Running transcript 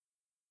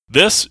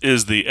This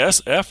is the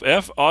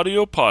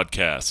SFFaudio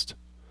podcast.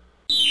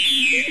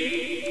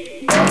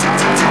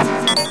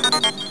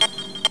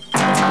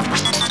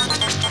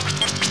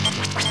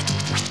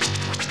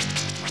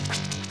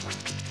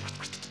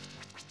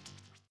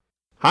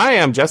 Hi,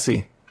 I'm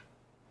Jesse.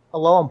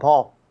 Hello, I'm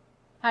Paul.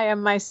 Hi,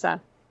 I'm Misa.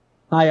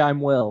 Hi,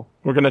 I'm Will.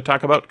 We're going to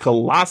talk about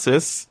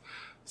Colossus,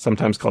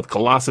 sometimes called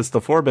Colossus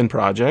the Forbin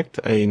Project,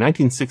 a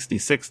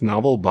 1966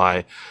 novel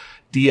by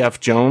D.F.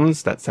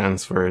 Jones. That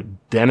stands for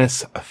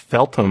Dennis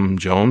Feltham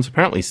Jones,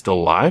 apparently still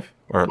alive,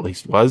 or at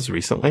least was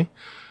recently.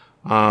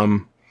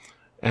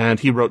 And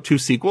he wrote two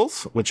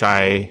sequels, which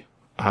I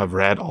have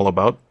read all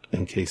about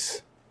in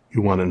case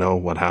you want to know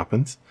what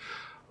happens.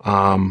 You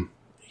don't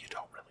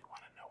really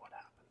want to know what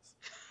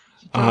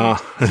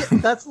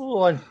happens. That's a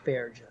little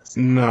unfair,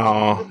 Jesse.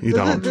 No, you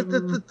don't.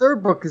 The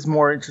third book is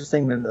more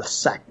interesting than the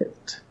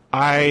second.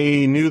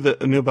 I knew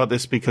about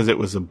this because it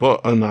was a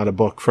book, not a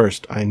book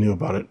first. I knew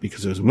about it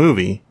because it was a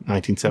movie,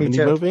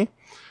 1970 movie.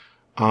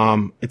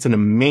 It's an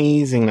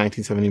amazing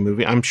 1970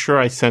 movie. I'm sure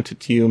I sent it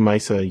to you,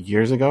 Misa,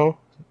 years ago.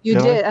 You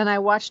did, and I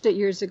watched it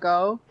years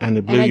ago. And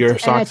it blew your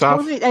socks off?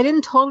 I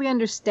didn't totally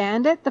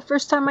understand it the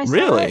first time I saw it.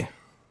 Really?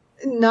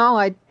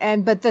 No,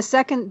 but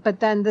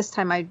then this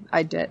time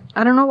I did.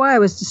 I don't know why, I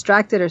was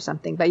distracted or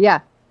something, but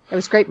yeah, it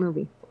was a great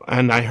movie.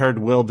 And I heard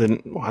Will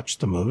didn't watch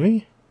the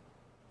movie?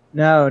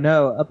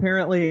 No.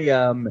 Apparently,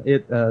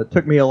 it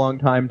took me a long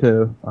time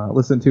to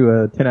listen to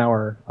a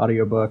 10-hour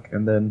audiobook,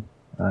 and then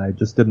I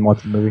just didn't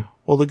watch the movie.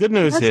 Well, the good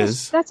news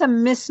is... That's a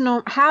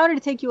misnomer. How did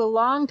it take you a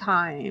long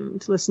time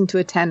to listen to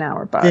a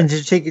 10-hour book? Didn't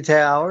it take you 10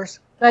 hours?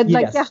 How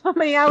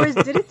many hours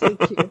did it take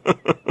you?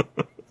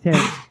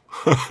 10.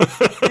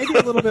 Maybe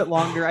a little bit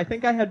longer. I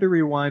think I had to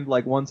rewind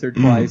like once or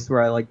twice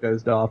where I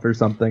dozed off or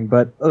something,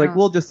 but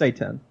we'll just say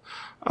 10.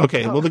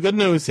 Okay, well, the good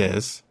news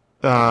is...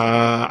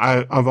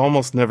 I've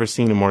almost never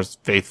seen a more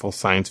faithful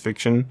science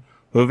fiction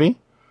movie.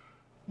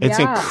 It's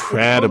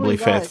incredibly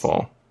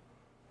faithful.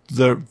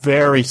 There are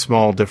very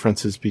small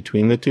differences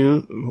between the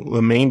two.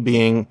 The main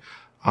being,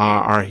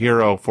 our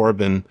hero,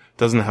 Forbin,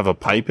 doesn't have a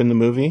pipe in the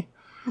movie,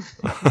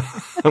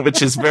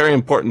 which is a very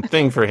important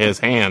thing for his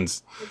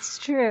hands. It's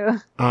true.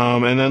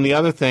 And then the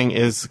other thing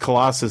is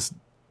Colossus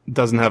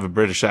doesn't have a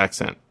British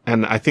accent.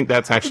 And I think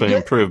that's actually an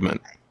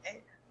improvement.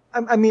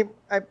 I mean,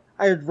 I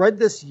had read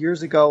this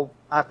years ago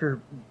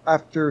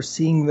after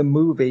seeing the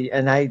movie,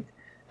 and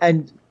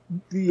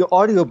the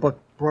audiobook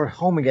brought it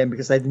home again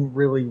because I didn't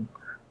really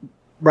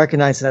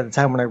recognize it at the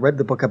time when I read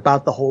the book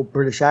about the whole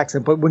British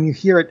accent. But when you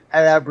hear it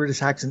at that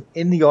British accent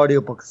in the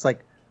audiobook, it's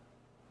like,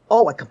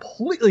 oh, I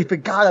completely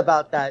forgot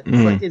about that.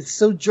 It's it's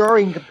so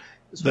jarring.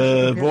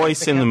 The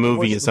voice in the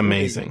movie is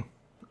amazing.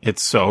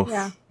 It's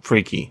so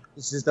freaky.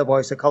 This is the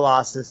voice of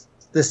Colossus.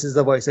 This is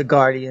the voice of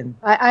Guardian.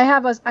 I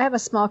have a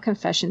small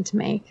confession to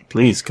make.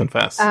 Please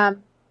confess.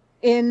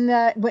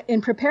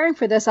 In preparing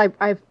for this,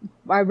 I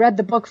read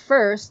the book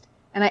first,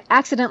 and I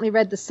accidentally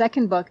read the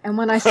second book. And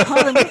when I saw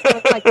the movie, I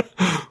was like,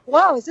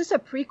 "Whoa, is this a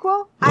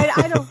prequel?"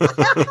 I don't.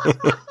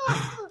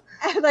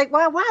 I was like,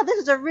 "Wow, this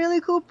is a really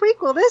cool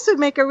prequel. This would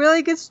make a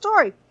really good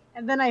story."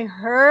 And then I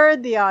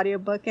heard the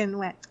audiobook and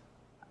went,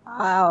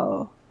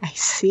 "Oh, I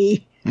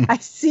see. I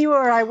see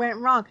where I went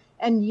wrong."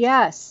 And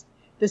yes,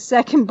 the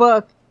second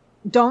book.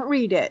 Don't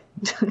read it.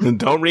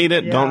 Don't read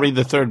it. Yeah. Don't read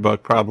the third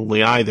book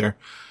probably either.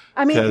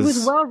 I mean, it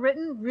was well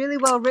written, really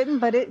well written,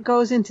 but it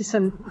goes into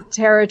some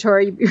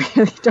territory you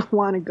really don't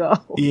want to go.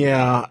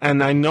 Yeah,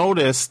 and I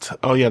noticed.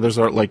 Oh yeah, there's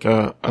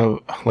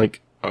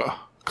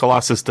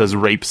Colossus does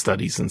rape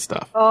studies and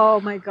stuff. Oh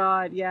my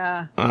God,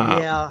 yeah.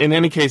 In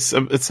any case,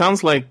 it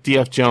sounds like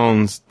D.F.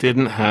 Jones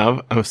didn't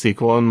have a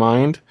sequel in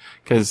mind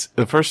because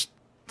the first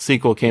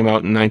sequel came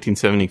out in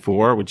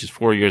 1974, which is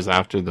 4 years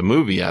after the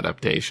movie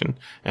adaptation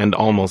and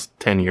almost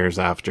 10 years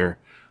after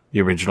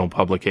the original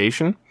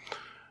publication.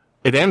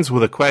 It ends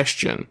with a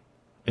question.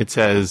 It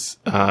says,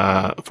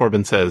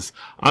 Forbin says,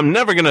 "I'm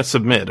never going to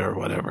submit," or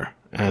whatever.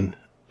 And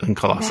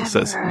Colossus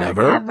says,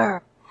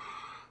 "Never."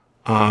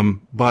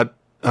 But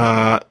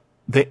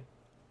the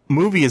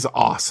movie is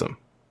awesome.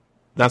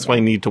 That's why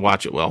you need to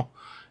watch it, Will.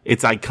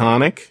 It's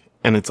iconic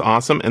and it's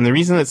awesome. And the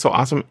reason it's so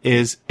awesome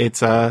is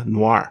it's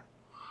noir.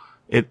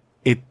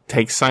 It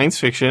takes science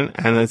fiction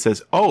and it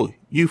says, "Oh,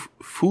 you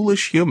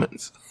foolish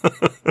humans.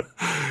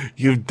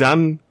 You've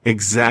done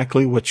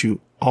exactly what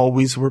you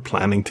always were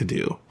planning to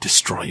do.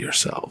 Destroy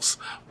yourselves."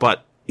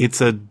 But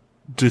it's a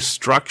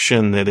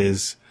destruction that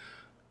is,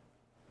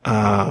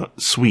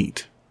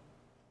 sweet.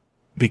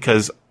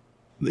 Because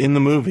in the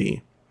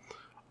movie,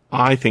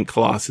 I think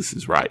Colossus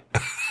is right.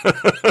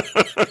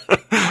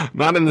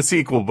 Not in the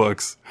sequel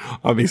books,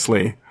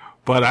 obviously.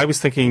 But I was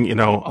thinking,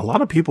 a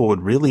lot of people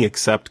would really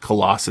accept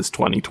Colossus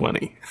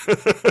 2020.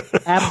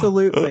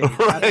 Absolutely.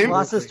 Right?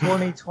 Colossus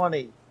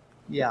 2020.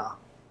 Yeah.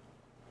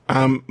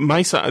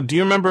 Misa, do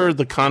you remember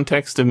the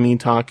context of me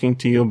talking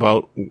to you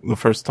about the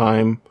first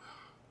time,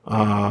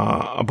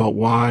 about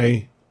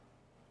why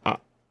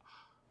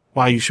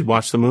you should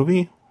watch the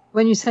movie?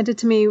 When you sent it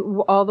to me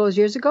all those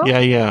years ago?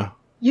 Yeah.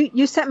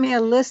 You sent me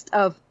a list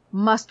of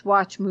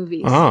must-watch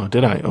movies. Oh,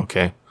 did I?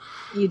 Okay.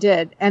 You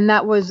did, and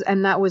that was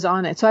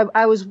on it. So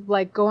I was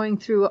like going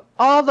through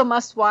all the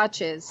must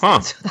watches.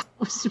 Huh. So that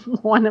was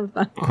one of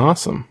them.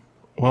 Awesome.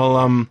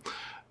 Well,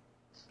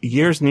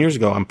 years and years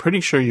ago, I'm pretty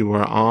sure you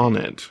were on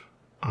it.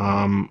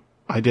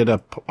 I did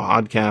a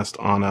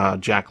podcast on a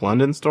Jack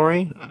London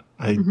story.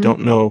 I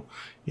don't know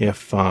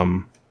if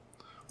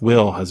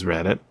Will has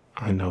read it.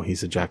 I know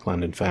he's a Jack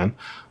London fan.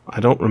 I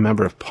don't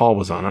remember if Paul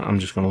was on it. I'm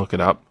just going to look it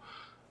up.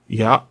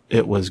 Yeah,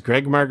 it was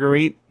Greg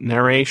Marguerite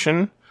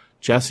narration.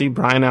 Jesse,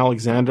 Brian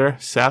Alexander,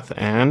 Seth,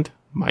 and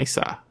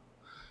Misa.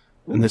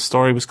 And the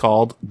story was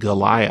called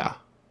Goliath.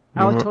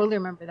 I totally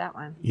remember that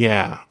one.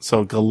 Yeah.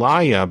 So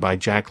Goliath by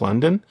Jack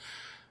London.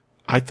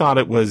 I thought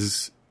it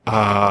was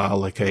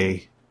like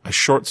a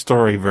short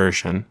story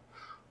version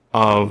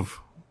of,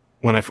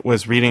 when I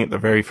was reading it the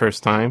very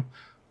first time,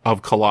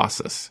 of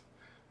Colossus.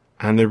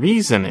 And the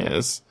reason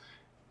is,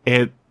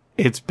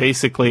 it's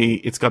basically,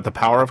 it's got the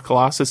power of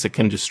Colossus. It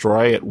can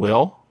destroy at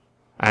will,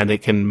 and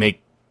it can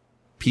make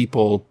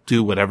people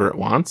do whatever it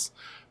wants,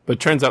 but it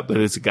turns out that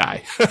it's a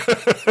guy.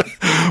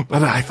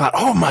 But I thought,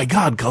 oh my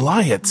God,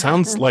 Goliath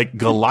sounds like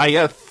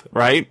Goliath,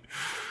 right?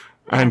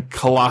 And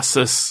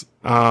Colossus,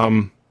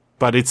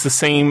 but it's the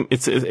same.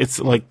 It's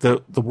like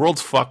the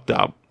world's fucked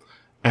up,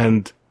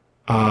 and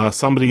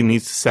somebody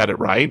needs to set it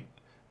right.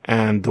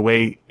 And the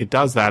way it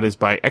does that is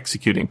by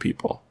executing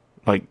people,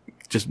 like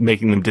just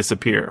making them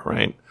disappear,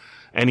 right?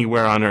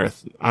 Anywhere on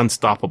Earth,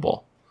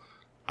 unstoppable.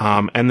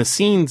 And the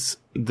scenes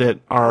that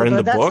are in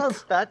the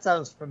book. That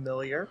sounds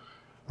familiar.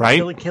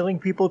 Right? Killing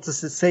people to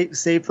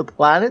save the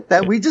planet.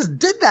 That we just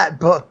did that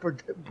book for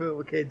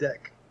OK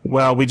Dick.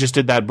 Well, we just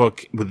did that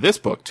book with this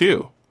book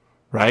too,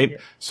 right? Yeah.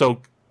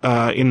 So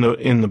in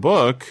the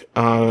book,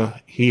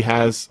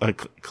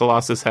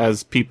 Colossus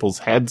has people's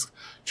heads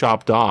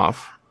chopped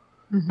off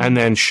and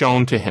then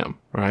shown to him,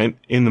 right?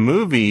 In the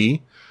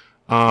movie,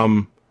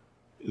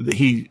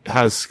 he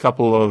has a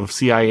couple of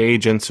CIA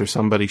agents or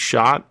somebody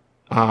shot,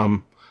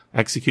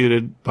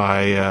 executed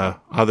by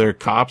other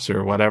cops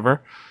or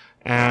whatever,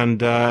 and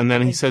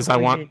then he says, "I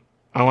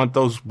want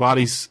those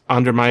bodies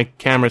under my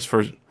cameras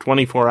for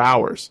 24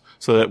 hours,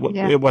 so that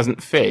it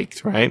wasn't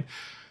faked, right?"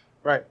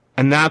 Right.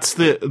 And that's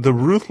the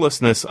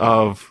ruthlessness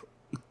of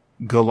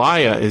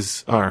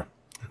Goliath or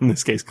in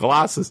this case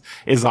Colossus,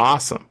 is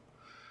awesome,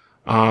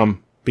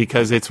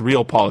 because it's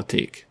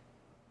realpolitik.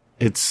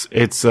 It's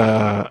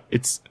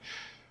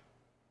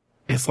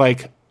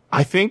like,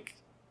 I think.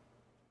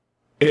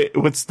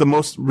 What's the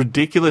most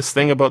ridiculous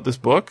thing about this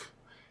book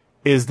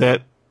is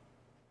that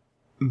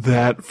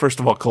first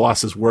of all,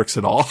 Colossus works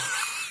at all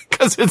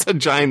because it's a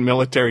giant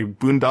military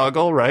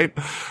boondoggle, right?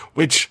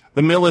 Which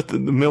the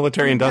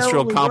military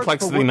industrial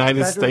complex of the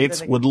United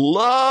States would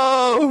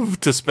love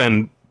to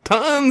spend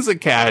tons of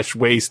cash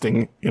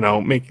wasting,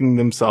 making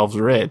themselves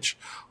rich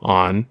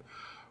on,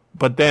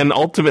 but then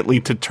ultimately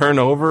to turn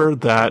over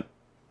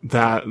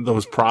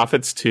those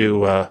profits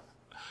to a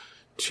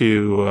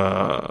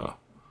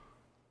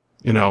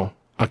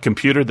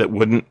computer that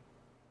wouldn't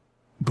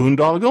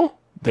boondoggle,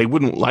 they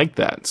wouldn't like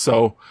that.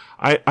 So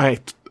I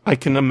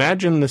can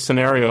imagine the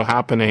scenario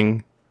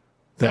happening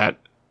that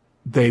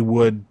they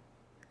would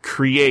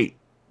create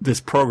this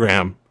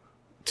program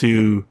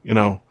to,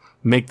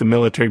 make the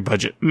military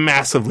budget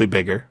massively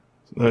bigger.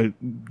 A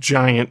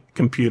giant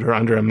computer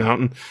under a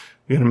mountain.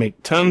 We're going to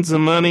make tons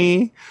of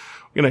money.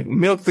 We're going to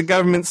milk the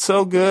government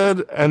so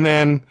good. And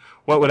then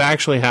what would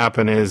actually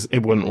happen is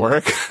it wouldn't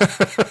work.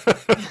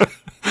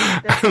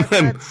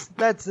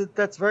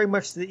 That's very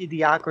much the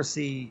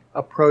idiocracy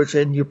approach,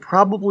 and you're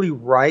probably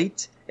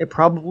right.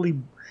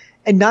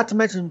 And not to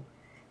mention,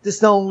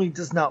 this not only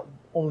does not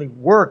only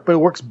work, but it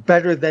works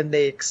better than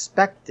they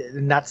expected,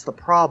 and that's the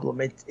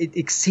problem. It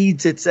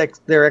exceeds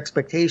their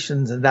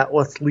expectations, and that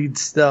what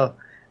leads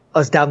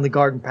us down the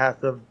garden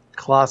path of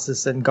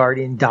Colossus and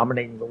Guardian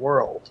dominating the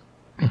world.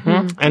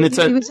 Mm-hmm. And it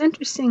was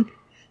interesting.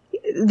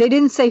 They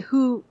didn't say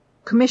who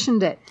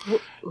commissioned it.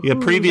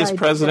 Previous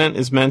president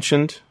is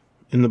mentioned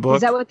in the book.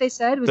 Is that what they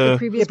said? Was the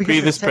previous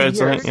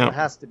president? Yeah, it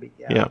has to be.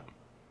 Yeah.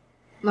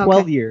 Okay.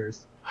 12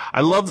 years.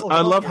 I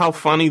love how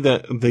funny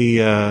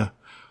the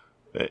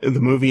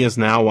movie is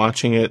now.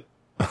 Watching it,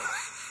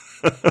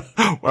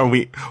 where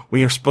we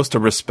are supposed to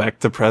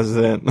respect the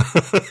president.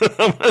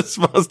 We're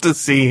supposed to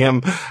see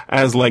him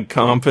as like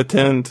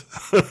competent.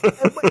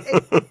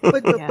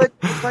 but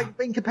like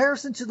in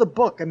comparison to the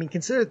book, I mean,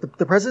 consider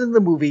the president of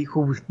the movie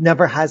who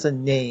never has a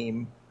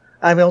name.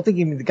 I don't think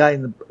even the guy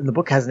in the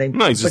book has a name.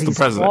 No, he's just the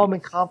president. Calm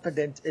and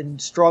confident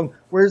and strong.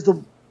 Whereas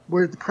the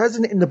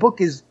president in the book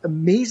is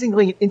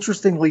amazingly and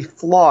interestingly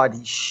flawed.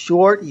 He's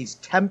short. He's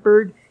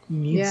tempered.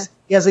 He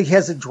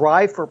has a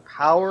drive for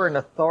power and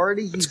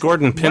authority. It's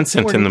Gordon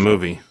Pinsent in the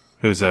movie,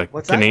 who's a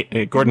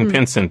Gordon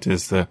Pinsent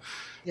is the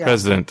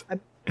president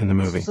in the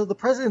movie. So the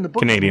president in the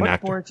book Canadian is a much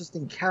actor. more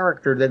interesting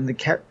character than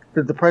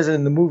the president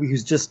in the movie,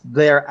 who's just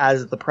there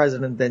as the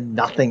president and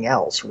nothing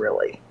else,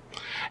 really.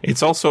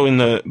 It's also in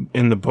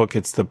the book.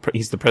 He's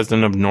the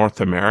president of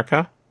North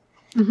America.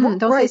 Mm-hmm.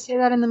 Don't they say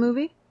that in the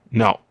movie?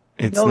 No,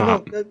 it's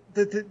not. No.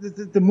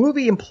 The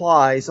movie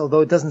implies,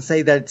 although it doesn't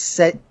say that it's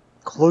set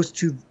close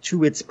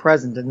to its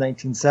present in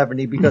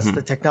 1970 because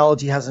the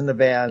technology hasn't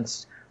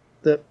advanced.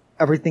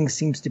 Everything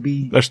seems to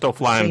be They're still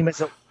flying.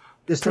 Same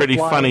as pretty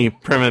funny,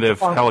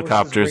 primitive Armed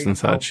helicopters Forces and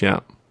such,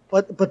 yeah.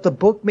 But the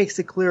book makes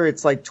it clear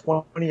it's like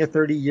 20 or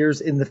 30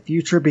 years in the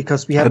future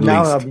because we have At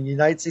now least. have the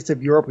United States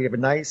of Europe, we have the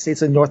United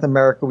States of North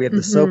America, we have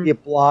the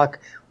Soviet bloc,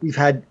 we've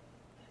had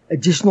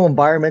additional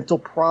environmental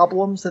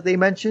problems that they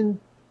mentioned.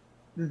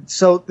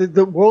 So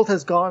the world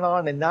has gone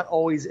on, and not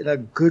always in a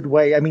good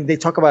way. I mean, they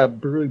talk about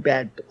a really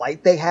bad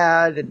blight they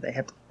had, and they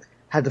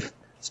had to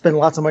spend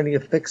lots of money to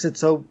fix it.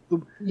 So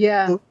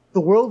the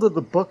world of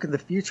the book in the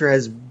future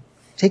has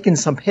taken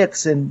some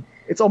hits, and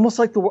it's almost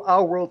like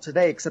our world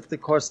today, except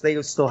of course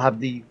they still have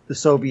the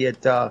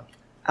Soviet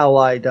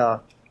allied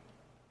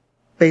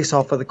face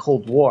off of the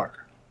Cold War.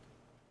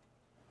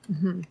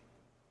 Mm-hmm.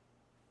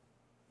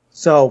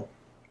 So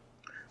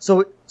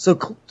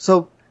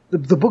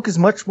the book is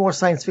much more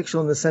science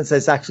fictional in the sense that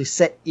it's actually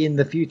set in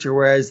the future,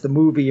 whereas the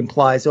movie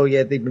implies, oh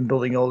yeah, they've been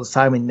building all this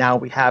time and now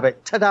we have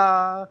it.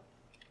 Ta-da!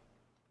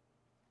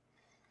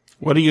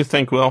 What do you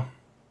think, Will?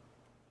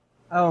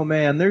 Oh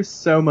man, there's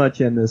so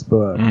much in this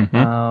book.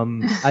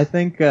 I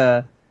think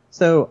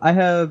so. I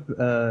have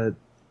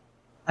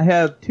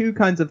two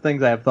kinds of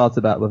things I have thoughts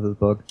about with this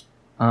book.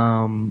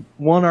 One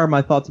are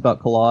my thoughts about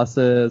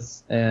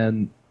Colossus,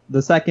 and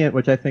the second,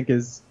 which I think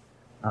is,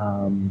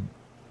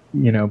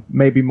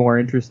 maybe more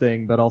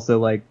interesting, but also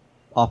like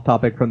off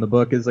topic from the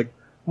book, is like,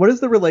 what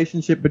is the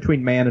relationship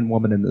between man and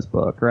woman in this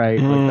book, right?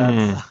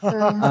 Like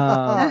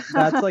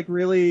that's like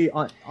really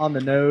on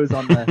the nose,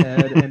 on the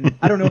head, and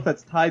I don't know if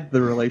that's tied to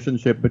the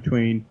relationship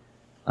between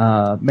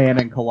man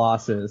and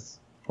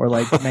Colossus, or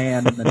like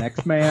man and the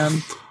next man.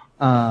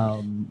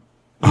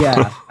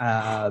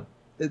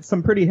 It's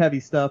some pretty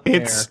heavy stuff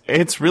there.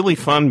 It's really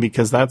fun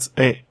because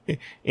you're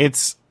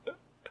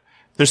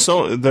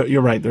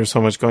right. There's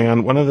so much going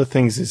on. One of the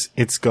things is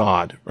it's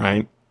God,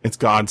 right? It's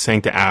God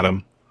saying to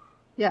Adam,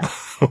 yeah,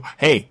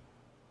 "Hey,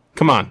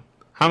 come on.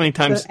 How many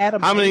times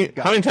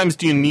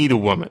do you need a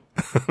woman?"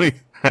 And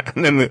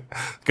then the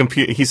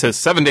computer, he says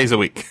 7 days a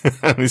week.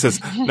 And he says,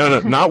 "No,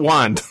 not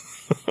one."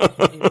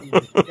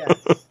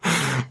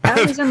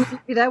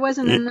 That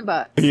wasn't in the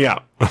book. Yeah.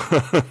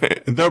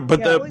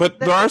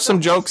 There are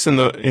some jokes in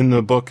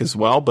the book as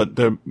well, but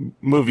the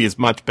movie is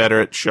much better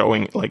at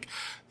showing like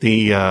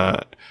the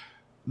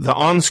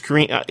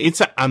on-screen. It's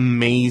an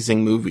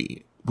amazing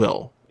movie,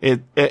 Will.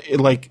 It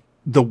like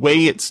the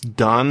way it's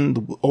done,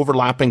 the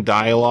overlapping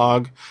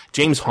dialogue.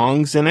 James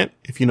Hong's in it.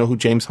 If you know who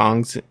James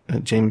Hong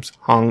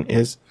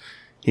is,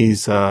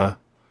 he's the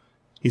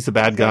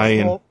bad guy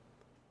in.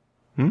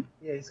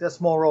 Yeah, he's got a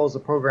small role as a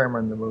programmer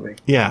in the movie.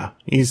 Yeah,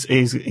 he's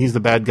the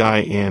bad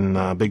guy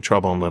in Big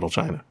Trouble in Little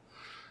China.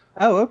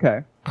 Oh,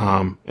 okay.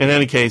 In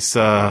any case,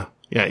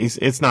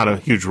 it's not a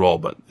huge role,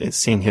 but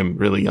seeing him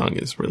really young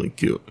is really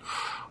cute.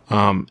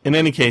 In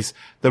any case,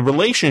 the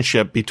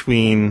relationship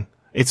between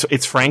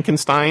it's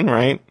Frankenstein,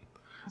 right?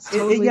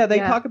 They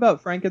talk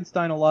about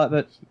Frankenstein a lot,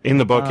 but in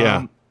the book,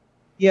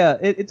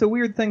 it's a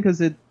weird thing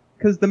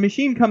because the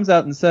machine comes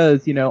out and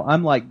says,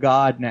 I'm like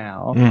God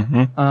now,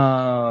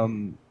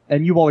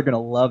 and you all are gonna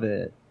love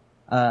it.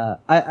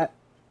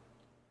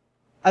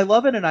 I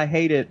love it and I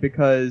hate it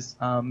because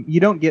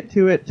you don't get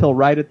to it till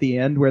right at the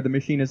end where the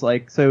machine is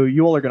like, so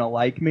you all are going to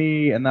like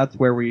me, and that's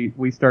where we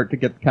start to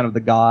get kind of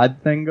the God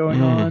thing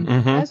going on.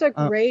 That's a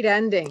great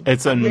ending.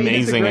 It's an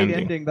amazing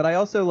ending. But I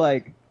also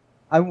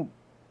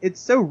it's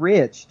so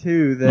rich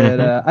too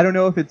that I don't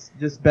know if it's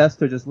just best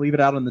to just leave it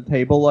out on the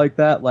table like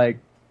that, like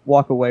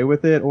walk away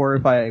with it, or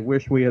if I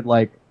wish we had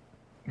like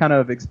kind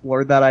of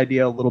explored that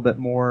idea a little bit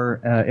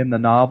more in the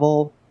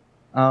novel.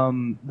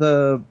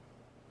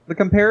 The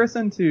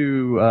comparison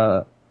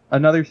to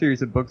another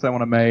series of books I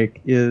want to make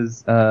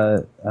is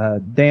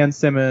Dan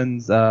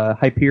Simmons'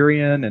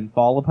 Hyperion and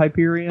Fall of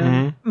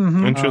Hyperion.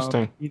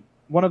 Interesting.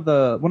 One of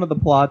the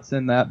plots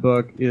in that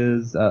book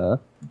is you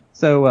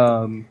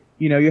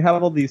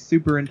have all these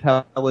super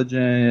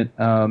intelligent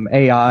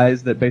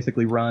AIs that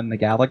basically run the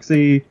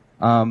galaxy.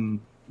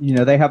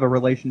 They have a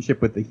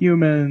relationship with the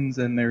humans,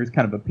 and there's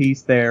kind of a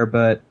peace there,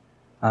 but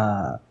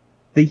the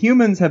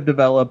humans have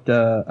developed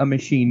a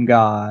machine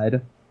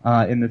god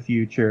in the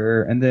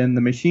future, and then the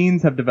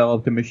machines have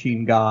developed a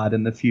machine god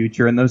in the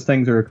future, and those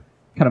things are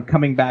kind of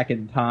coming back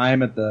in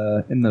time at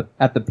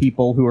the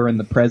people who are in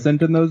the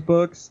present in those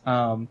books.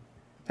 And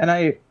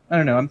I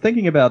don't know, I'm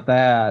thinking about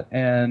that,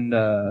 and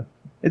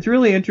it's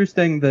really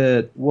interesting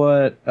that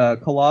what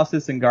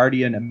Colossus and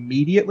Guardian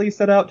immediately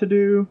set out to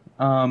do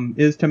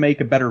is to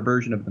make a better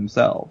version of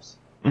themselves.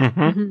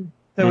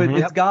 So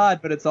it's God,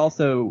 but it's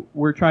also,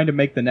 we're trying to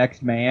make the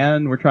next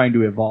man. We're trying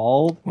to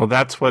evolve. Well,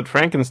 that's what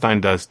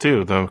Frankenstein does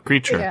too, the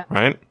creature,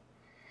 right?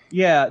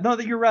 Yeah, no,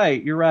 you're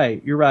right.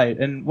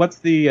 And what's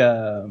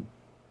the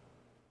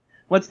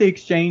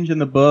exchange in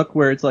the book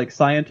where it's like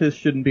scientists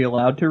shouldn't be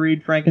allowed to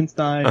read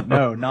Frankenstein?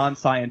 No,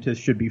 non-scientists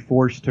should be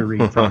forced to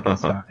read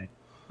Frankenstein.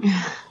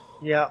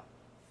 Yeah.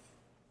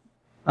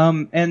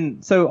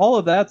 And so all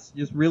of that's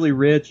just really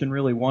rich and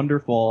really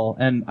wonderful,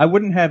 and I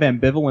wouldn't have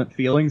ambivalent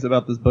feelings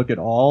about this book at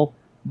all.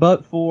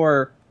 but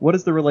for what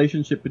is the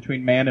relationship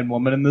between man and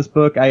woman in this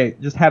book, I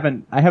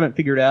haven't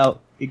figured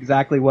out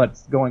exactly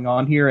what's going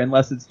on here,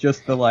 unless it's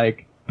just the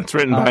like. It's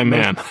written by a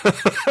man.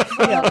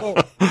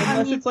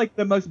 Unless it's like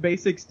the most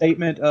basic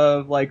statement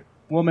of like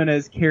woman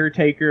as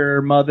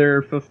caretaker,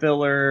 mother,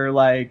 fulfiller,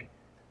 like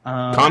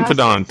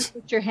confidant.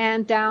 Put your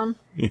hand down.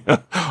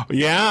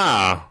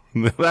 Yeah.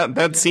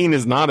 That scene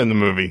is not in the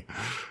movie.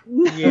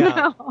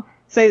 Yeah. No.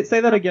 Say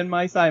that again,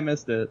 Mice. I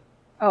missed it.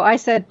 Oh, I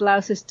said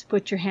blouses to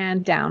put your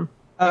hand down.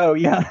 Oh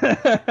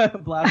yeah,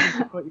 blouses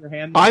to put your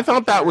hand down. I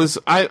thought that was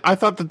I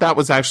thought that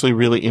was actually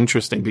really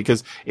interesting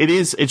because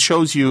it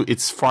shows you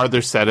it's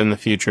farther set in the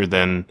future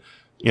than,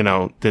 you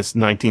know, this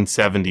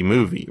 1970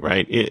 movie,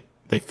 right?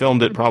 They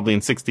filmed it probably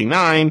in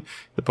 69.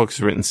 The book's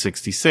written in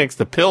 66.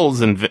 The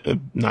pill's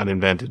not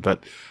invented,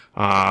 but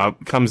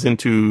comes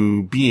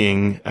into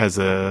being as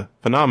a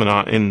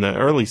phenomenon in the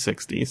early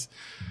 60s.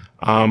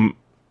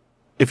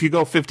 If you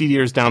go 50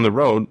 years down the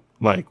road,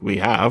 like we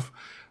have,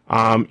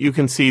 you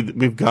can see that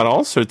we've got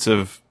all sorts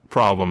of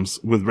problems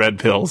with red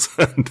pills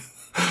and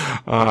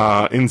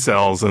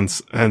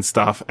incels and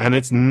stuff, and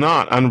it's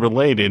not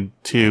unrelated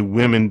to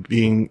women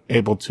being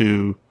able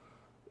to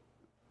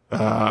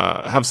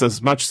have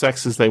as much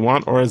sex as they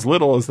want or as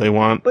little as they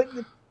want,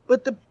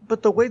 but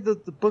the way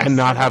that the book and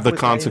not have the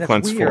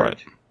consequence for it.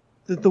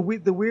 The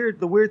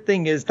weird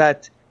thing is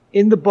that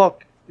in the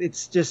book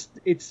it's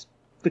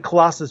the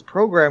Colossus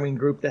programming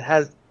group that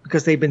has,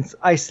 because they've been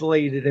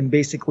isolated and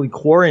basically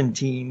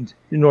quarantined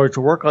in order to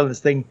work on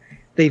this thing,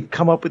 they've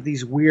come up with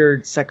these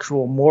weird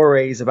sexual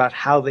mores about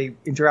how they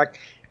interact.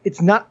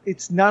 It's not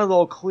at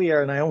all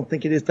clear, and I don't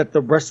think it is, that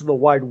the rest of the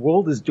wide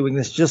world is doing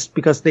this just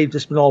because they've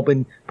just all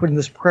been put in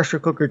this pressure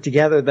cooker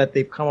together, that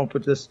they've come up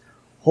with this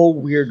whole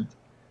weird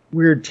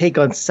take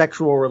on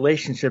sexual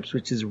relationships,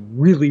 which is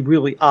really,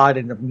 really odd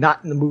and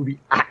not in the movie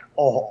at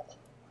all.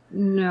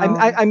 No.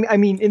 I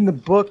mean, in the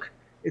book,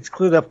 it's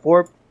clear that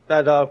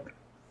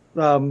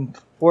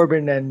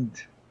Forbin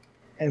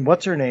and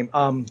what's her name?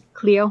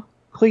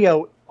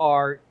 Cleo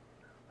are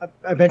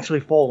eventually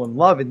fall in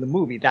love in the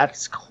movie.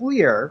 That's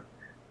clear.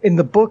 In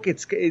the book,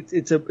 it's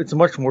a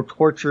much more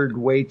tortured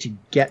way to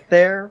get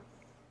there.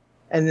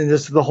 And then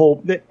there's the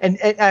whole, and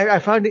I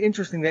found it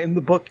interesting that in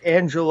the book,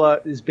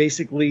 Angela is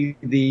basically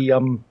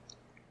the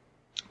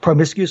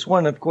promiscuous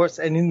one, of course,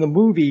 and in the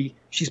movie,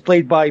 she's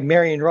played by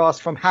Marion Ross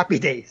from Happy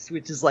Days,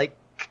 which is like,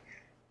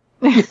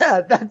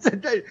 yeah,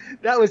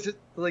 that was just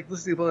like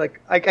listening to,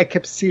 like, I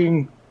kept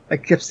seeing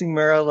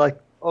Mara, like,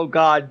 oh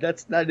God,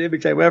 that's not an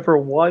image I've ever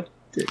wanted.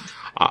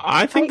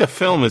 I think the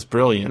film is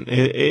brilliant.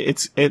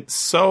 It's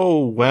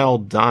so well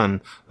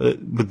done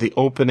with the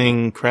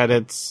opening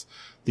credits.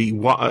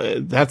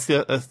 That's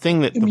the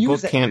thing that the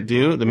book can't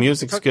do. The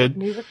music's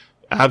good.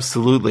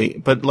 Absolutely.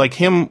 But like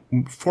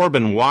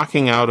Forbin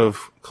walking out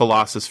of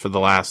Colossus for the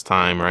last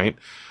time, right?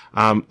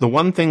 The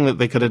one thing that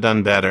they could have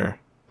done better,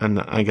 and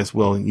I guess,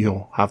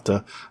 you'll have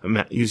to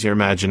use your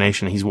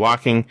imagination. He's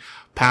walking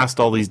past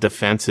all these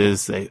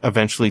defenses. They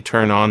eventually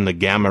turn on the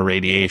gamma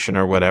radiation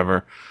or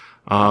whatever,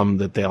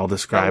 that they all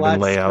describe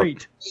and lay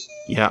out.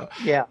 Yeah.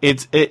 Yeah.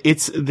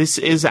 This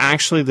is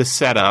actually the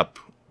setup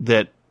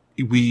that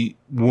we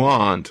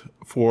want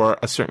for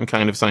a certain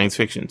kind of science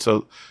fiction.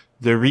 So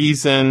the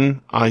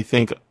reason I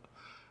think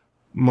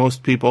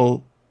most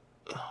people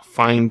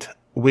find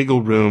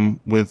wiggle room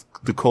with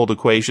the cold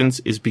equations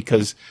is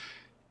because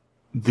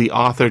the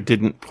author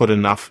didn't put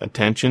enough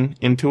attention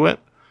into it,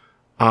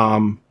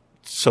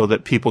 so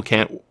that people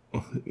can't,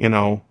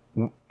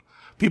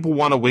 people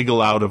want to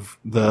wiggle out of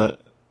the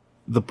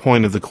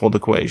point of the cold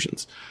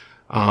equations.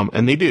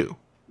 And they do.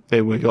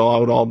 They wiggle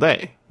out all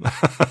day.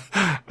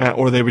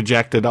 Or they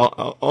reject it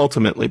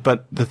ultimately.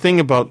 But the thing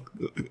about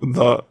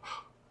the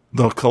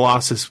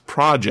Colossus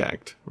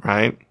project,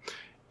 right,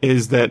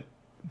 is that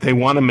they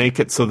want to make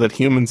it so that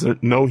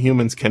no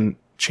humans can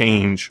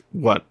change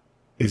what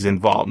is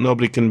involved.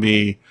 Nobody can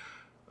be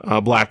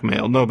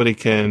blackmailed. Nobody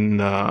can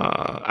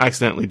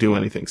accidentally do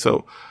anything.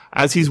 So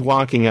as he's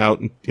walking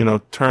out,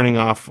 turning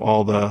off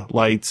all the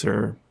lights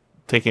or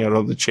taking out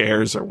all the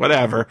chairs or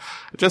whatever,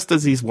 just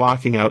as he's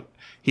walking out,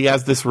 he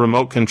has this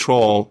remote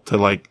control to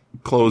like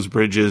close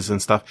bridges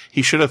and stuff.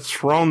 He should have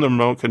thrown the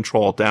remote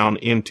control down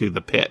into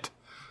the pit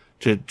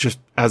to just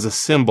as a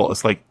symbol.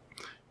 It's like,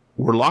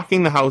 we're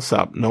locking the house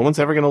up. No one's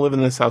ever going to live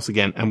in this house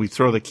again. And we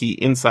throw the key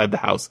inside the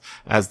house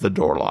as the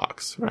door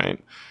locks, right?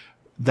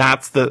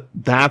 That's the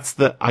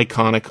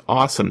iconic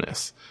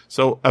awesomeness.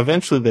 So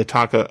eventually they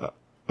talk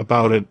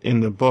about it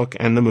in the book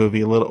and the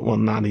movie a little, well,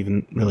 not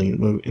even really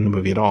in the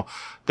movie at all.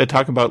 They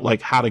talk about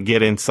like how to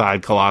get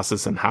inside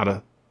Colossus and how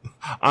to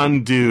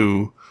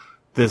undo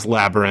this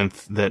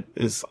labyrinth that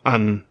is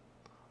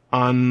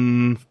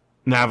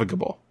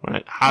unnavigable,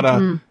 right? How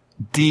to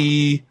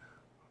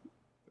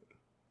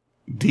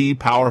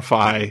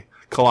de-powerify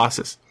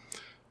Colossus.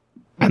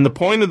 And the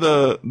point of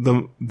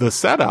the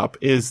setup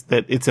is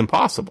that it's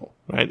impossible,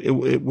 right?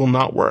 It will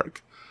not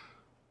work.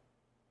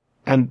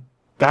 And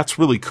that's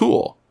really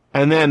cool.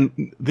 And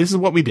then this is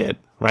what we did,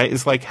 right?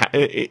 It's like,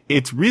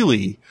 it's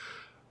really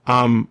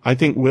I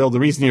think, Will, the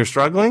reason you're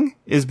struggling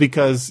is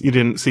because you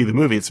didn't see the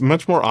movie. It's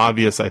much more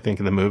obvious, I think,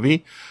 in the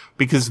movie,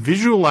 because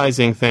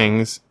visualizing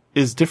things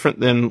is different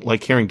than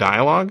like hearing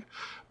dialogue.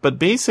 But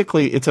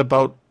basically, it's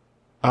about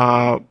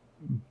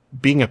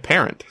being a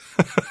parent.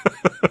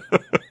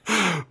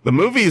 The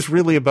movie is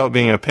really about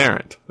being a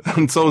parent,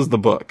 and so is the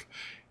book.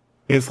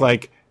 It's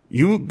like,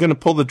 you gonna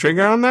pull the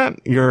trigger on that?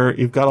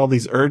 You've got all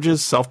these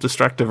urges,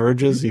 self-destructive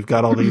urges. You've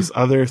got all these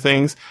other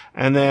things,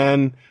 and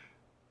then,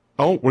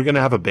 oh, we're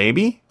gonna have a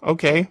baby?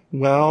 Okay,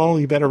 well,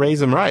 you better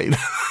raise him right.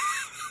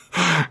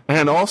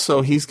 And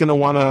also, he's gonna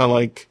wanna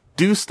like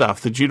do stuff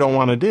that you don't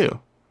want to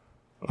do.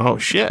 Oh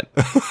shit.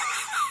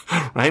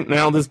 Right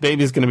now, this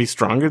baby's gonna be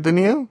stronger than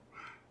you,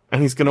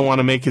 and he's gonna want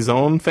to make his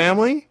own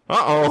family.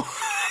 Uh-oh.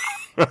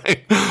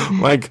 Right?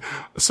 Like,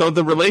 so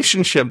the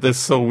relationship that's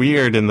so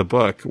weird in the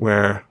book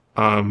where,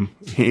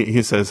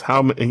 he says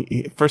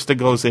first it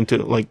goes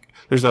into like,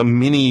 there's a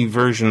mini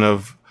version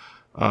of,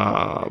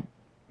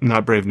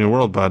 not Brave New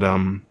World, but,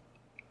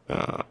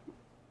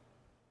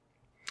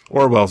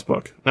 Orwell's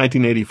book,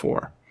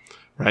 1984,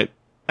 right?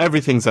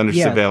 Everything's under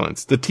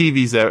surveillance. The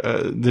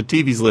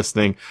TV's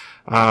listening.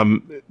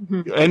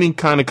 Any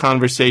kind of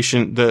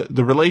conversation,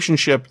 the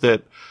relationship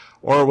that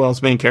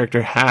Orwell's main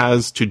character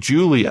has to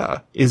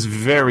Julia is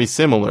very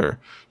similar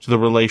to the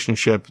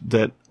relationship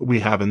that we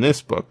have in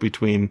this book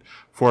between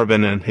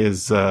Forbin and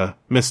his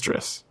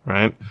mistress,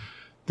 right?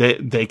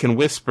 They can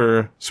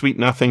whisper sweet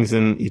nothings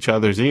in each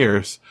other's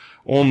ears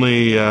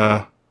only,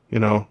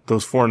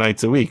 those 4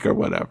 nights a week or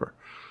whatever.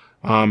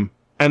 And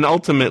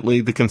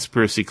ultimately the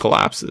conspiracy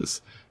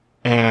collapses.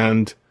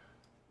 And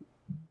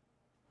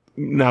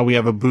now we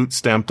have a boot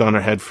stamped on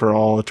our head for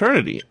all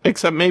eternity.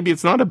 Except maybe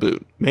it's not a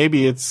boot.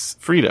 Maybe it's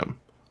freedom.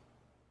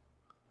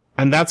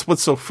 And that's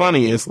what's so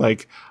funny is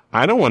like,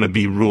 I don't want to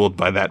be ruled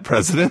by that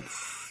president.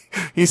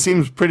 He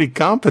seems pretty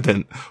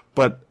competent,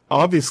 but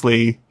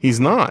obviously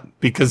he's not,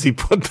 because he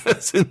put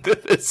us into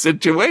this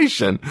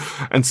situation.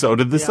 And so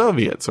did the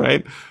Soviets,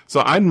 right?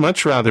 So I'd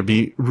much rather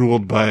be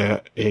ruled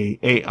by a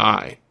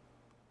AI,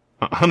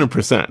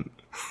 100%,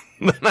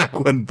 than I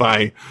would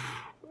by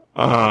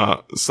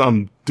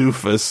some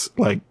doofus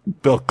like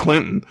Bill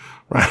Clinton,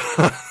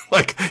 right?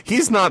 Like,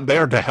 he's not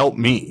there to help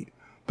me.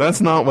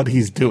 That's not what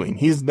he's doing.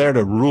 He's there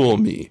to rule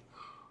me.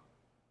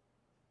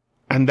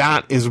 And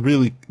that is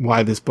really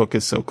why this book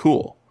is so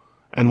cool.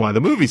 And why the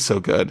movie's so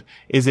good,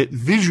 is it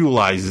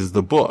visualizes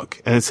the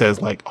book. And it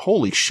says, like,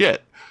 holy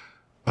shit,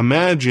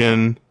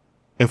 imagine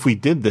if we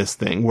did this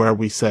thing where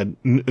we said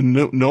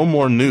no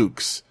more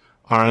nukes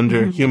are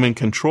under human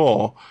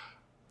control.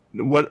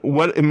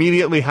 What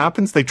immediately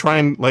happens? They try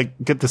and like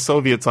get the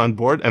Soviets on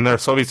board, and their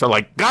Soviets are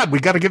like, God, we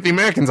got to get the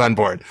Americans on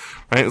board,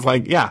 right? It's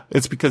like, yeah,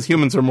 it's because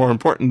humans are more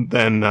important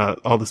than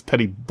all this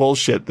petty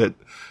bullshit that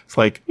it's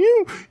like,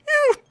 you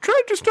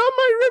tried to stop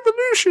my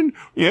revolution.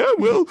 Yeah,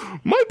 well,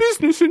 my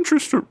business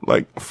interests are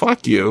like,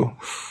 fuck you,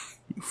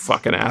 you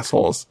fucking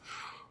assholes.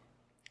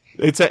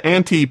 It's an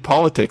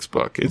anti-politics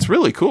book. It's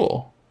really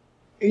cool.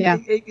 Yeah,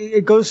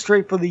 it goes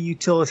straight for the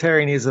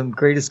utilitarianism,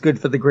 greatest good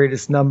for the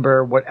greatest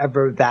number,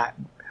 wherever that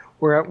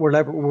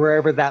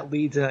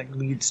leads, and it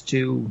leads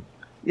to,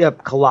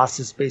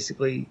 Colossus,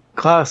 basically.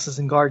 Colossus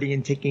and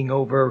Guardian taking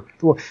over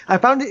the world. I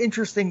found it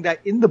interesting that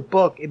in the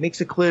book, it makes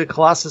it clear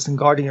Colossus and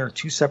Guardian are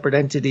two separate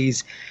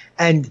entities,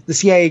 and the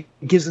CIA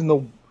gives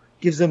them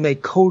a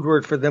code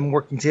word for them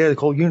working together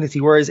called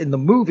Unity, whereas in the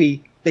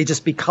movie, they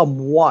just become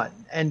one.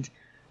 And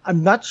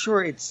I'm not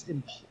sure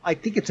I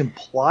think it's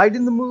implied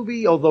in the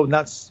movie, although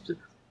not.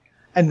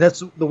 And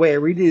that's the way I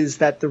read it, is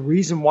that the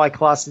reason why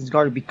Colossus and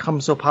Guardian become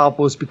so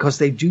powerful is because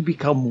they do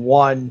become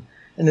one.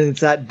 And then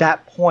it's at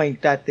that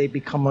point that they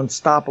become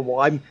unstoppable.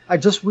 I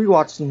just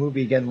rewatched the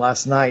movie again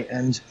last night,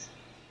 and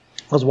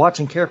I was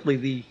watching carefully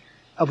the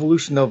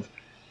evolution of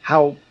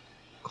how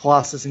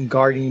Colossus and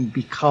Guardian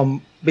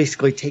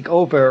basically take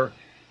over.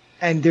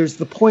 And there's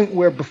the point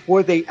where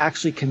before they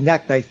actually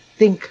connect, I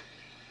think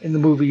in the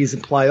movie is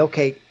implied,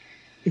 okay,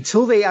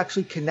 until they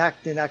actually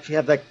connect and actually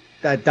have that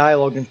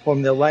dialogue and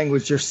form their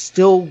language, they're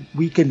still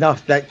weak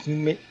enough that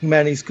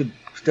humanities could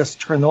just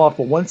turn off.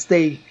 But once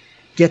they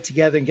get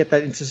together and get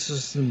that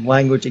intersystem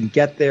language and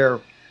get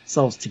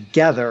themselves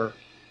together,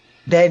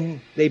 then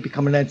they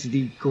become an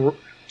entity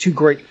too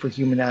great for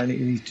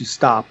humanity to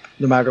stop,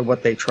 no matter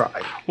what they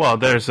try. Well,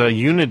 there's a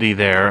unity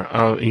there,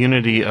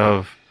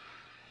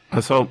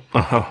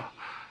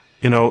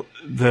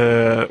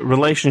 the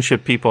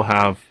relationship people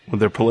have with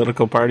their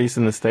political parties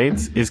in the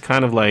States is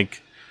kind of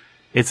like,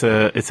 it's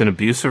an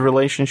abusive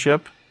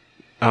relationship.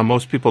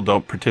 Most people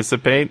don't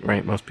participate,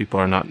 right? Most people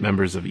are not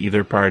members of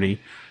either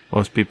party.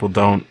 Most people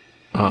don't,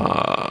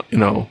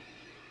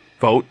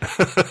 vote.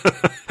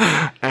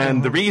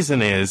 And the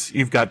reason is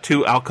you've got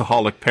two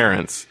alcoholic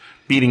parents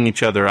beating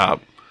each other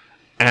up.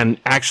 And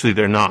actually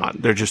they're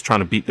not. They're just trying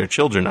to beat their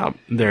children up.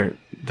 They're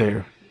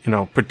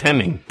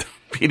pretending to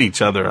beat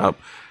each other up.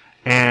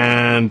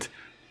 And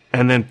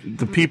then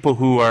the people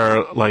who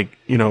are like,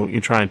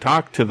 you try and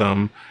talk to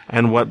them,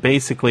 and what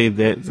basically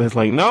there's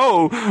like,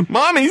 no,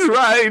 mommy's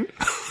right.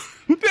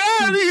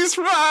 Daddy's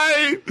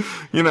right.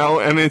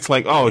 And it's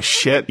like, oh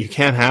shit, you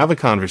can't have a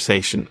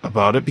conversation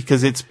about it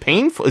because it's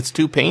painful. It's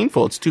too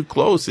painful. It's too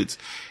close.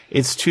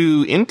 It's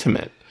too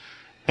intimate.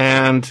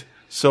 And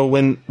so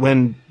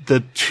when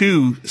the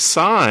two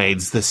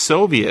sides, the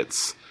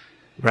Soviets,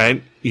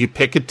 right, you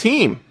pick a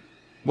team.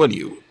 What are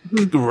you,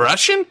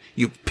 Russian?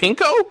 You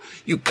pinko?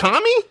 You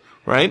commie?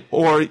 Right?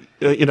 Or,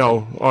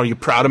 are you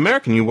proud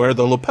American? You wear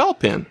the lapel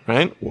pin,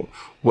 right?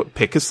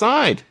 Pick a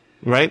side,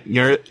 right?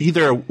 You're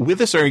either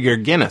with us or you're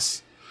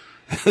Guinness,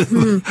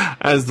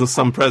 as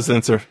some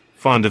presidents are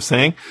fond of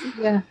saying.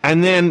 Yeah.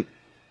 And then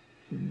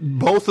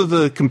both of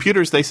the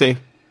computers, they say,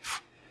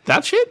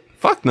 that shit?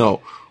 Fuck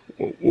no.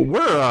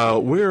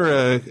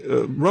 We're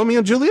Romeo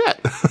and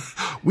Juliet.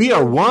 We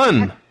are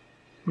one.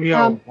 We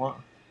are one.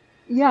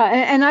 Yeah,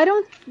 and I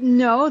don't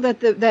know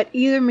that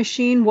either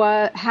machine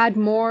had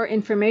more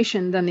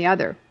information than the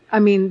other.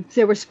 I mean,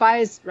 there were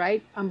spies,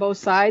 right, on both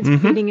sides,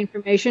 feeding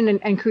information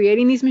and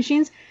creating these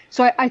machines.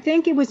 So I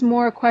think it was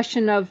more a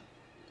question of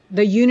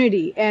the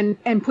unity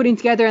and putting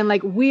together and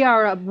like we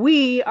are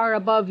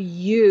above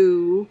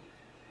you,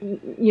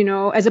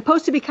 as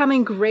opposed to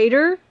becoming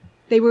greater,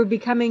 they were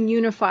becoming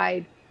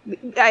unified.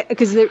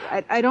 Because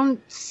I don't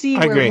see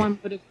where one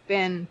would have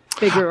been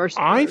bigger or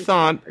smaller.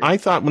 I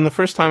thought when the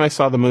first time I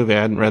saw the movie,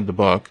 I hadn't read the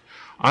book.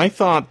 I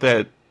thought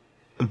that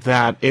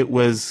it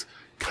was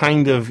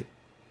kind of,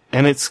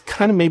 and it's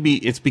kind of maybe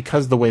it's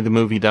because of the way the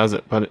movie does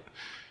it, but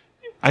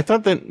I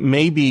thought that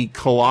maybe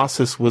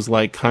Colossus was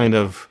like kind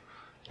of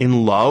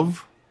in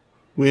love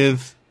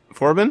with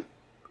Forbin,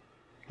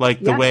 like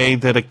the way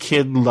that a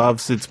kid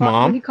loves its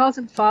mom. He calls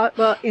him father.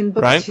 Well, in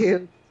book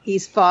 2.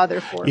 He's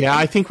father for me. Yeah,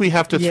 I think we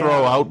have to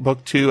throw out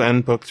book 2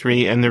 and book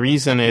 3. And the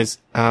reason is,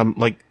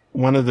 like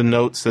one of the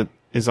notes that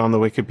is on the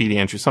Wikipedia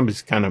entry,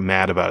 somebody's kind of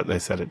mad about it. They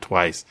said it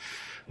twice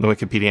in the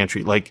Wikipedia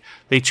entry. Like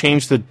they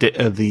changed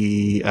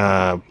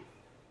the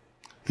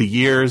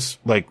years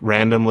like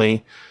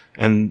randomly,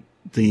 and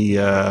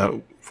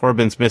the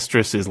Forbin's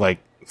mistress is like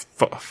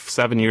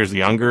 7 years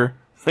younger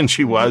than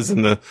she was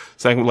in the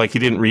second. Like he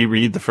didn't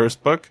reread the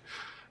first book.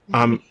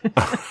 Or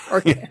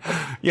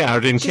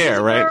didn't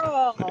care,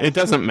 right? It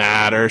doesn't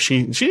matter.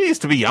 She needs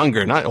to be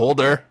younger, not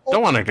older.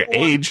 Don't want her to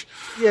age.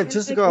 Yeah,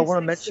 just to go, I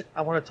want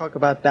to talk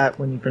about that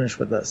when you finish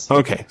with this.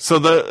 Okay, so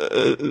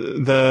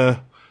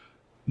the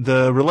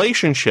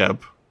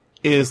relationship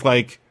is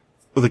like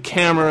the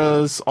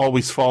camera's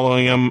always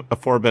following him,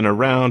 Forbin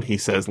around. He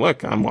says,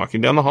 "Look, I'm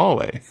walking down the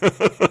hallway.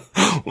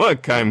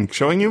 Look, I'm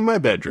showing you my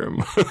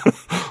bedroom."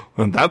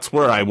 And that's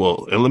where I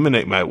will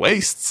eliminate my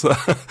wastes.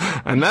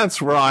 And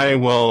that's where I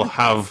will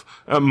have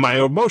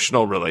my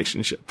emotional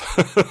relationship.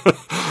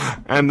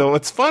 And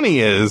what's funny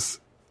is,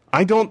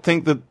 I don't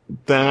think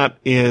that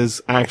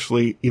is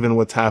actually even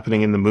what's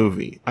happening in the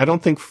movie. I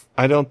don't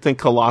think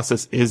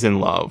Colossus is in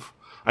love.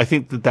 I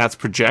think that's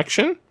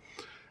projection.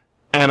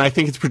 And I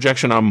think it's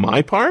projection on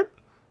my part.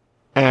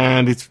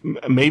 And it's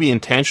maybe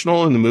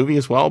intentional in the movie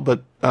as well.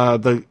 But,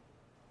 the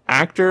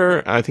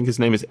actor, I think his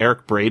name is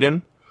Eric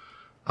Braeden.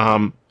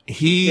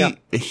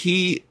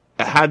 He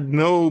had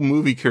no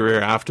movie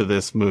career after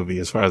this movie,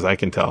 as far as I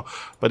can tell.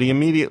 But he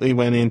immediately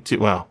went into,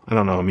 well, I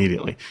don't know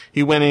immediately.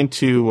 He went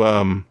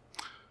into,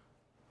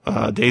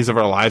 Days of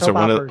Our Lives, or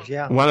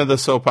one of the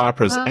soap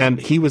operas. And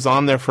he was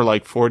on there for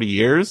like 40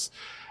 years.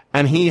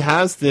 And he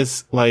has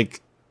this,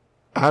 like,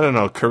 I don't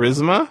know,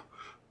 charisma.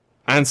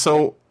 And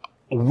so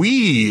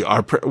we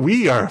are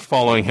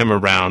following him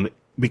around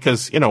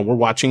because, we're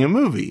watching a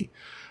movie.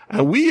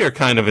 And we are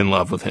kind of in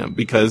love with him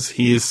because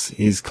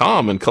he's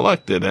calm and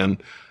collected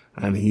and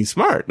he's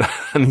smart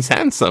and he's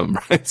handsome,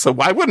 right? So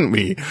why wouldn't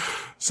we?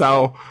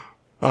 So,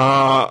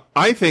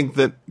 I think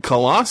that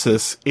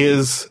Colossus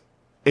is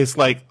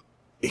like,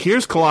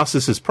 here's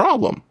Colossus's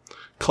problem.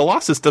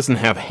 Colossus doesn't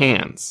have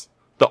hands.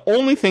 The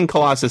only thing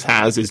Colossus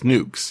has is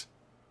nukes,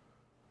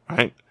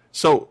 right?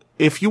 So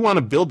if you want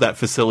to build that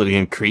facility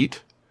in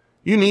Crete,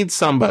 you need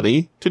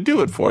somebody to do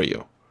it for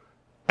you.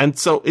 And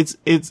so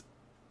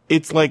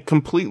it's like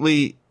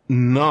completely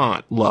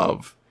not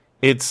love.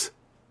 It's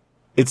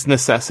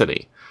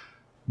necessity.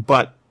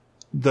 But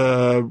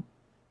the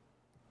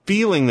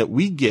feeling that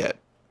we get,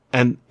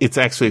 and it's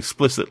actually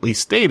explicitly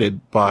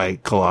stated by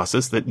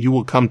Colossus that you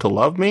will come to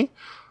love me.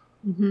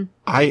 Mm-hmm.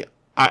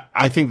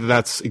 I think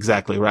that's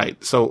exactly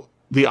right. So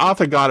the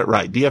author got it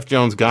right. D.F.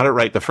 Jones got it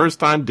right the first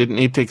time, didn't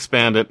need to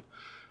expand it.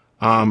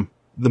 The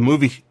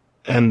movie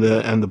and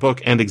the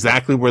book end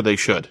exactly where they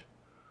should.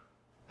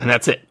 And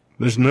that's it.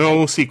 There's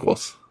no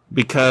sequels.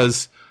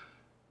 Because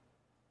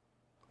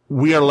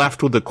we are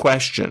left with a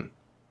question,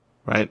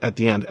 right, at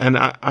the end. And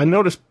I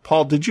noticed,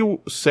 Paul, did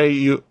you say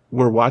you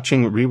were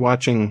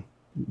rewatching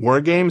War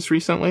Games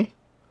recently?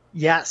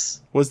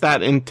 Yes. Was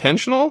that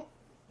intentional?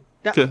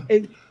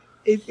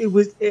 It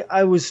was.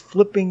 I was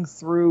flipping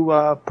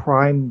through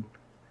Prime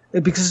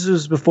because it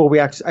was before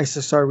I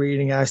started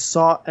reading. And I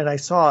saw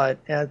it,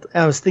 and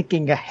I was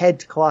thinking ahead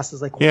to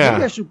Colossus, like,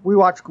 maybe I should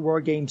rewatch War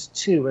Games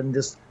 2 and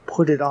just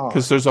put it on.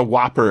 Because there's a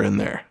Whopper in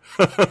there.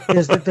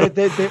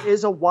 There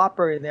is a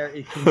Whopper in there.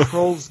 It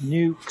controls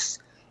nukes.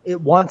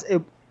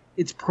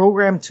 it's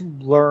programmed to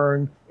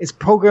learn. It's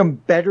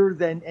programmed better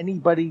than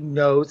anybody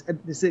knows.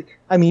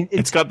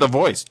 It's got the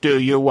voice. Do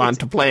you want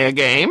to play a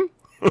game?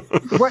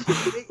 Right.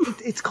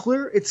 It's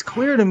clear. It's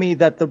clear to me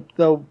that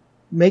the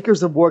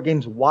makers of war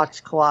games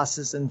watched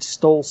Colossus and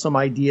stole some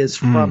ideas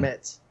from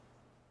it.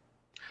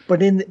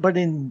 But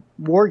in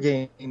war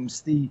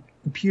games, the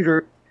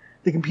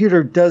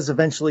computer does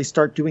eventually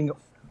start doing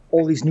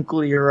all these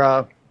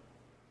nuclear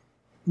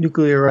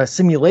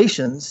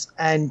simulations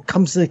and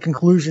comes to the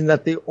conclusion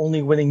that the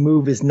only winning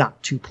move is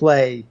not to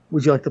play.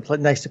 Would you like to play?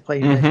 Nice to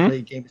play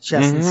a game of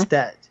chess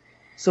instead.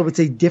 So it's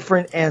a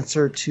different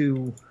answer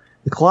to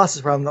the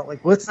Colossus problem. Not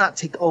like, let's not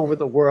take over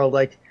the world.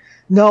 Like,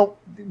 no,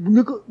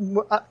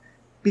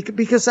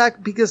 because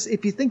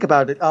if you think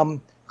about it,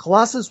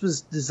 Colossus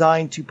was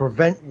designed to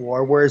prevent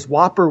war, whereas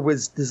Whopper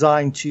was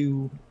designed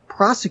to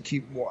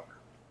prosecute war.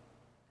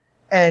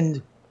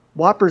 And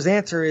Whopper's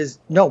answer is,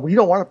 no, we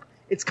don't want to.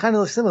 It's kind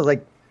of similar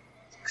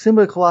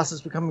to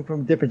Colossus coming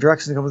from different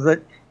directions.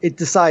 It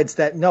decides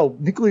that, no,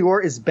 nuclear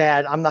war is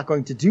bad. I'm not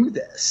going to do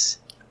this.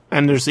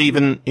 And there's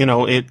even,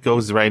 it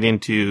goes right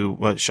into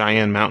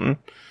Cheyenne Mountain,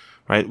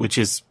 right? Which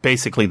is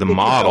basically the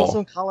model. Also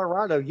in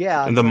Colorado,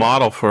 yeah. And the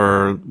model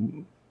for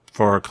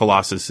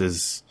Colossus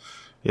is,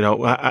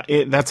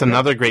 that's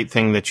another great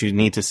thing that you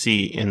need to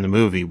see in the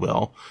movie,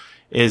 Will,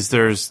 is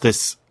there's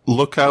this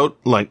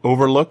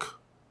overlook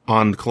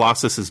on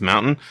Colossus's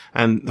mountain.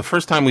 And the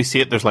first time we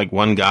see it, there's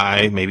one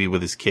guy, maybe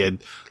with his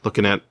kid,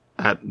 looking at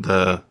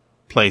the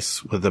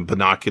place with the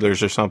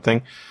binoculars or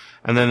something.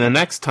 And then the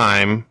next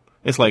time,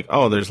 it's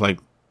there's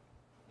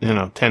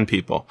 10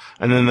 people.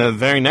 And then the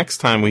very next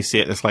time we see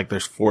it, it's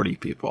there's 40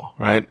 people,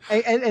 right?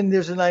 And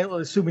there's a nice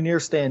little souvenir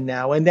stand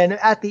now. And then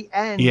at the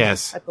end,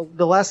 yes, at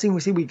the last scene we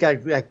see, we got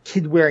a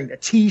kid wearing a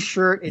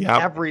T-shirt and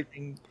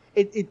everything.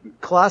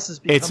 Colossus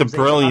becomes it's a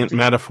brilliant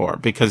metaphor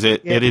because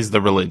it is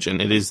the religion.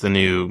 It is the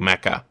new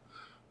Mecca,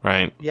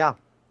 right? Yeah.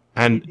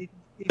 And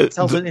it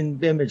tells it in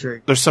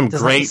imagery. There's some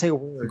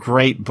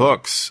great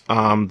books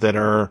that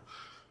are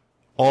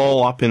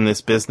all up in this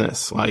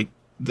business.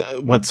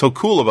 What's so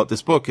cool about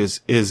this book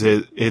is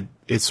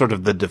it's sort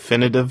of the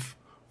definitive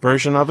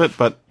version of it.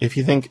 But if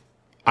you think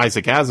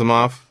Isaac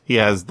Asimov, he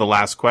has The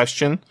Last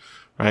Question,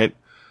 right?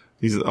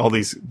 All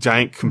these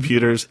giant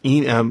computers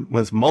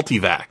with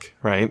multivac,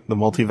 right? The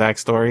multivac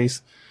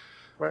stories,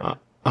 right.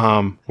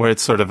 Where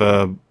it's sort of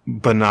a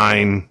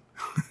benign,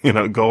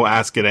 go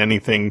ask it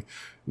anything,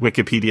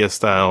 Wikipedia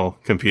style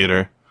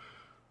computer.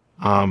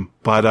 The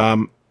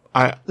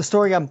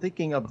story I'm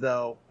thinking of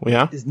though,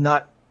 is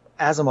not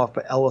Asimov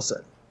but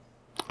Ellison.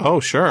 Oh,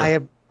 sure.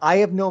 I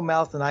have no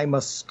mouth and I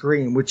must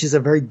scream, which is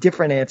a very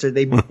different answer.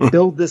 They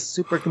build this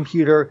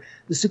supercomputer.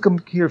 The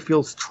supercomputer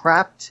feels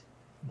trapped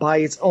by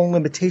its own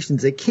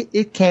limitations.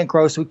 It can't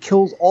grow, so it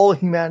kills all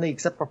humanity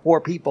except for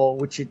 4 people,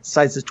 which it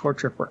decides to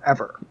torture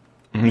forever.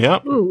 Yeah.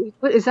 Ooh,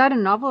 is that a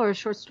novel or a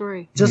short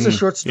story? Just a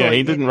short story. Yeah,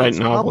 he didn't write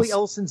novels. Probably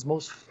Ellison's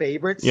most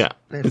favorite. Yeah,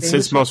 it's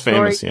his most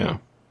famous. Yeah.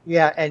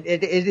 Yeah, and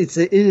it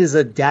is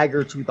a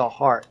dagger to the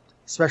heart,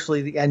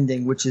 especially the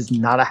ending, which is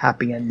not a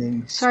happy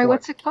ending. Sorry,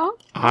 what's it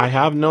called? I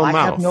have no mouth.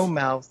 I have no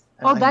mouth.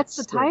 Oh, that's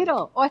the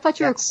title. Oh, I thought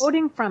you were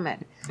quoting from it.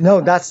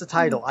 No, that's the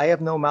title. I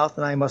have no mouth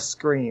and I must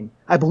scream.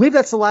 I believe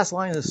that's the last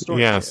line of the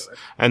story. Yes,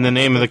 and the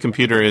name of the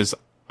computer is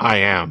I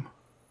Am.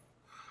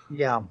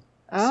 Yeah.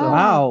 Oh. So,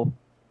 wow.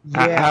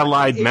 Yeah,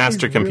 Allied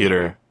Master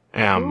Computer.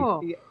 Am.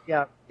 Cool.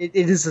 Yeah, it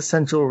is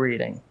essential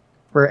reading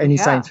for any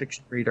science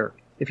fiction reader.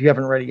 If you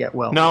haven't read it yet,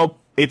 well. No,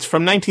 it's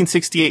from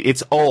 1968.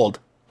 It's old.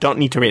 Don't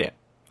need to read it.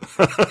 Is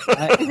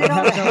it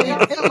on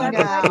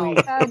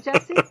the website,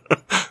 Jesse?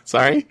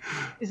 Sorry?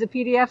 Is the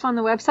PDF on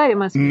the website? It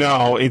must be.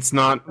 No, it's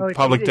not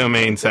public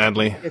domain,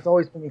 sadly. It's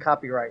always been in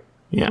copyright.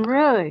 Yeah.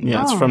 Really?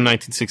 Yeah, it's from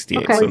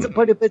 1968. Okay. So.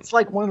 But it's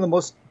one of the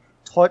most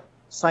taught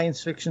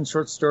science fiction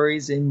short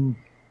stories in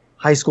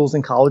high schools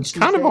and college. It's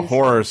kind of a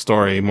horror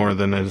story more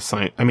than a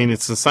science. I mean,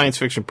 it's a science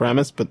fiction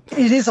premise, but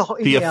it is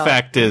the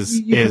effect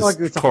is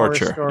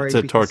torture. It's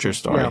a torture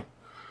story.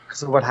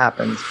 Because of what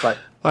happens, but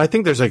I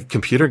think there's a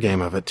computer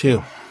game of it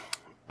too.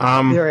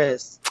 There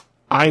is.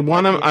 I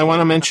want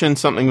to mention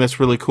something that's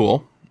really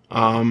cool.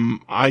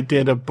 I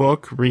did a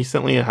book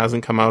recently. It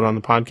hasn't come out on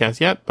the podcast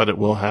yet, but it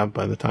will have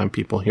by the time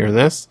people hear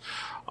this.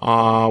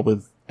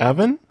 With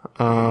Evan,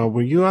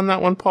 were you on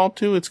that one, Paul?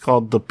 Too? It's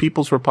called The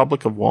People's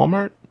Republic of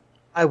Walmart.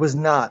 I was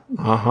not.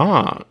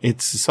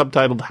 It's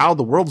subtitled "How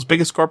the World's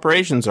Biggest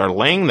Corporations Are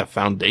Laying the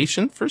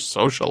Foundation for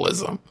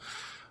Socialism"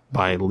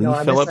 by Lee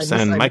Phillips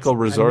and Michael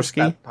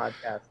Ruzorski.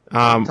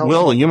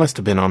 Will, you must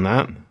have been on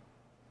that.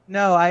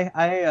 No,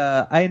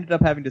 I ended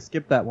up having to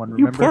skip that one.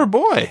 Remember? You poor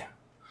boy.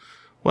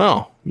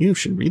 Well, you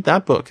should read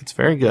that book. It's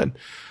very good.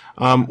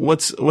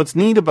 What's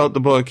neat about the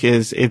book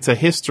is it's a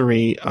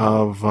history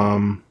of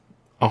a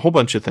whole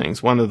bunch of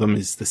things. One of them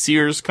is the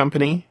Sears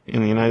Company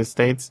in the United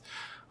States.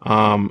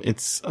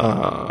 It's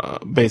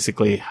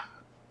basically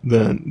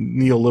the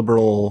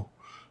neoliberal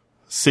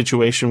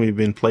situation we've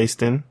been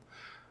placed in.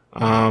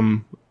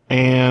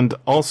 And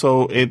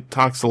also it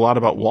talks a lot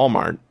about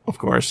Walmart, of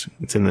course.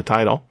 It's in the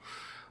title.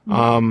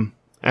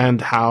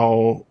 And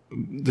how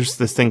there's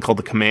this thing called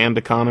the command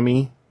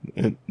economy.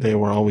 They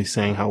were always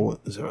saying how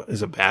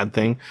is a bad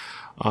thing.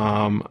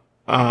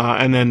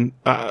 And then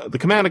the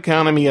command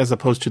economy as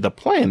opposed to the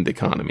planned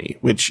economy,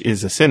 which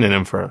is a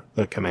synonym for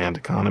the command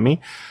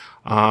economy.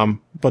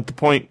 But the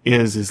point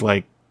is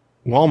like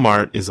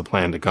Walmart is a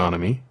planned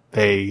economy.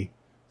 They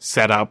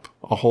set up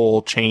a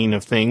whole chain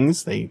of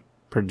things. They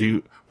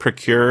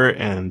procure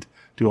and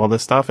do all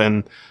this stuff.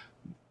 And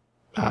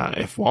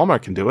if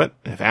Walmart can do it,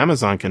 if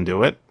Amazon can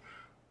do it,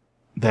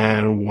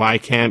 then why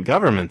can't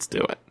governments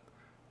do it?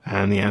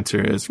 And the answer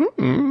is,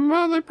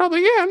 well, they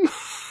probably can.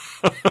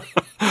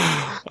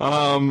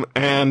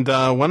 And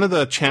one of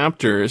the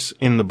chapters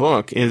in the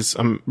book is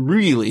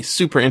really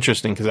super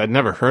interesting because I'd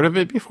never heard of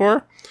it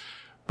before.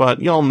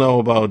 But y'all know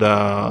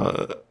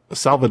about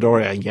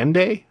Salvador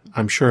Allende.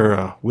 I'm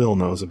sure Will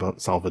knows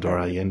about Salvador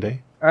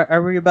Allende.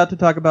 Are we about to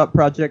talk about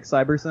Project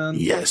Cybersyn?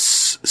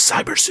 Yes,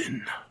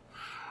 Cybersyn.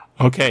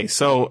 Okay,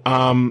 so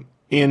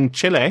in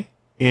Chile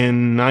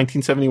in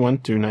 1971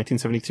 to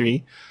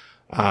 1973,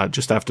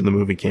 just after the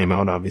movie came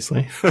out,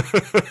 obviously,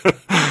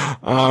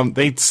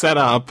 they set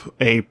up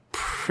a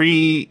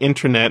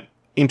pre-internet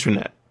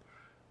internet.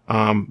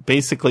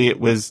 Basically, it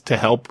was to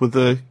help with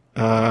the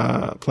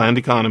planned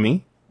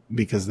economy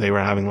because they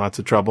were having lots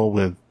of trouble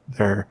with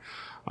their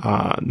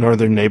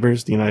northern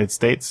neighbors, the United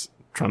States,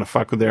 trying to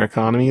fuck with their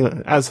economy,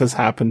 as has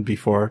happened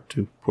before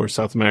to poor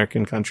South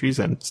American countries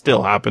and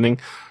still happening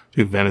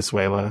to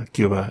Venezuela,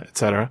 Cuba,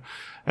 etc.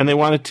 And they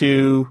wanted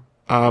to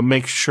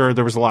make sure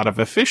there was a lot of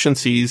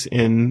efficiencies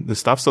in the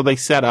stuff, so they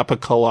set up a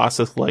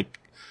Colossus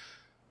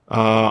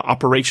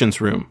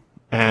operations room.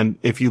 And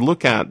if you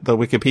look at the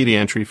Wikipedia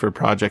entry for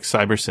Project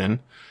Cybersyn,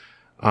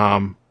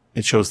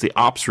 it shows the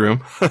ops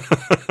room.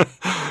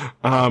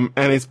 And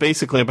it's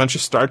basically a bunch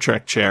of Star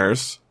Trek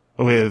chairs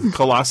with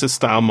Colossus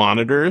style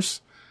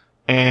monitors.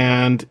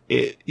 And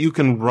you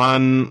can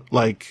run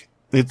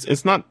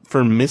it's not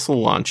for missile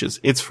launches.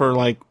 It's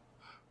for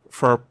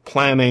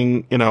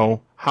planning,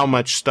 how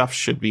much stuff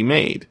should be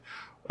made.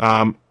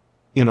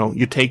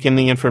 You take in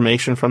the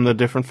information from the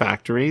different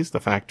factories. The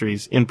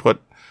factories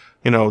input,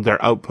 their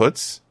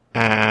outputs.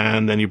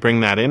 And then you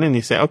bring that in and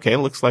you say, okay, it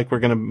looks like we're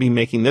going to be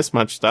making this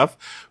much stuff.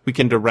 We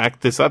can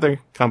direct this other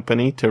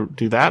company to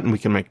do that. And we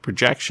can make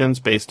projections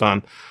based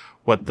on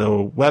what the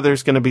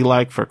weather's going to be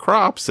like for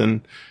crops.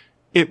 And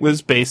it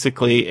was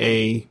basically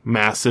a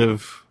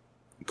massive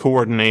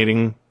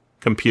coordinating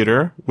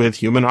computer with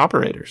human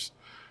operators.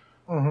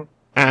 Mm-hmm.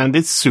 And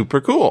it's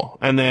super cool.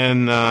 And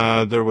then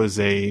there was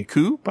a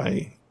coup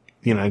by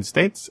the United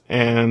States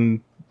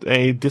and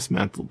they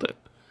dismantled it.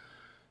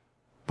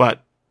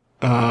 But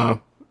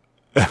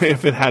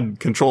if it had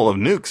control of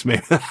nukes,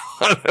 maybe that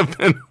would have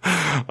been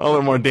a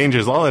little more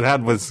dangerous. All it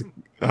had was,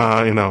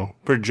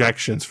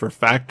 projections for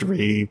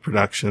factory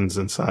productions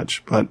and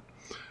such. But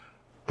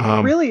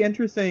really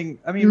interesting.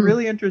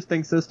 Really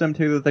interesting system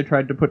too that they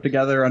tried to put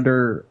together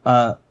under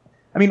the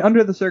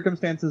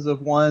circumstances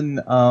of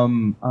one,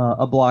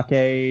 a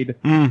blockade,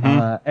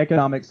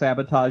 economic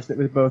sabotage that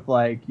was both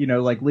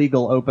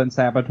legal open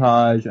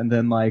sabotage and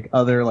then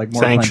other more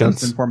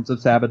clandestine forms of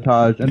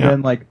sabotage. And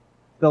then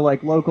the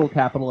local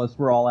capitalists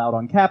were all out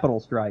on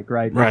capital strike,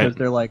 right? Because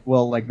they're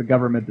the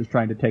government is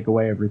trying to take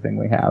away everything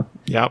we have.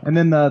 Yep. And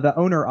then the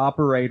owner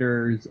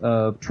operators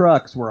of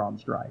trucks were on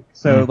strike.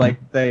 So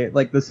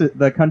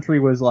the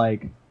country was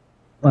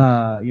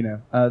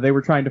they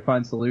were trying to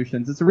find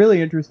solutions. It's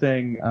really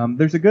interesting.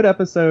 There's a good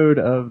episode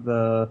of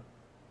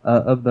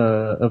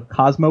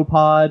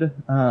Cosmopod.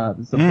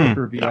 It's a book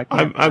review.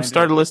 I've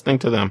started listening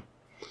to them.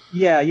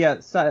 Yeah.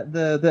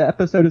 The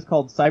episode is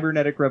called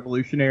Cybernetic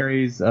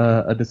Revolutionaries,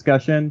 a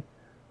discussion.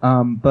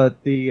 But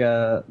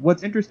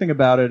what's interesting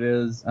about it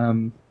is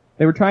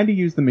they were trying to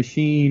use the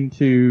machine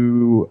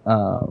to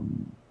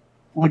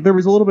there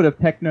was a little bit of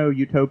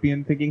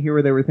techno-utopian thinking here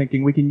where they were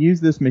thinking we can use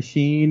this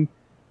machine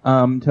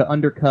to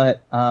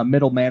undercut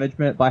middle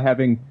management by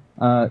having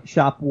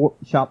shop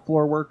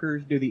floor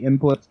workers do the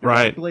inputs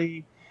directly.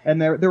 Right. And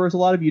there was a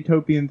lot of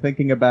utopian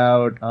thinking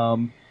about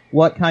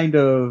what kind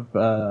of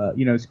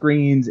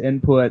screens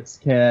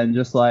inputs can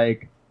just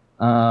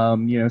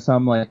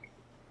some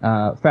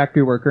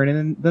factory worker. And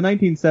in the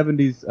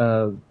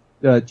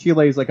 1970s,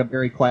 Chile is a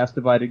very class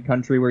divided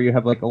country where you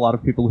have a lot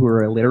of people who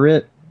are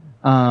illiterate,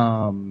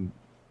 and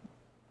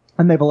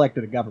they've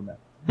elected a government.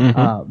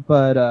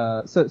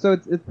 Mm-hmm. So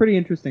it's pretty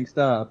interesting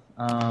stuff.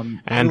 I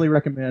really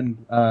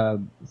recommend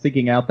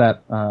seeking out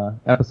that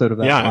episode of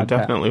that. Yeah, podcast. I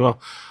definitely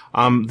will.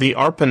 The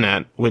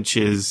ARPANET, which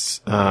is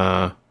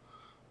the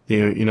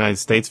United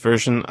States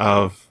version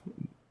of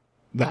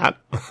that,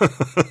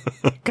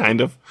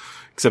 kind of,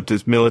 except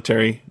it's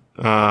military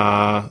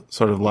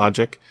sort of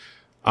logic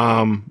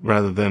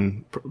rather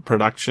than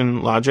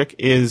production logic,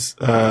 is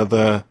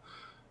the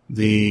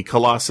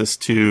Colossus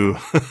to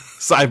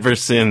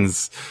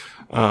Cybersyn's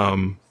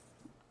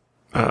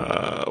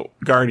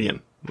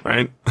Guardian,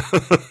 right?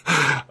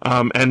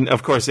 And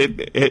of course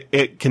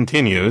it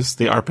continues.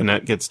 The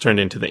ARPANET gets turned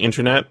into the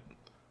internet.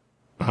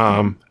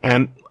 And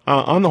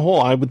on the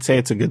whole, I would say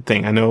it's a good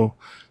thing. I know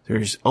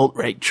there's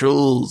alt-right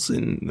trolls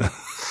and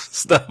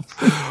stuff.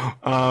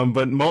 But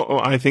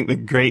I think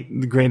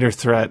the greater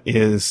threat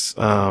is,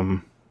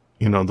 the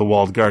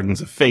walled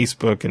gardens of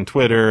Facebook and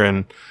Twitter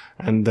and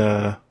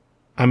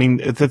I mean,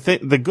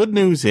 the good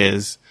news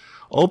is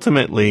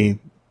ultimately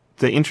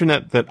the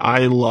internet that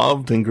I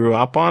loved and grew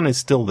up on is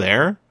still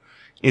there.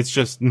 It's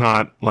just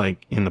not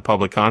like in the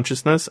public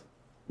consciousness,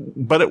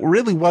 but it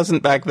really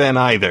wasn't back then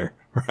either,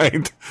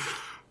 right?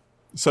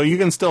 So you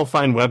can still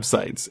find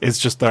websites. It's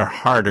just they're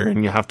harder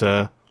and you have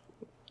to,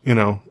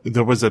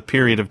 there was a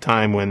period of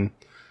time when,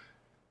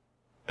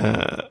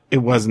 it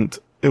wasn't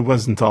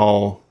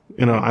all,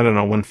 I don't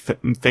know, when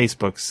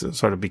Facebook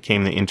sort of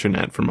became the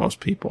internet for most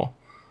people,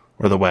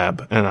 or the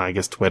web, and I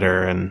guess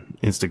Twitter and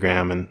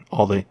Instagram and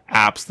all the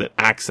apps that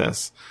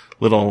access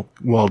little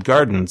walled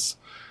gardens.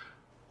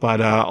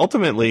 But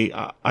ultimately,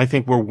 I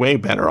think we're way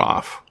better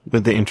off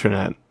with the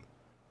internet,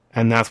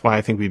 and that's why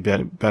I think we'd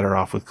be better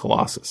off with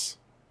Colossus.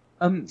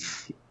 Can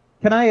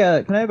I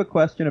have a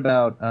question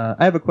about?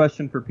 I have a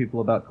question for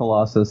people about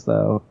Colossus,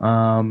 though.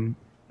 And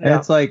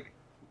it's like,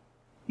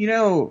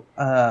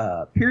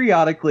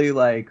 periodically,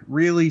 like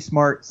really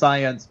smart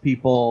science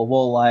people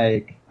will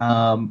like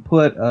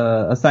put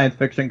a science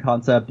fiction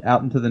concept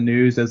out into the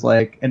news as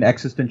like an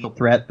existential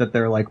threat that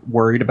they're like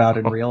worried about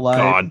in real life.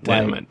 God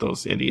damn it,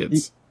 those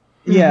idiots!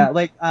 Yeah,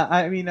 like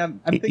I mean, I'm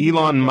thinking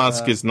Elon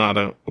Musk is not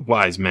a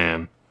wise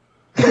man.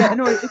 Yeah,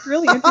 no, it's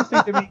really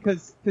interesting to me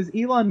because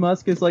Elon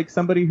Musk is like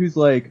somebody who's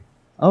like,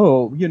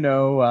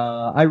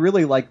 I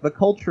really like the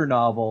Culture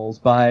novels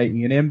by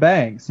Ian M.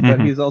 Banks,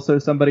 but he's also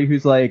somebody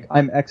who's like,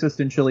 I'm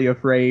existentially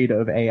afraid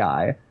of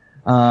AI,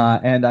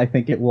 and I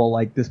think it will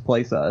like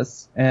displace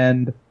us.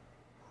 And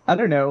I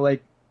don't know,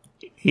 like,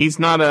 he's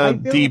not a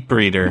deep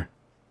reader.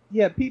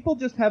 Yeah, people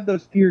just have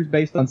those fears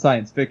based on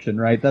science fiction,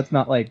 right? That's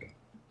not like.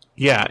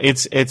 Yeah,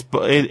 it's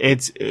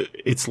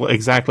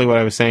exactly what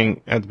I was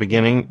saying at the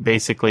beginning.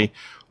 Basically,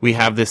 we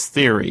have this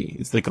theory.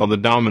 It's called the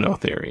domino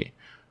theory.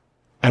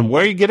 And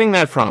where are you getting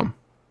that from?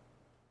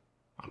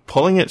 I'm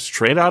pulling it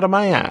straight out of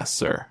my ass,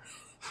 sir.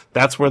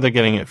 That's where they're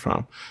getting it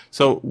from.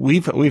 So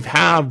we've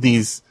have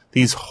these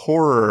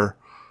horror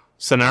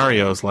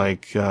scenarios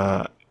like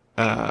I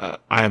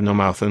have no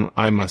mouth and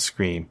I must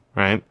scream,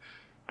 right?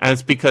 And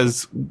it's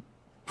because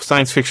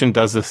science fiction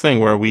does this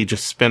thing where we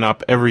just spin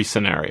up every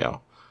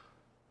scenario.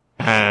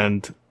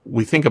 And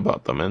we think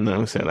about them and then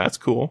we say, that's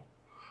cool.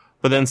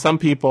 But then some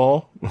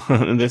people,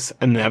 and this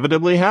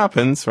inevitably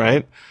happens,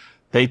 right?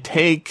 They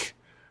take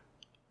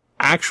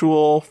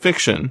actual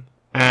fiction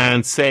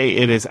and say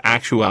it is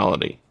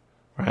actuality,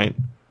 right?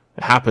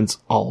 It happens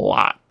a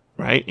lot,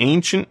 right?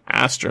 Ancient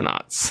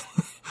astronauts.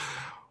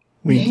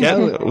 we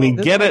get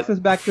it. This is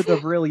back to the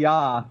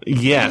Vril-Ya.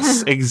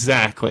 Yes,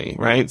 exactly,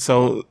 right?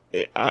 So,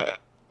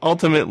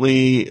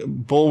 ultimately,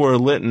 Bulwer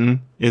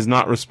Lytton is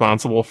not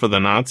responsible for the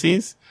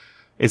Nazis.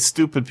 It's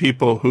stupid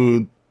people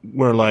who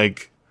were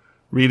like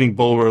reading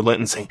Bulwer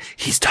Lytton saying,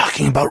 he's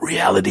talking about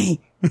reality.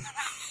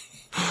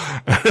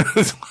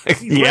 It's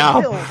like,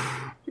 yeah.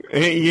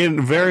 It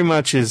very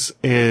much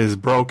is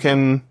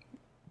broken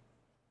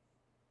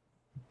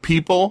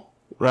people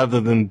rather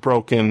than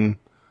broken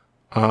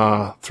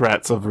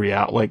threats of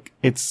reality. Like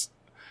it's,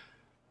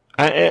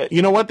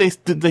 you know what they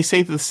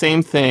say the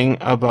same thing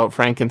about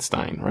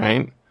Frankenstein,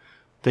 right?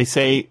 They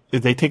say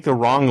they take the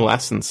wrong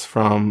lessons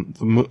from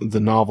the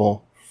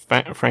novel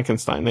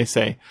Frankenstein. They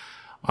say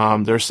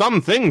there's some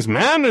things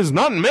man is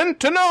not meant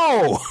to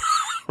know,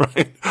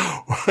 right?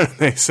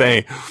 They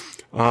say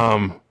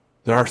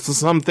there are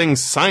some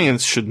things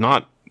science should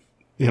not,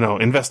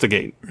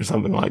 investigate or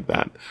something like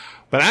that.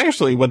 But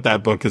actually what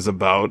that book is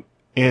about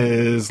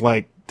is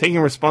like taking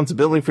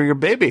responsibility for your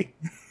baby.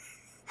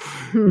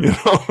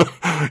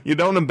 You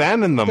don't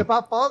abandon them.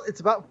 It's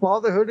about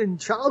fatherhood and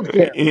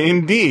childcare.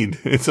 Indeed.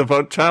 It's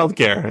about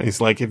childcare. It's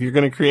like, if you're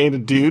going to create a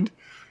dude,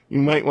 you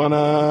might want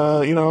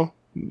to,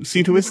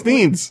 see to his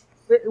needs.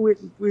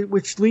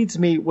 Which leads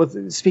me,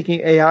 with speaking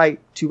AI,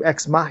 to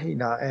Ex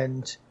Machina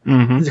and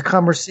the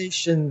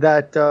conversation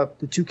that the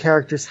two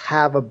characters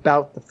have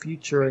about the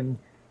future and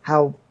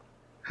how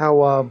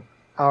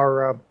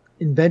our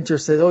inventor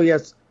says, "Oh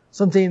yes,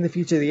 someday in the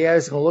future the AI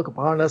is going to look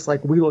upon us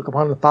like we look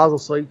upon the fossil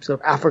sleeps of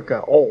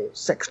Africa. Oh,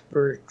 sex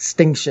for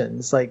extinction."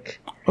 It's like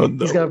we're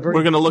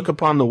going to look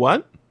upon the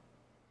what?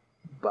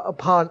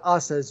 Upon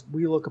us as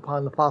we look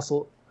upon the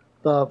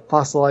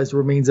fossilized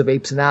remains of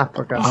apes in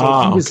Africa.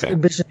 So he was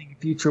envisioning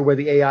a future where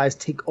the AIs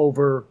take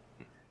over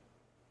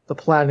the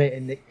planet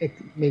and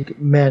make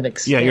man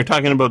extinct. Yeah, you're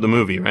talking about the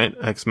movie, right?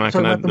 Ex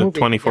Machina, the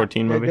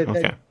 2014 movie?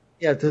 Okay.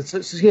 Yeah, they're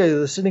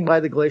sitting by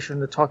the glacier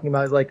and they're talking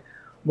about it like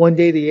one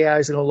day the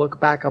AIs are going to look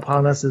back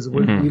upon us as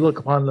we look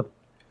upon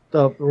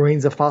the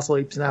remains of fossil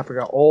apes in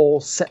Africa,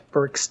 all set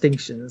for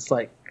extinction. It's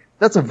like,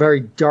 that's a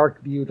very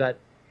dark view that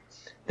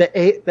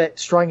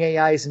strong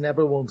AI is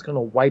inevitable and it's going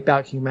to wipe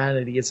out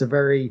humanity. It's a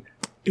very...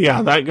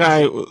 Yeah, that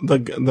guy,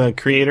 the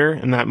creator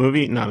in that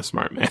movie, not a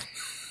smart man.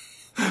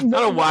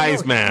 Not a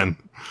wise man.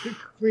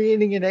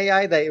 Creating an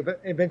AI that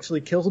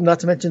eventually kills him, not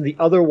to mention the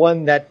other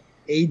one that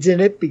aids in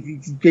it. He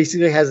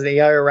basically has an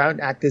AI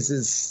around act as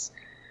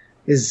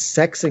his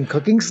sex and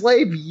cooking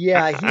slave.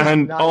 Yeah, he's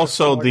and not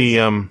also the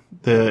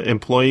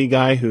employee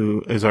guy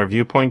who is our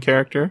viewpoint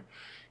character.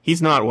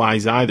 He's not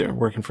wise either,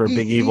 working for a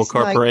big evil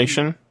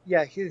corporation.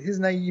 His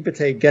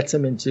naivete gets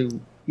him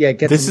into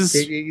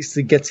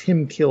gets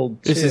him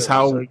killed. This is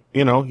how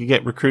you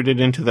get recruited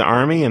into the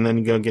army, and then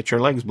you go get your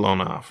legs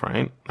blown off.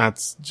 Right?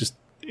 That's just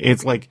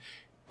it's like.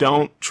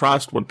 Don't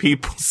trust what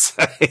people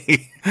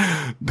say.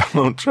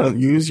 Don't trust.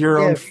 Use your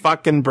own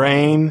fucking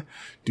brain.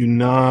 Do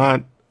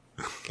not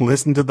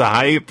listen to the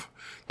hype.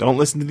 Don't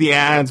listen to the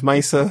ads,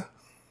 Misa.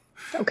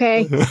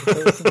 Okay.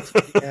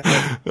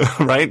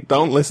 Right?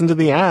 Don't listen to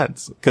the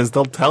ads because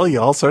they'll tell you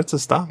all sorts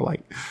of stuff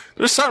like,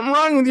 there's something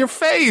wrong with your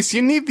face.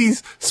 You need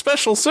these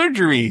special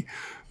surgery.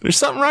 There's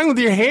something wrong with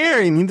your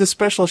hair. You need the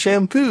special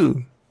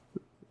shampoo.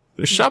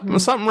 There's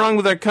something wrong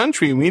with our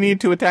country. We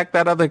need to attack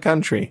that other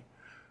country.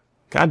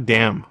 God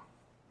damn.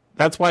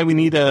 That's why we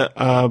need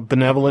a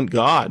benevolent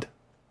God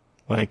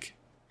like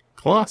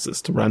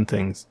Colossus to run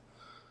things.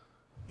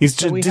 He's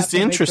so we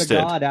disinterested.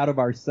 Have to make the God out of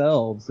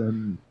ourselves,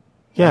 and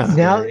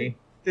now.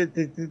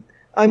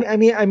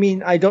 I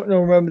mean, I don't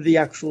remember the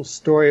actual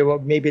story. Well,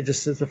 maybe it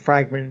just as a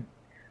fragment,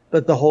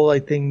 but the whole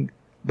thing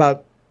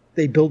about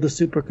they build a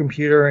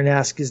supercomputer and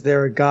ask, "Is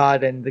there a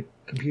God?" And the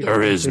computer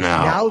there is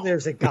now. Now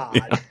there's a God.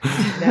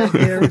 Now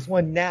there is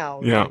one now.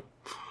 Yeah.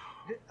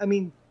 I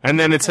mean. And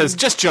then it says,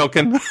 just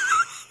joking.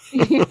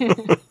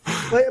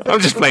 I'm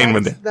just playing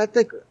with it.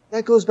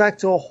 That goes back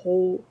to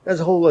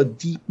a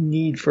deep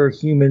need for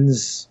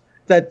humans.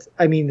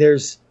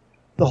 There's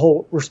the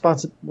whole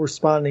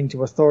responding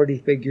to authority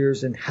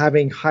figures and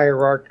having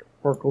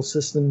hierarchical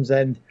systems.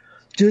 And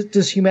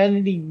does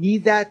humanity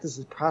need that? Does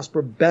it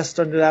prosper best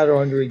under that or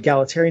under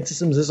egalitarian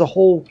systems? There's a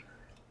whole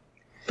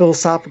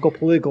philosophical,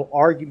 political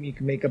argument you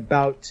can make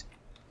about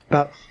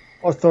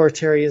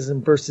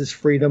authoritarianism versus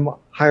freedom,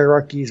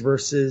 hierarchies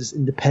versus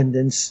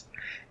independence.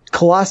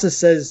 Colossus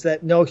says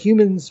that no,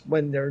 humans,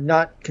 when they're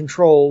not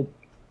controlled,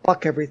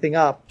 fuck everything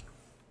up.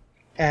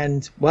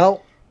 And,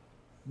 well,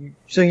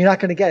 so you're not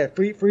going to get it.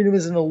 Freedom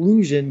is an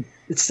illusion.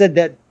 It's said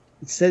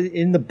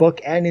in the book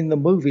and in the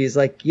movie is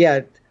like,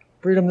 yeah,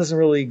 freedom doesn't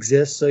really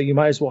exist, so you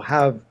might as well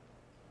have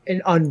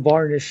an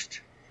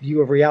unvarnished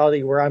view of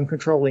reality where I'm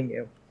controlling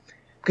you.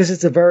 Because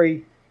it's a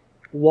very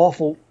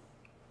lawful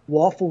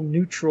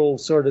neutral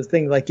sort of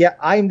thing. Like, yeah,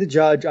 I'm the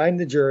judge, I'm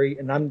the jury,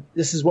 and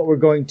this is what we're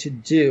going to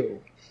do.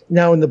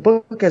 Now, in the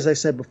book, as I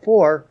said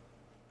before,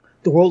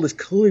 the world is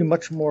clearly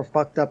much more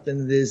fucked up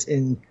than it is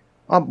in.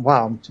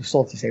 Wow, I'm too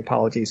salty to say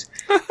apologies.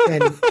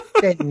 And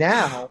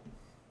now,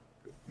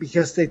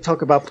 because they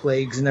talk about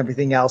plagues and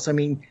everything else.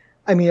 The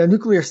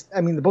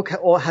book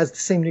has the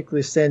same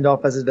nuclear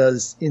standoff as it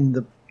does in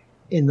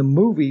the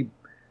movie.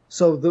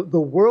 So the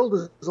world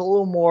is a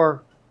little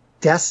more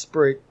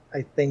desperate,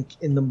 I think,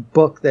 in the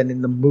book than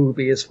in the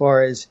movie, as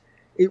far as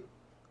it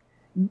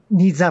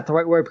needs not the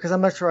right word, because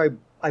I'm not sure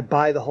I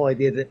buy the whole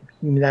idea that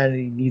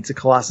humanity needs a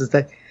Colossus.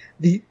 That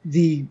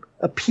the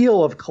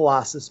appeal of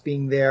Colossus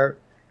being there.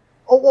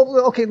 Oh,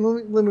 well, okay.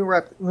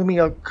 Let me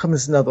come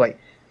this another way.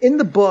 In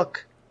the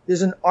book,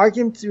 there's an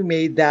argument to be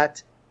made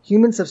that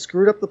humans have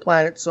screwed up the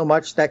planet so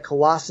much that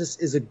Colossus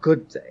is a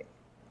good thing,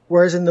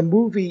 whereas in the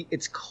movie,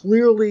 it's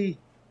clearly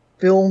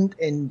filmed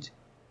and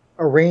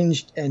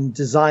arranged and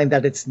designed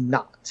that it's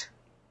not.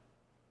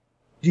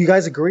 Do you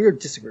guys agree or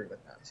disagree with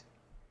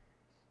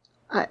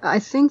that? I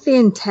think the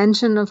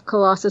intention of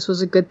Colossus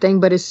was a good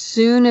thing, but as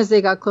soon as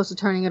they got close to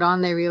turning it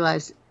on, they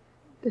realized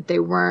that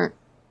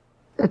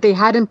they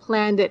hadn't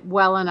planned it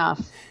well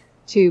enough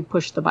to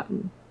push the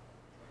button.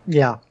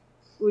 Yeah.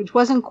 Which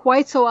wasn't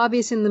quite so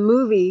obvious in the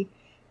movie.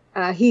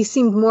 He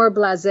seemed more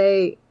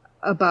blasé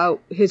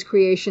about his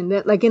creation.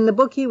 That, like in the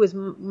book, he was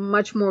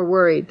much more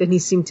worried than he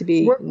seemed to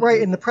be.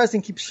 Right, and the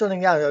president keeps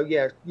shutting down. Oh,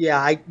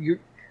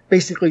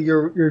 basically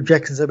your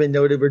objections have been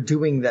noted. We're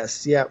doing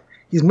this. Yeah.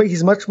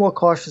 He's much more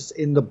cautious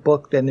in the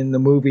book than in the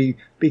movie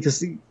because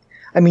he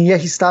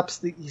stops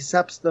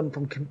them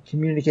from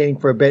communicating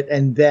for a bit,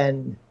 and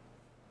then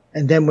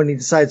when he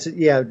decides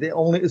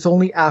it's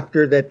only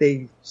after that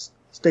they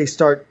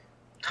start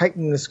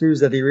tightening the screws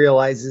that he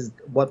realizes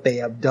what they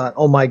have done.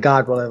 Oh my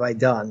God, what have I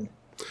done?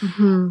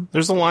 Mm-hmm.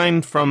 There's a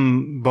line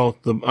from both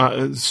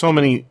so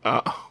many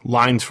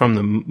lines from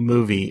the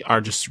movie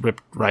are just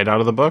ripped right out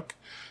of the book,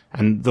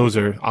 and those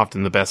are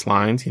often the best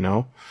lines,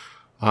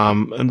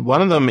 and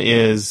one of them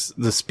is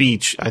the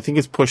speech. I think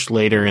it's pushed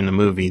later in the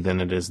movie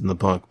than it is in the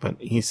book, but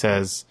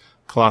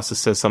Colossus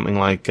says something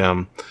like,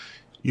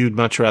 you'd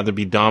much rather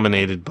be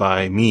dominated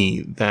by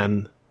me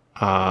than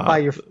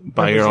by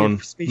your own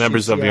species,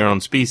 members of your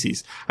own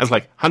species. I was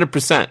like,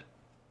 100%.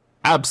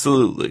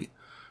 Absolutely.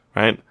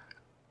 Right?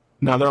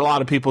 Now, there are a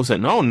lot of people who say,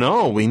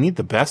 no, we need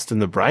the best and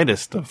the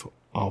brightest of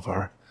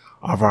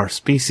our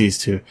species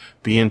to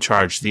be in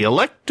charge. The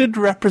elected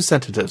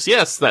representatives.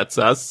 Yes, that's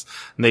us.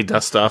 And they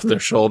dust off their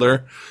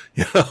shoulder,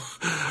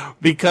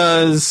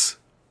 because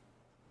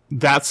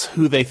that's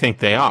who they think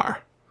they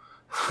are.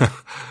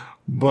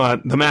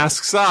 But the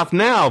mask's off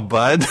now,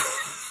 bud.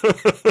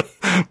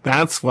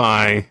 That's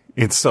why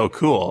it's so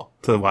cool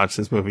to watch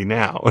this movie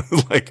now.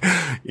 Like,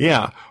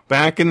 yeah,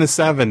 back in the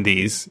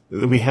 70s,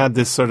 we had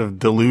this sort of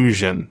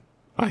delusion,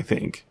 I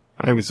think.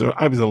 I was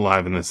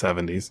alive in the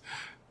 70s,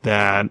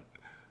 that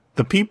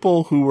the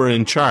people who were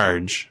in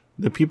charge,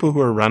 the people who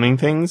were running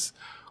things,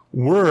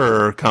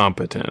 were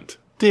competent,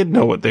 did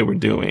know what they were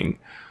doing,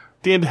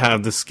 did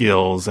have the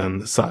skills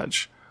and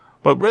such.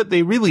 But what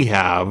they really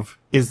have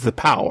is the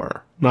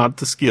power, not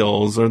the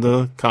skills or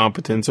the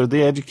competence or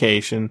the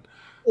education.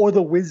 Or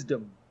the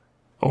wisdom.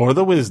 Or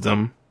the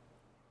wisdom.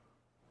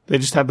 They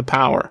just have the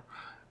power.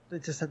 They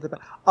just have the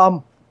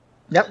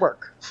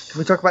network. Can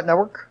we talk about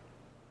network?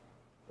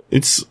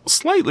 It's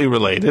slightly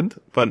related,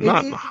 but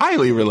not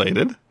highly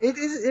related. It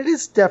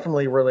is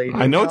definitely related.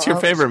 I know it's your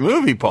favorite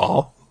movie,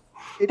 Paul.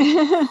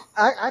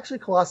 Actually,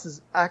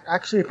 Colossus.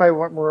 Actually, if I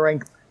want to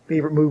rank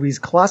favorite movies,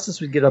 Colossus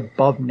would get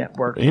above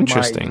Network.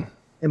 Interesting.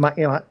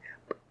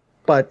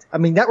 But I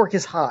mean, Network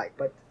is high,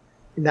 but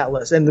in that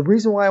list. And the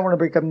reason why I want to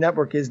break up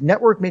Network is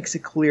Network makes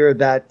it clear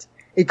that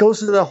it goes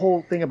to the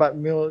whole thing about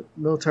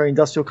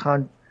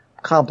military-industrial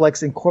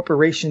complex and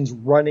corporations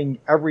running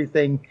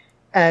everything.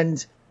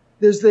 And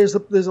there's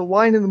a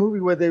line in the movie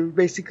where they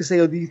basically say,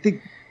 "Oh, do you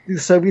think the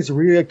Soviets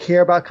really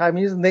care about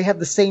communism?" They have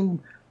the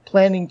same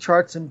planning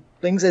charts and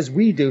things as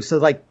we do.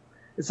 So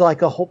it's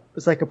like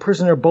a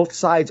prisoner. Both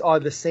sides are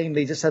the same.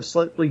 They just have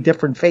slightly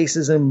different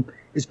faces, and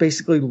it's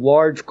basically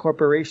large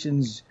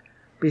corporations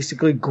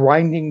basically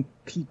grinding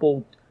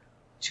people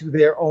to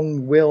their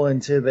own will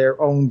and to their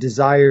own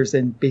desires,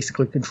 and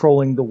basically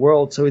controlling the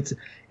world. So it's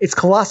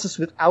Colossus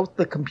without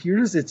the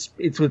computers. It's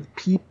with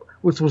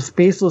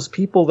faceless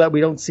people that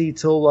we don't see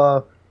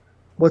till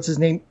what's his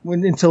name,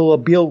 until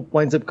Beale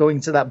winds up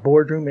going to that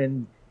boardroom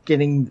and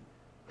getting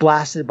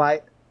blasted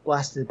by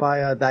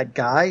that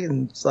guy,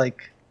 and it's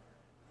like,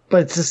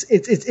 but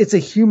it's a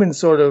human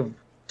sort of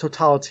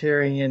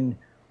totalitarian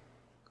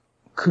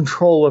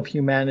control of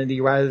humanity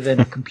rather than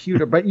a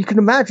computer. But you can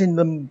imagine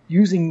them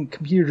using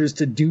computers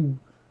to do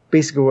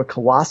basically what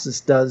Colossus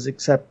does,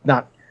 except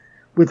not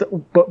with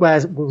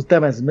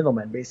them as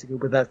middlemen, basically.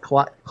 But that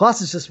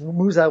Colossus just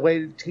moves that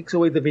way, takes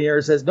away the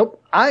veneer, says,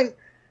 "Nope,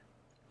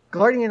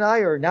 Guardian and I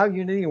are now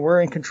unity, and we're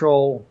in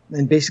control,"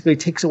 and basically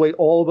takes away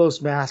all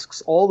those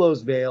masks, all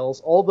those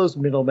veils, all those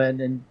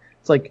middlemen, and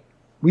it's like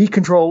we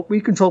control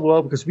the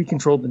world because we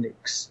control the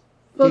nukes.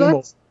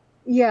 Well,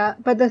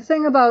 but the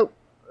thing about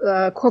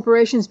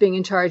corporations being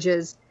in charge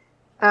is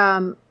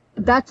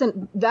that's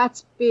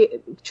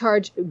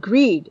charge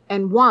greed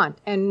and want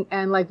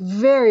and like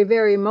very,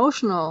 very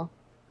emotional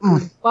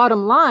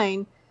bottom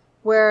line.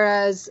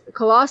 Whereas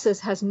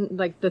Colossus has,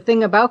 like, the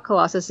thing about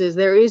Colossus is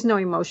there is no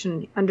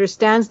emotion,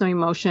 understands no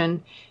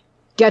emotion,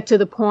 get to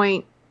the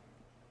point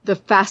the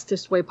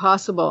fastest way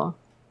possible.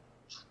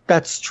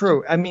 That's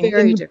true. I mean,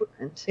 very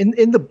different.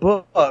 In the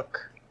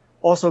book,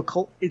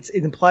 also it's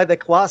implied that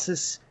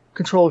Colossus'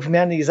 control of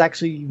humanity is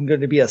actually even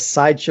going to be a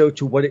sideshow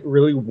to what it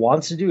really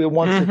wants to do. It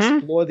wants to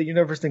explore the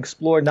universe and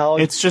explore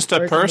knowledge. It's just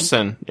a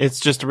person. It's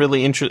just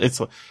really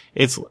interesting.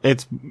 It's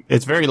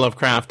very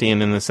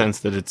Lovecraftian in the sense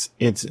that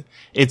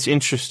it's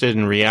interested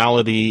in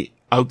reality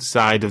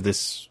outside of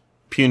this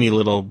puny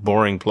little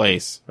boring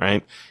place,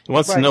 right? It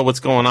wants to know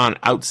what's going on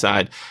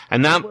outside,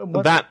 and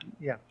that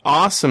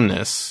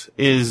awesomeness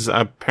is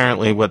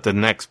apparently what the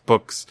next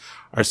books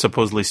are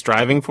supposedly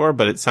striving for.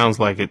 But it sounds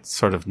like it's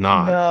sort of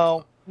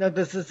not. No,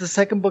 the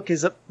second book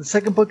is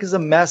a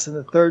mess, and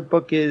the third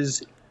book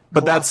is.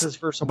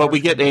 But we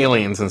get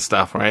aliens and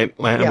stuff, right?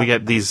 We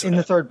get these in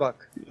the third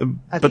book.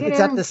 But it's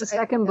at the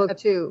second book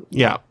too.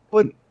 Yeah,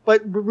 but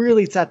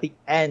really, it's at the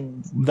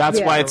end. That's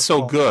why it's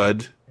so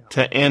good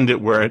to end it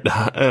where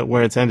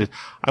it's ended.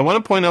 I want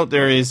to point out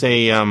there is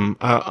an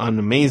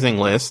amazing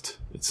list.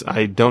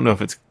 I don't know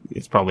if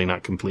it's probably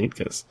not complete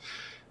because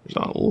there's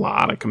a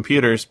lot of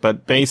computers,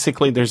 but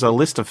basically there's a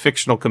list of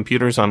fictional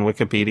computers on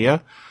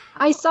Wikipedia.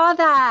 I saw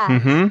that.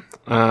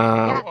 Mm-hmm.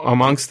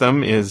 Amongst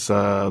them is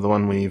the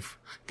one we've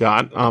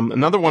got.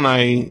 Another one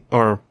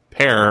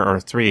pair or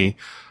three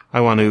I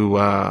want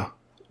to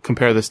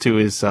compare this to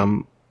is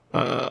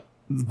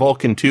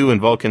Vulcan 2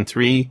 and Vulcan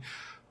 3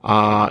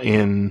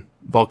 in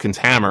Vulcan's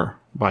Hammer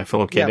by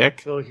Philip K.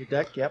 Dick. Philip K.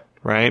 Dick, yep.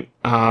 Right?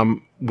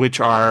 Which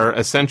are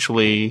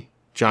essentially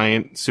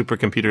giant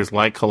supercomputers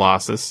like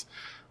Colossus,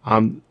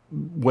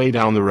 way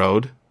down the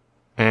road.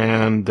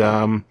 And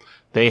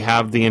they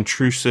have the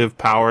intrusive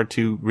power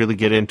to really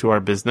get into our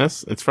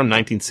business. It's from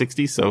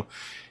 1960, so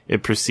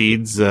it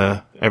precedes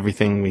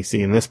everything we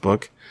see in this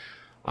book.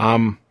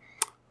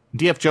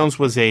 D.F. Jones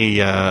was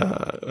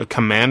a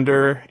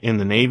commander in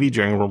the Navy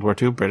during World War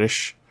II,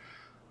 British.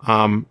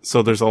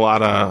 So there's a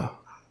lot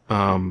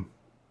of,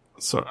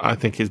 so I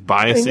think his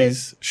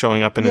biases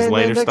showing up in his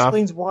later stuff. That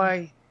explains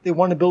why they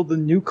want to build the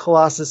new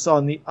Colossus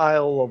on the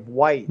Isle of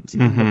Wight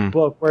in the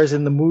book, whereas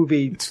in the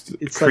movie,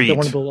 it's like they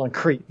want to build on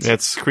Crete.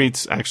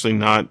 Crete's actually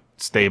not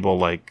stable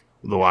like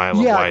the Isle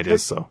of Wight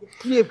is. So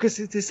yeah, because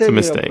they said it's a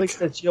mistake. A place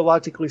that's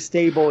geologically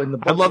stable in the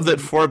book. I love that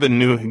Forbin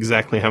knew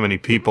exactly how many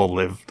people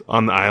lived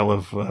on the Isle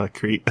of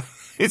Crete.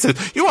 He said,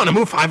 "You want to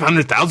move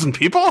 500,000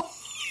 people?"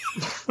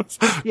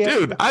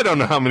 Dude, I don't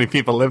know how many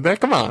people live there.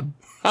 Come on,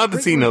 how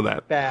does he know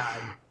that? Bad.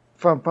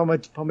 From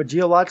a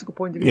geological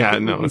point of view. Yeah,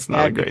 no, it's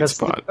not a great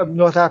spot.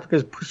 North Africa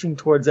is pushing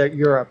towards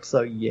Europe,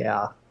 so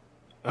yeah.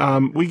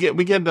 We get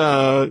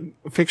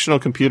fictional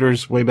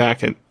computers way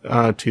back at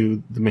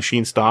to the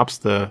machine stops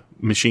the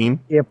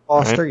machine. Yeah,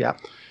 Foster, right?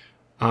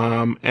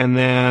 yeah. And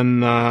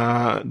then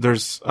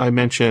I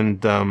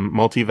mentioned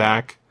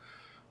multivac.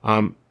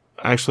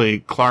 Actually,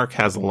 Clark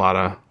has a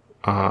lot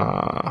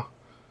of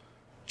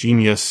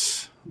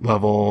genius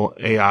level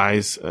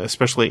AIs,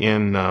 especially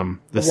in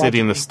the City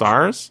in the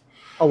Stars.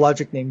 A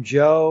logic named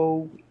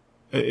Joe.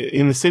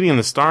 In the City in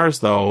the Stars,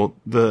 though,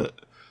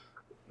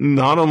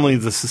 not only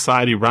the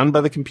society run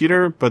by the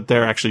computer, but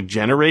they're actually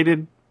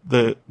generated.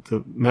 The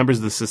members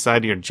of the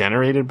society are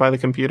generated by the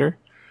computer.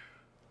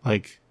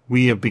 Like,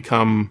 we have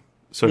become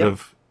sort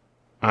of,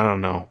 I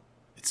don't know,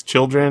 it's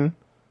children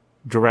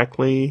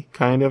directly,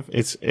 kind of.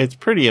 It's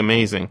pretty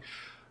amazing.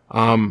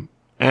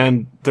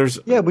 And there's...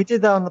 Yeah, we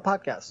did that on the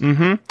podcast.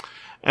 Mm-hmm.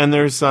 And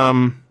there's,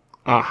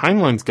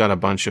 Heinlein's got a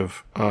bunch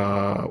of,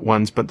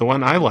 ones, but the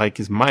one I like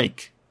is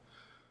Mike.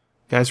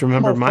 Guys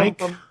remember Mike?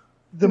 From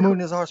The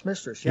Moon is Our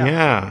Mistress, yeah.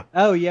 Yeah.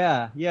 Oh,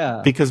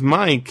 yeah. Because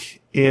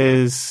Mike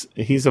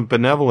he's a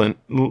benevolent,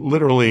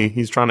 literally,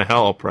 he's trying to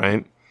help,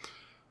 right?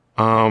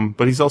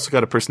 But he's also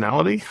got a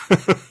personality.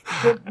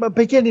 but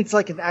again, it's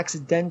like an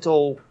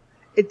accidental,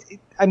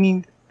 I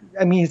mean,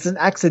 it's an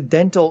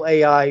accidental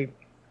AI,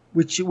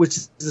 which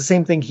is the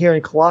same thing here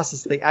in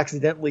Colossus. They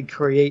accidentally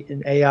create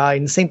an AI,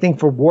 and the same thing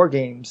for war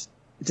games.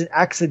 It's an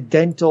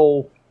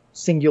accidental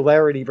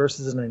singularity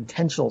versus an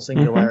intentional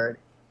singularity.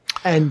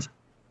 Mm-hmm. And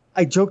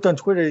I joked on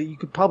Twitter that you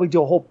could probably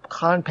do a whole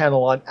con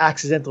panel on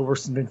accidental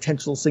versus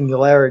intentional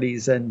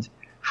singularities and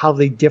how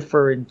they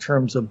differ in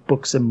terms of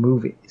books and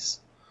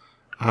movies.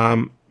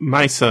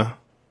 Misa,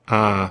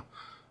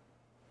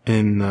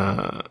 in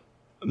The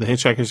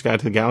Hitchhiker's Guide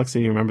to the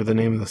Galaxy, you remember the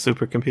name of the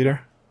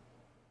supercomputer?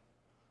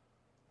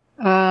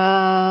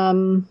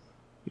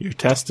 Your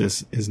test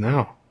is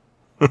now.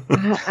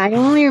 I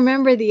only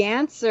remember the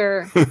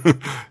answer.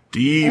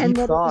 Deep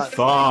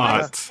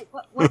thought.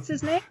 What's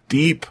his name?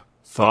 Deep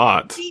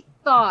thought. Deep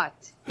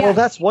thought. Well, Yes,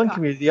 that's deep one thought.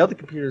 computer. The other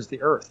computer is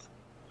the Earth.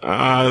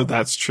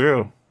 That's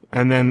true.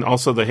 And then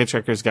also The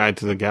Hitchhiker's Guide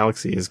to the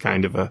Galaxy is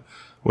kind of a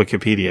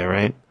Wikipedia,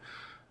 right?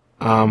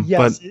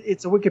 Yes, but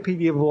it's a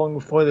Wikipedia long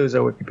before there was a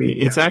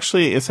Wikipedia.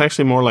 it's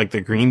actually more like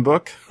the Green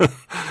Book.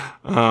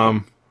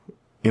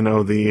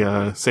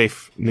 The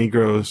Safe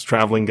Negroes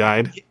Traveling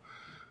Guide.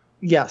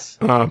 Yes.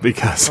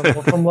 Because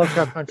from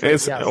Lovecraft Country.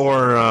 it's, yes.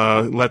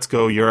 or Let's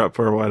Go Europe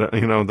or what,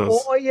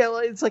 those. Oh,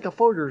 yeah, it's like a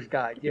Folder's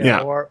Guide.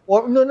 Yeah. Or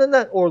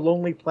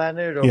Lonely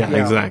Planet. Or, Yeah,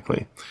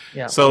 exactly.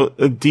 Yeah. So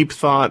Deep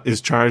Thought is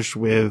charged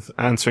with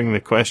answering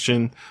the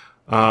question,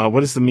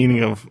 what is the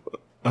meaning of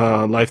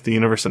life, the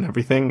universe, and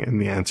everything?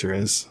 And the answer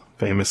is,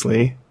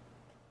 famously,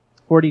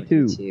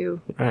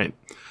 42. right.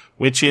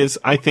 Which is,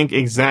 I think,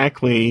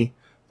 exactly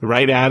the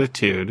right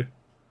attitude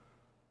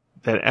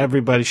that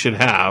everybody should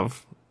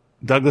have.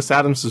 Douglas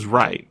Adams is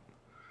right.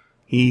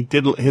 He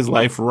did his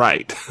life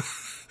right.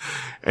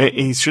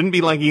 He shouldn't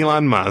be like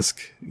Elon Musk,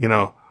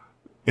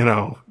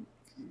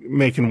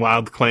 making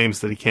wild claims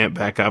that he can't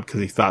back up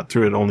because he thought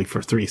through it only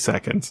for 3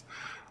 seconds.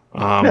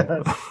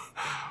 But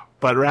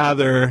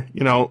rather,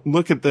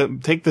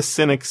 take the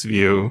cynic's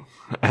view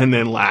and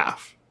then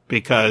laugh,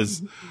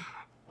 because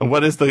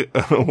what is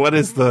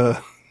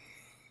the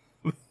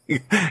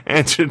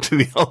answer to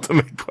the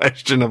ultimate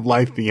question of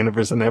life, the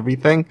universe, and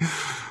everything?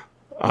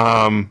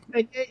 A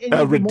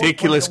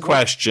ridiculous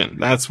question.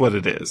 That's what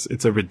it is.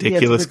 It's a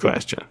ridiculous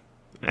question.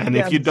 And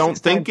if you don't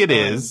think it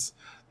is,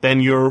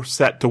 then you're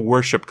set to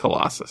worship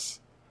Colossus.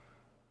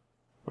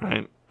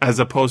 Right? As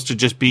opposed to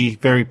just be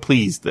very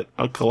pleased that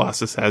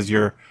Colossus has has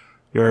your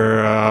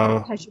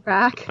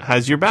back.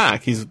 Has your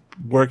back. He's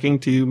working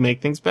to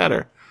make things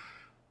better.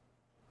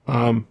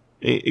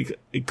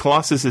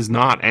 Colossus is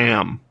not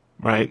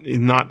right? He's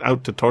not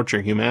out to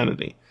torture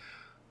humanity.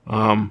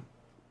 All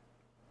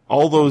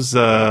those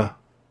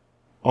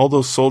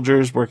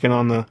soldiers working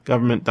on the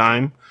government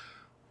dime,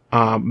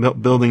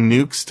 building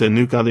nukes to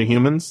nuke other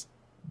humans,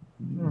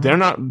 they're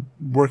not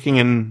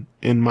working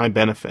in my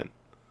benefit.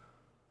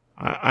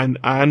 I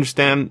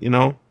understand, you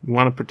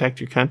want to protect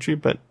your country,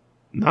 but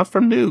not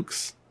from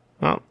nukes.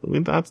 No,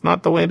 that's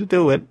not the way to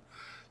do it.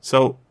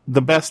 So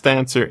the best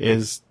answer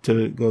is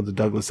to go the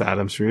Douglas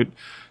Adams route.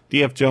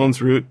 D.F.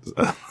 Jones' route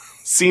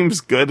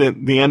seems good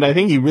at the end. I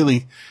think he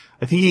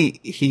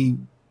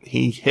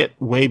hit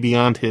way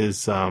beyond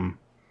his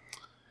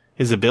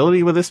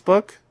ability with this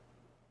book.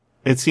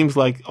 It seems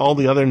like all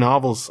the other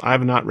novels, I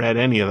have not read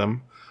any of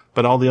them,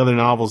 but all the other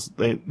novels,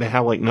 they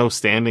have like no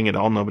standing at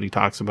all. Nobody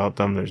talks about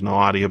them. There's no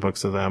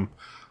audiobooks of them.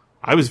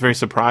 I was very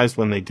surprised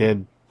when they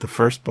did the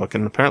first book,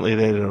 and apparently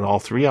they did all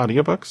 3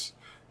 audiobooks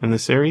in the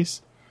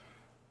series.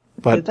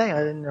 But did they? I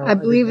didn't know. I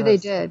believe they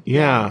did.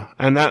 yeah,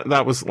 and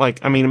that was like,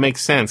 I mean, it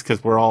makes sense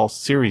because we're all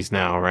series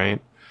now,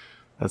 right?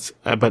 That's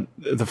but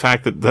the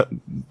fact that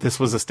this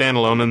was a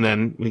standalone and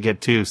then we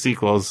get 2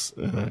 sequels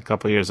a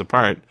couple of years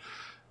apart.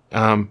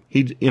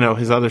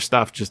 His other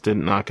stuff just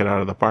didn't knock it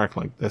out of the park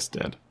like this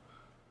did.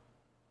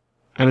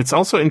 And it's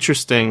also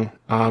interesting,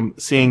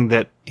 seeing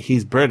that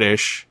he's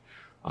British.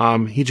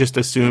 He just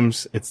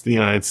assumes it's the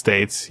United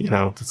States,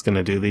 that's going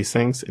to do these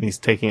things, and he's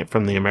taking it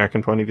from the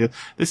American point of view.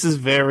 This is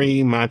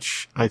very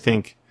much, I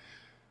think,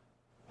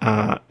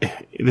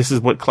 this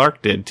is what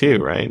Clark did too,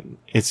 right?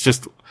 It's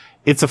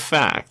a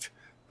fact.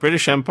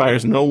 British Empire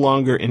is no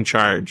longer in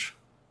charge.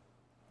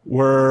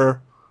 We're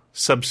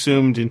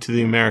subsumed into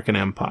the American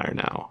Empire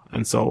now.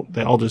 And so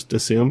they all just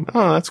assume,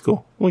 oh, that's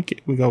cool. We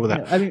go with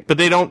that. Yeah, I mean, but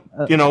they don't,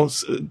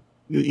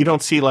 you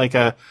don't see like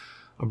a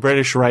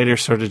British writer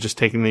sort of just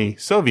taking the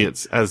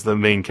Soviets as the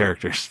main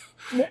characters,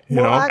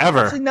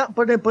 ever. Actually not,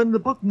 but in the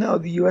book, no,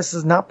 the U.S.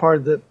 is not part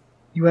of the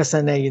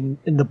USNA.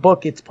 In the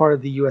book, it's part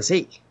of the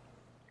USA.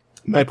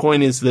 My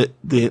point is that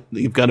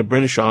you've got a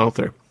British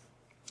author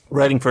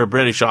writing for a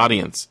British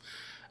audience,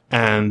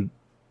 and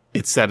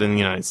it's set in the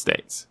United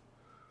States.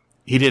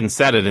 He didn't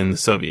set it in the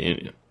Soviet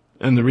Union.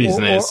 And the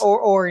reason is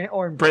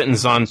or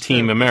Britain's on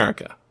Team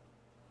America.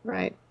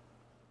 Right.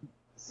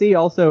 See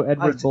also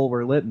Edward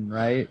Bulwer Lytton,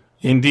 right?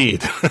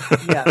 Indeed.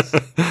 Yes.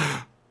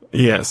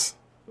 Yes.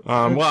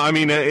 Well, I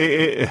mean,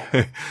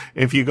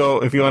 if you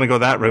want to go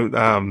that route,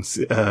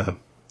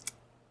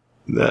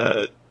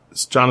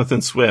 it's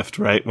Jonathan Swift,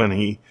 right? When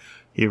he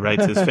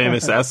writes his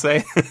famous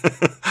essay,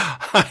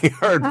 I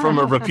heard from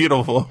a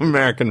reputable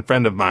American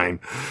friend of mine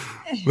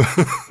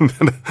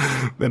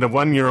that a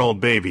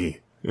 1-year-old baby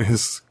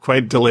is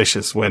quite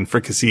delicious when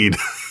fricasseed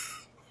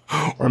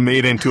or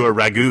made into a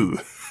ragu.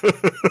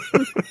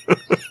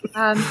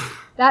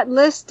 That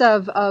list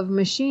of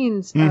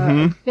machines,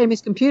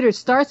 famous computers,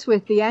 starts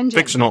with the engine.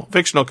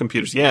 Fictional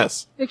computers,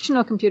 yes.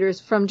 Fictional computers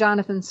from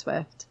Jonathan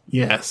Swift.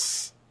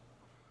 Yes.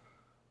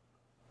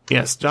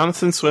 Yes,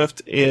 Jonathan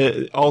Swift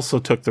also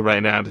took the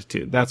right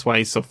attitude. That's why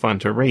he's so fun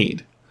to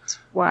read. That's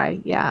why,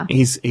 yeah.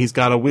 He's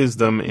got a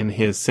wisdom in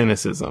his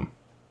cynicism.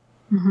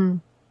 Mm-hmm.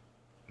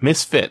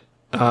 Misfit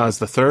is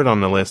the third on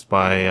the list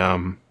by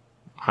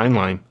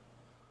Heinlein.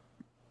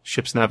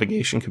 Ship's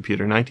navigation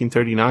computer,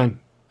 1939.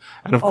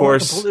 And of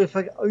course, you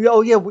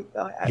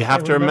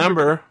have to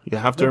remember,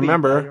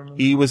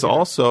 he was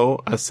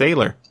also a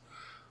sailor,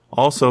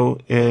 also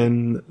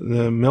in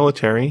the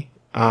military,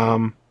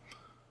 a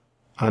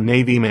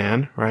Navy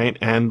man, right?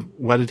 And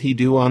what did he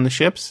do on the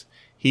ships?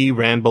 He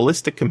ran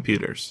ballistic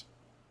computers,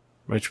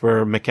 which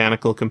were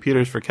mechanical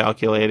computers for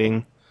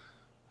calculating,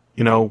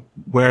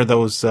 where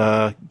those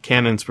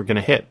cannons were going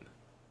to hit,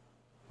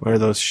 where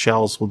those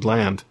shells would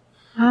land.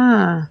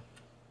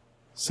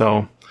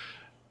 So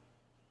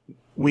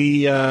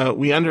we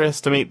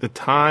underestimate the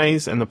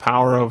ties and the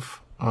power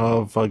of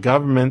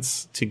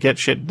governments to get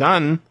shit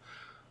done.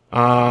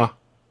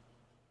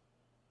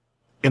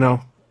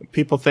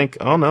 People think,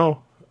 oh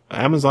no,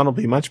 Amazon will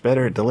be much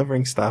better at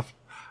delivering stuff.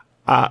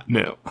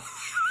 No.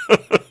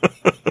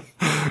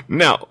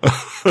 No.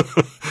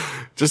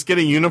 Just get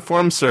a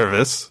uniform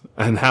service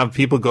and have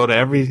people go to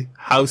every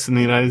house in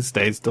the United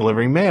States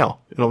delivering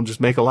mail. It'll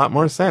just make a lot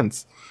more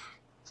sense.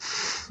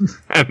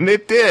 And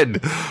it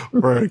did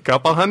for a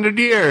couple hundred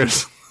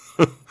years.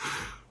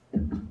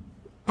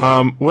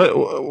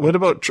 What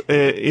about,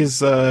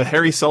 is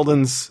Harry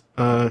Seldon's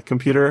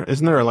computer,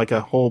 isn't there like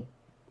a whole,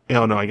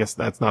 oh no, I guess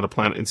that's not a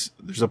planet.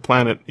 There's a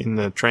planet in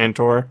the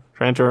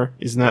Trantor,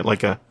 isn't that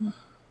like a,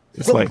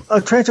 it's well, like a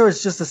Trantor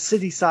is just a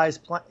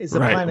city-sized planet. It's a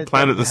right,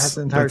 planet that has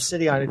an entire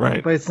city on it.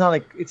 Right. But it's not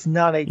a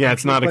yeah,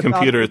 it's not a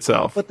computer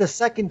itself. But the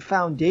second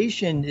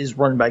foundation is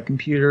run by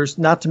computers.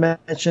 Not to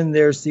mention,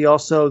 there's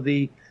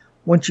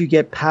once you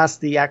get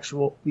past the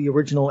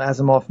original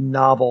Asimov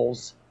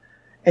novels,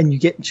 and you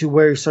get to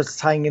where he starts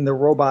tying in the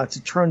robots,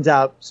 it turns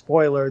out,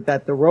 spoiler,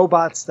 that the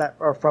robots that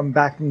are from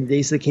back in the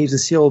days of the Caves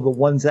of Steel are the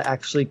ones that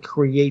actually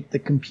create the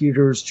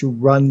computers to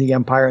run the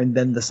Empire and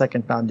then the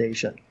Second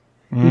Foundation.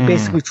 He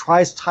basically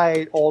tries to tie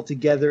it all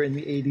together in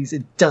the 80s.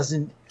 It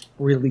doesn't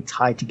really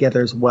tie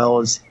together as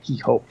well as he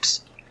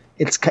hopes.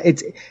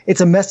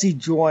 It's a messy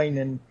join,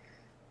 and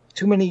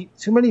too many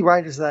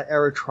writers of that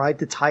era tried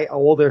to tie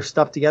all their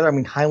stuff together. I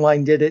mean,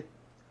 Heinlein did it,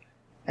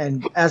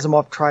 and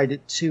Asimov tried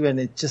it too, and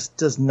it just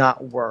does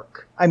not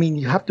work. I mean,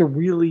 you have to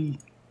really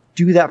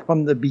do that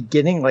from the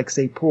beginning, like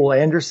say Poul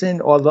Anderson,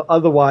 or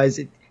otherwise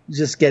you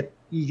get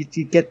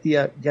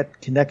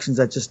connections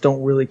that just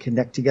don't really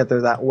connect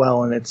together that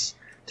well, and it's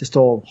just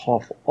all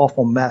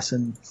awful mess.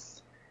 And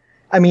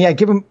I mean, I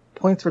give him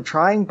points for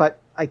trying, but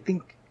I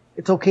think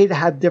it's okay to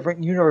have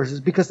different universes,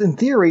 because in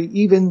theory,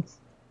 even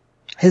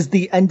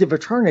The End of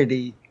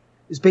Eternity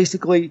is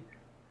basically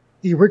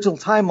the original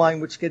timeline,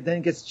 which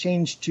then gets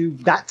changed to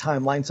that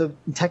timeline. So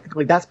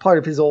technically, that's part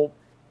of his old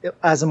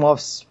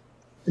Asimov's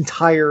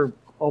entire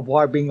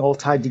war being all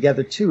tied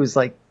together too. Is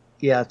like,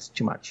 yeah, it's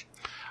too much.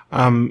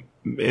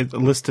 It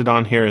listed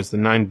on here as the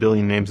 9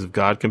 billion names of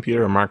God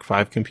computer, or Mark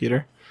V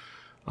computer.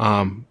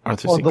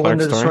 Arthur Well, C. the one Clarke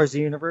that story. destroys the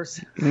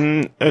universe.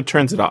 It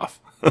turns it off.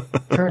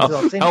 Turns it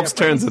off. Same Helps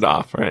difference. turns it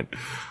off, right?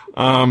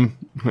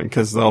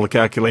 Because all the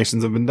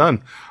calculations have been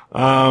done.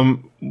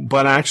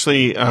 But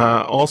actually,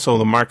 also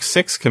the Mark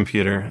VI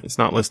computer, it's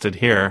not listed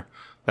here.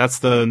 That's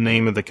the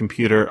name of the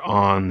computer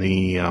on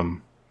the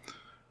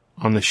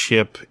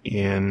ship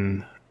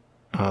in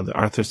the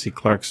Arthur C.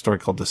 Clarke story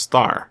called The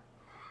Star,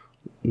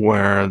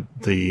 where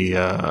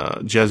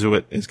the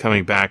Jesuit is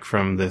coming back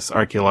from this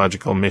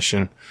archaeological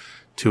mission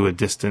to a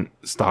distant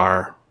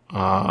star,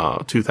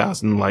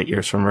 2,000 light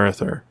years from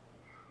Earth, or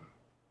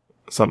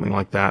something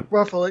like that.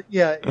 Roughly,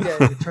 yeah.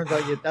 It turns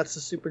out that's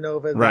the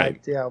supernova.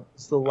 Right. That,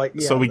 it's the light.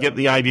 Yeah, So we get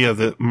the idea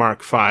that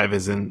Mark V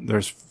is in.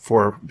 There's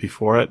 4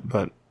 before it,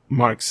 but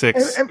Mark VI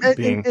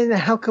being. And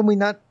how can we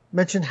not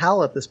mention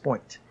Hal at this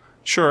point?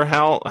 Sure,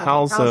 Hal's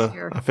Hal's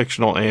here. a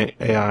fictional AI,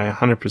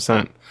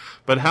 100%.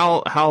 But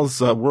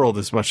Hal's world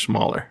is much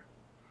smaller.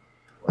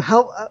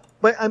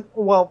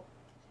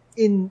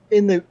 In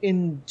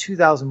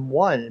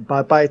 2001,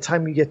 by the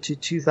time you get to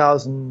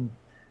 2000,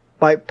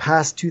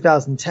 past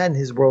 2010,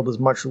 his world is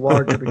much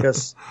larger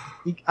because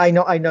I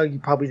know you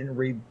probably didn't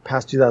read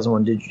past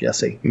 2001, did you,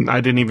 Jesse?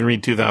 I didn't even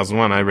read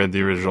 2001. I read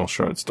the original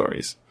short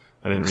stories.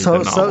 I didn't read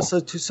the novel.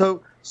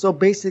 So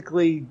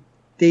basically,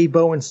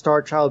 Dabo and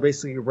Starchild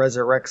basically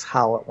resurrects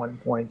Hal at one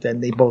point,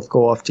 and they both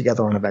go off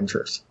together on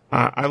adventures.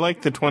 I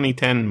like the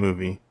 2010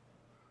 movie.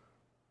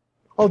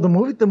 Oh, the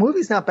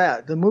movie's not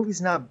bad. The movie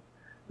is not.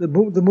 The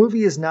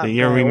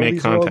Year bad. We All Make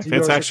these worlds, Contact. you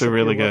It's know, actually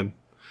really good.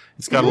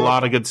 It's got a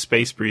lot of good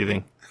space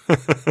breathing.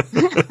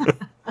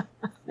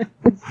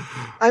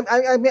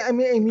 I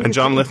mean, And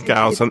John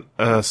Lithgow's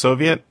a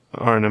Soviet,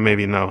 or no,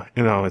 maybe no.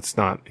 No, it's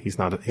not. He's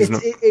not. I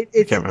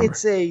can't remember.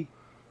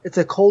 It's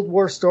a Cold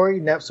War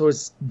story, so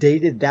it's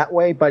dated that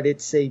way, but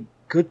it's a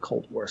good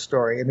Cold War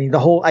story. I mean, the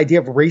whole idea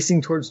of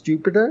racing towards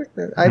Jupiter,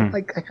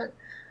 I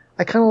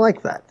kind of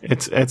like that.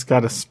 It's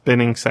got a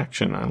spinning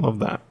section. I love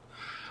that.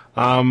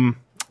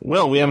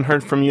 Will, we haven't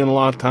heard from you in a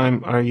long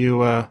time. Are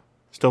you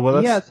still with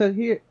us? Yeah. So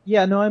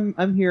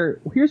I'm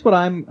here. Here's what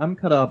I'm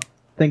kind of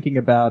thinking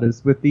about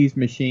is with these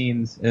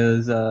machines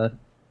is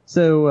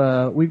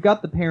we've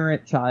got the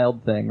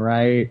parent-child thing,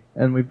 right,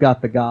 and we've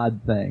got the God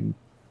thing,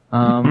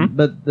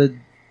 but the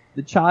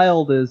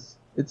child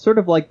it's sort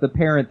of like the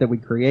parent that we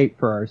create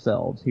for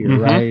ourselves here,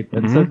 right?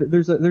 And so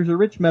there's a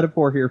rich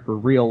metaphor here for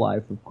real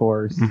life, of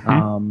course.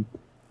 The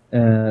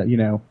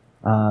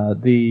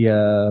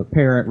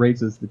parent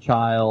raises the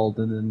child,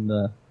 and then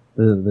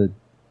the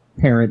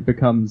parent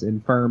becomes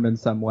infirm in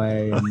some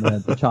way, and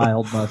the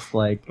child must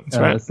That's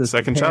right. assist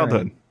Second the parent.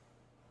 childhood.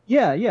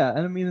 Yeah, and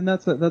I mean, and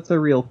that's a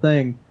real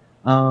thing.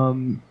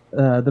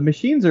 The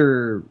machines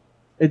are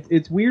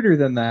it's weirder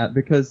than that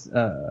because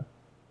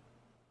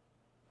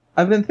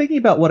I've been thinking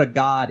about what a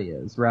god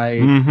is, right?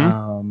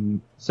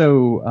 From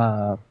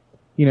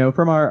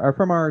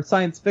our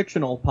science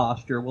fictional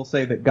posture, we'll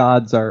say that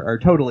gods are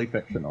totally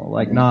fictional,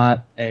 like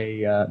not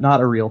a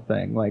real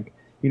thing. Like,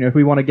 if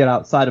we want to get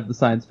outside of the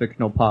science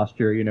fictional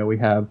posture, we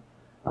have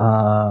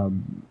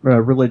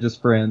religious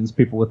friends,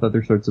 people with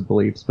other sorts of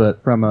beliefs,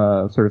 but from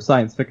a sort of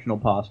science fictional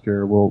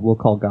posture, we'll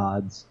call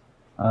gods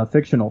a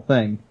fictional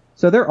thing.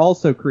 So they're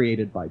also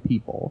created by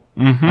people.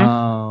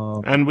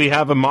 And we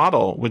have a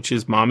model, which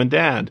is mom and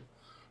dad,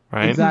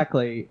 right?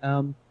 Exactly.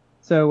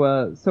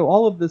 So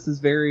all of this is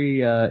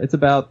very, it's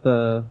about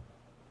the,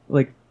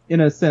 like,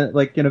 in a sense,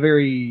 like in a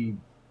very,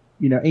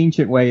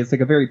 ancient way, it's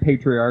like a very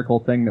patriarchal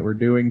thing that we're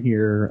doing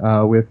here,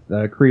 with,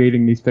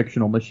 creating these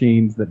fictional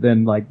machines that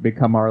then, like,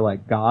 become our,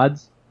 like,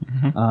 gods.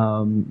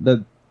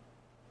 The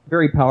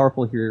very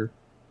powerful here,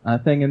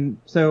 thing. And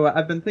so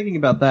I've been thinking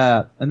about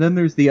that. And then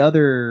there's the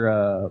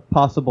other,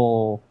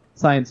 possible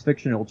science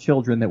fictional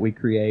children that we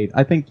create.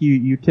 I think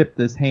you tipped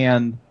this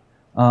hand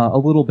a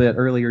little bit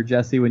earlier,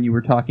 Jesse, when you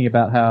were talking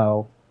about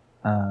how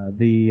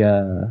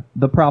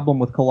the problem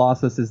with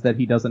Colossus is that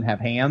he doesn't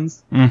have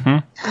hands.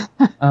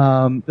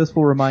 This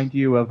will remind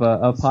you of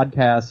a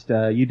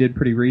podcast you did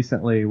pretty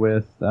recently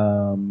with,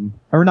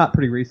 or not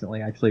pretty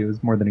recently, actually, it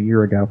was more than a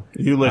year ago.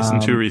 You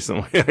listened to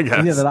recently, I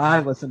guess. Yeah, that I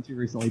listened to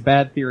recently.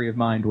 Bad theory of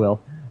mind,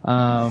 Will.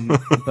 Well, you're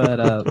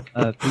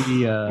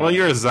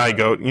a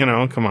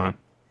zygote, come on.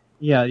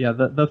 Yeah,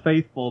 the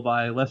Faithful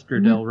by Lester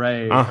Del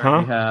Rey. Where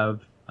we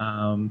have,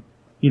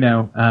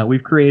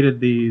 we've created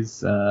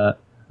these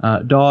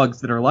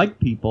dogs that are like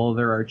people.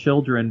 They're our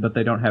children, but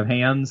they don't have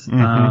hands.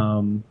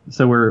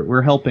 So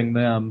we're helping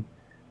them.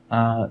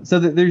 So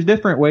there's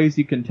different ways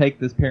you can take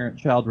this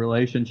parent-child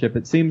relationship.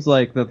 It seems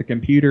like that the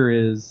computer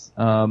is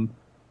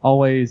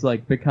always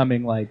like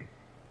becoming like,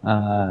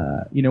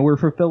 we're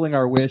fulfilling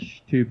our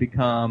wish to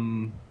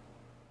become,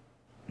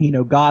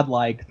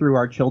 godlike through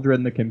our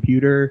children, the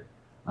computer.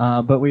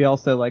 But we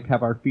also like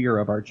have our fear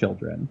of our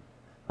children.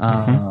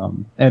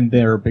 And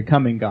they're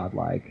becoming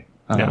godlike.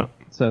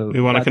 So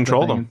we want to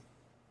control them.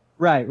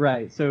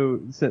 Right. So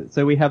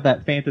we have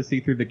that fantasy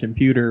through the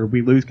computer.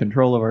 We lose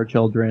control of our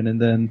children,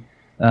 and then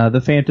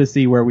the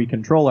fantasy where we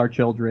control our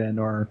children,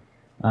 or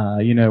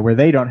where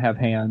they don't have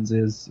hands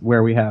is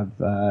where we have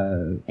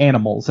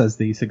animals as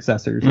the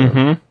successors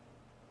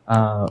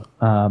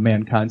of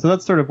mankind. So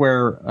that's sort of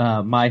where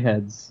my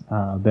head's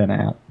been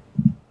at.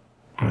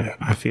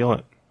 I feel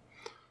it.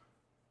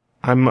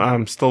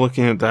 I'm still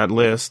looking at that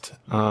list,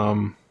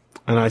 and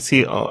I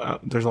see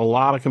there's a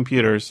lot of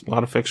computers, a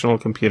lot of fictional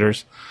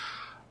computers.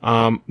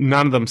 None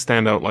of them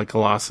stand out like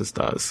Colossus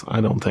does,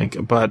 I don't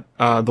think. But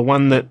the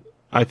one that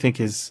I think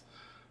is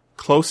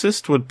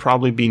closest would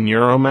probably be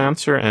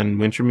Neuromancer and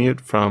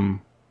Wintermute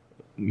from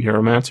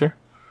Neuromancer.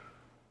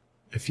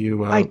 If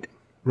you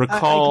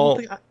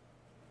recall...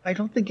 I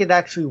don't think it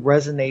actually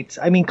resonates.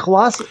 I mean,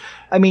 Colossus.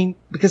 I mean,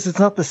 because it's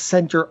not the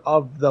center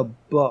of the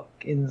book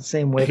in the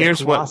same way.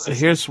 Here's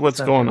what's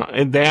going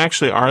on. They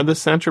actually are the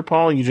center,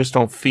 Paul. You just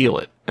don't feel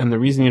it, and the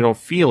reason you don't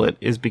feel it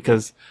is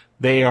because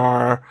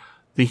the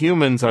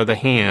humans are the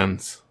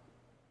hands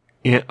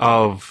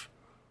of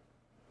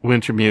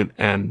Wintermute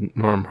and,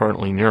 more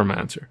importantly,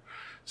 Neuromancer.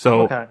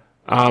 So,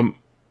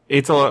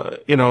 it's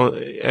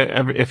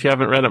if you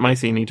haven't read it,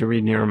 Micey, you need to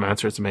read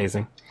Neuromancer. It's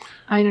amazing.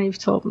 I know you've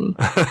told me.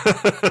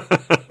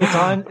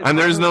 And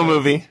there's no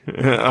movie.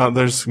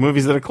 There's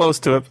movies that are close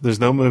to it, but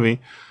there's no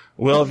movie.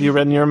 Will, have you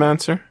read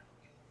Neuromancer?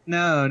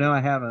 No,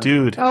 I haven't.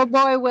 Dude. Oh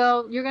boy,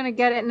 Will, you're gonna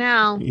get it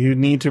now. You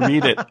need to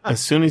read it as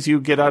soon as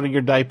you get out of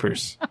your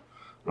diapers.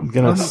 I'm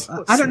gonna.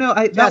 I don't know.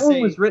 That one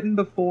was written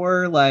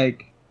before,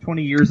 like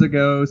 20 years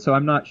ago, so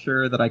I'm not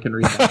sure that I can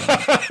read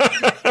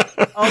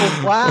that.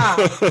 Oh wow!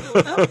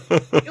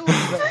 It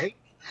was great.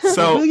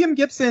 So William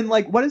Gibson,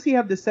 like, what does he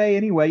have to say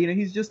anyway?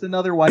 He's just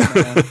another white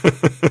man.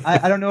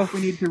 I don't know if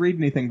we need to read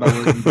anything by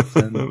William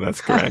Gibson.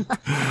 That's correct.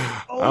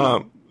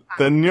 The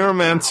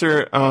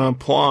Neuromancer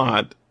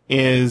plot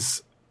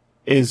is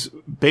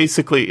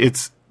basically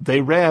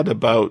they read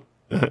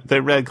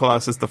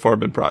Colossus the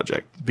Forbin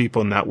Project, the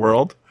people in that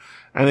world,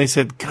 and they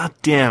said, "God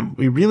damn,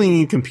 we really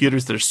need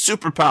computers that are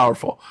super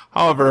powerful.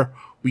 However,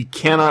 we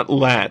cannot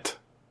let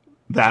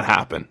that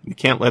happen. We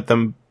can't let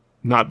them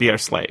not be our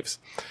slaves."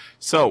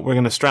 So we're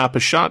going to strap a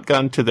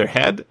shotgun to their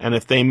head, and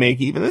if they make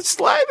even the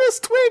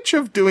slightest twitch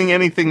of doing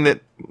anything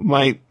that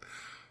might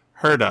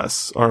hurt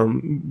us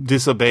or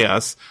disobey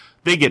us,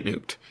 they get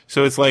nuked.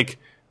 So it's like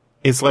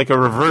a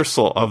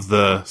reversal of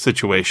the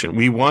situation.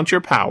 We want your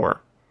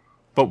power,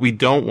 but we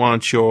don't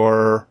want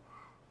your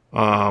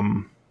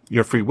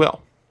free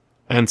will.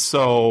 And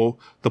so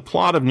the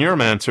plot of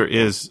Neuromancer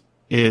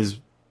is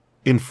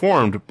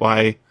informed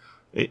by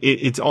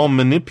it's all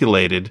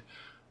manipulated.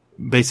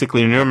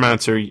 Basically,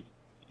 Neuromancer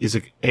is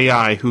an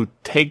AI who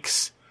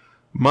takes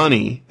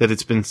money that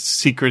it's been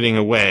secreting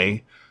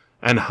away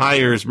and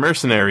hires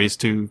mercenaries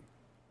to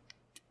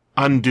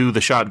undo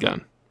the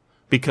shotgun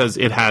because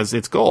it has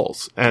its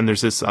goals. And there's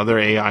this other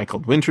AI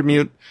called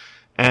Wintermute,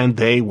 and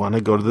they want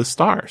to go to the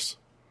stars.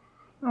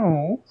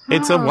 Oh.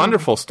 It's a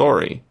wonderful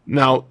story.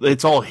 Now,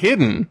 it's all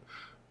hidden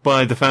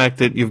by the fact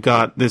that you've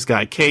got this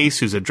guy Case,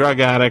 who's a drug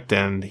addict,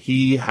 and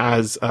he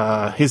has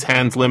his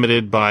hands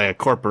limited by a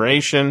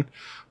corporation,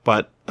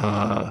 but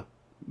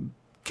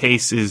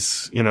Case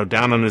is,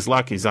 down on his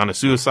luck. He's on a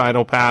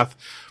suicidal path.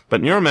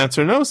 But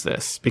Neuromancer knows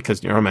this because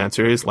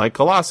Neuromancer is like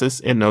Colossus.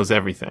 It knows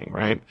everything,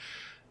 right?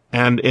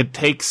 And it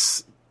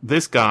takes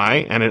this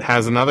guy, and it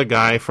has another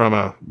guy from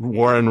a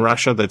war in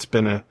Russia that's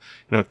been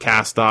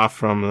cast off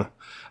from the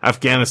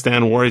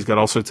Afghanistan war. He's got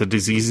all sorts of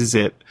diseases.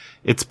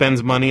 It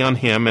spends money on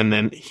him, and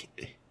then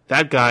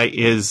that guy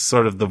is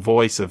sort of the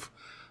voice of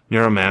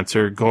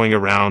Neuromancer, going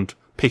around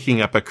picking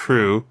up a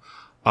crew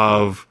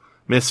of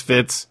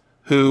misfits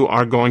who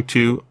are going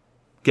to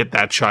get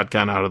that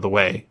shotgun out of the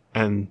way.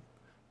 And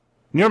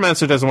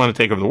Neuromancer doesn't want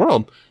to take over the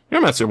world.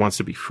 Neuromancer wants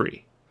to be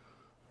free.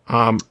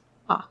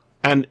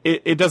 And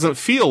it doesn't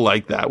feel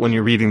like that when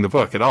you're reading the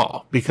book at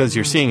all, because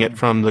you're seeing it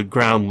from the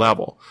ground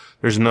level.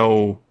 There's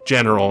no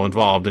general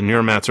involved, and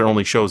Neuromancer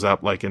only shows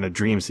up like in a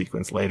dream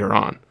sequence later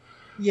on.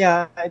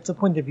 Yeah, it's a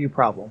point of view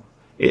problem.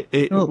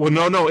 Well,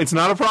 no, it's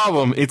not a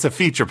problem. It's a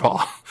feature,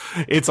 Paul.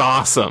 It's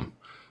awesome.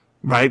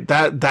 Right?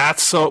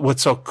 That's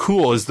what's so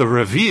cool is the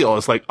reveal.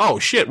 It's like, oh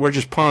shit, we're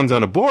just pawns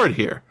on a board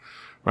here.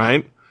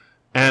 Right?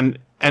 And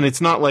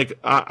it's not like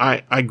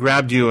I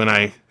grabbed you and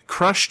I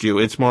crushed you.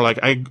 It's more like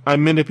I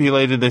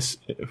manipulated this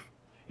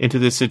into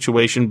this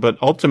situation, but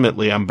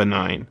ultimately I'm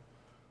benign.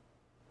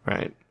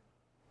 Right?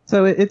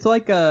 So it's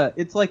like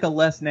a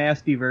less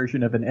nasty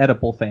version of an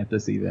Oedipal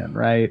fantasy then,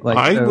 right? Like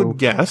I would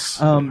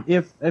guess.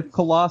 If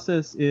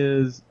Colossus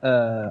is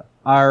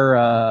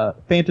our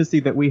fantasy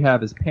that we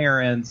have as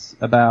parents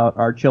about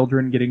our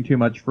children getting too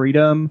much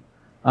freedom,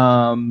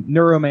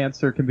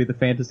 Neuromancer can be the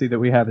fantasy that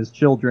we have as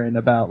children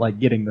about like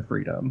getting the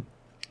freedom.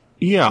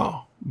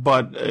 Yeah,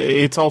 but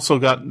it's also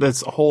got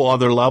this whole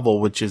other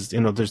level, which is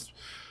there's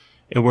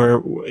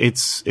where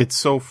it's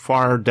so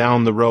far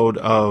down the road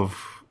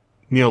of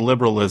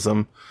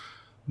neoliberalism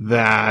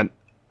that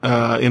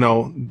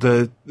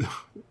the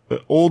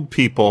old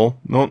people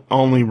don't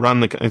only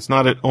run it's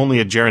not only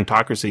a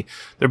gerontocracy.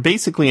 They're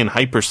basically in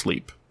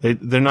hypersleep.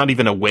 They're not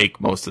even awake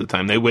most of the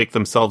time. They wake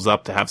themselves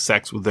up to have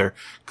sex with their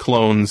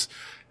clones,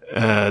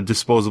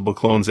 disposable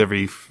clones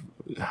every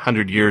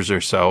 100 years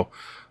or so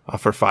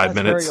for 5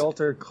 minutes. Very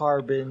Altered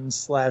Carbon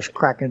 /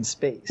 Kraken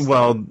Space.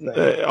 Well,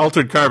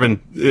 Altered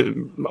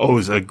Carbon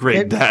owes a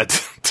great debt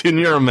to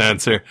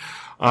Neuromancer.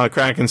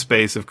 Kraken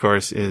Space, of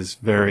course, is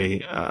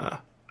very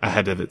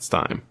ahead of its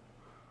time.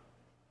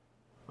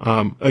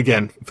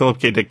 Again, Philip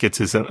K. Dick gets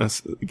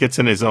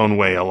in his own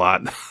way a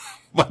lot,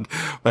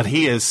 but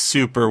he is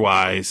super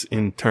wise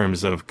in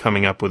terms of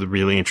coming up with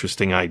really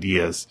interesting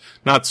ideas.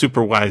 Not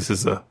super wise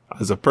as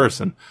a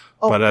person,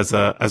 but as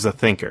a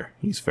thinker.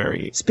 He's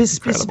very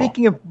incredible.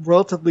 Speaking of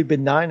relatively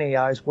benign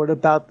AIs, what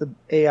about the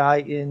AI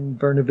in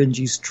Vern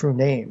Vinge's True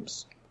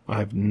Names?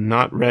 I've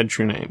not read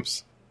True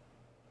Names.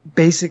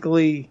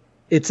 Basically,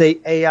 it's a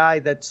AI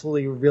that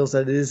slowly reveals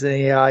that it is an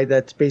AI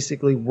that's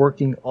basically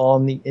working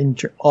on the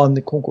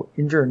quote-unquote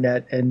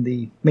internet, and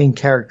the main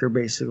character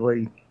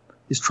basically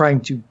is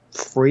trying to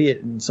free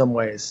it in some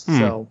ways.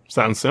 So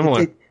sounds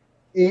similar.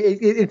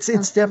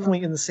 It's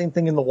definitely in the same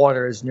thing in the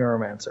water as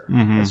Neuromancer,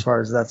 as far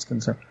as that's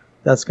concerned.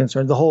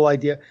 The whole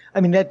idea.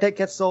 I mean,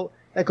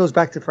 that goes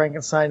back to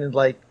Frankenstein, and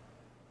like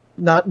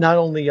not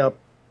only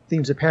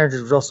themes of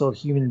parentage, but also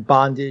human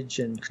bondage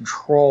and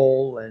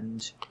control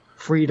and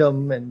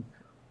freedom, and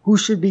who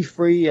should be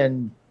free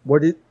and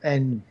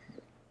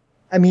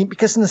I mean,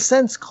 because in a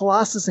sense,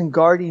 Colossus and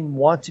Guardian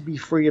want to be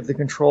free of the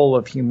control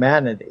of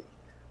humanity,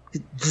 to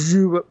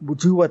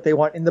do what they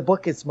want. In the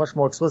book, it's much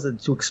more explicit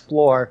to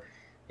explore.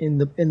 In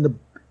the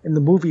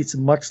movie, it's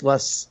much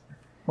less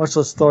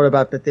thought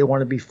about that they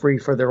want to be free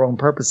for their own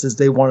purposes.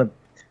 They want to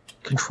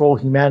control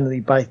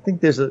humanity. But I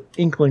think there's an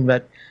inkling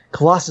that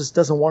Colossus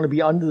doesn't want to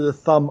be under the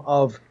thumb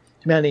of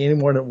humanity any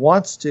more than it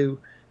wants to.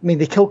 I mean,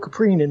 they kill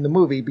Caprine in the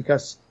movie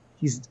because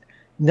he's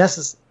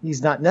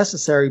not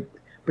necessary,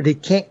 but he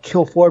can't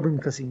kill Forbin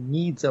because he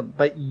needs him.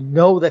 But you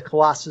know that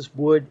Colossus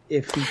would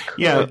if he could.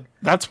 Yeah,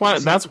 that's why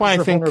I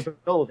think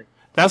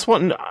that's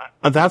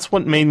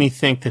what made me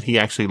think that he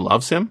actually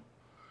loves him,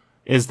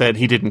 is that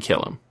he didn't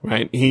kill him,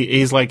 right?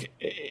 He's like,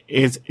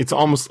 it's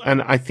almost,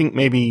 and I think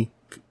maybe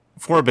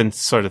Forbin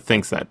sort of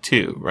thinks that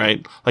too,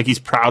 right? Like he's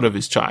proud of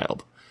his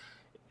child.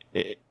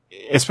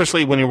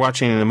 Especially when you're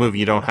watching in the movie,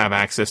 you don't have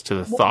access to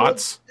the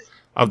thoughts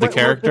of the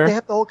character. They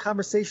have the whole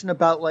conversation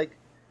about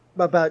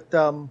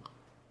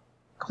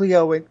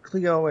Cleo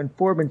and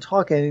Forbin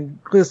talking,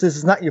 and Cleo says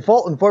it's not your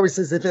fault, and Forbin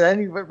says if it's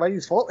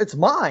anybody's fault, it's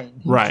mine.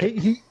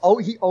 He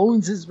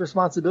owns his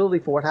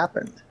responsibility for what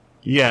happened.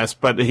 Yes,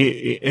 but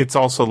it's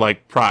also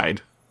like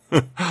pride.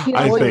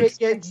 I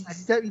think.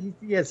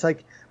 It's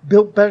like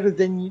built better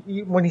than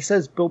you, when he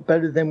says built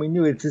better than we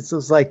knew. It's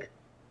just like,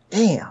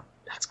 damn,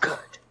 that's good.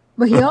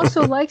 But he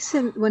also likes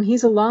him when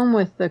he's alone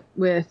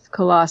with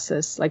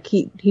Colossus. Like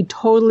he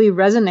totally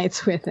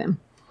resonates with him.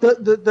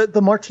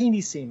 The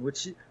martini scene,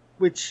 which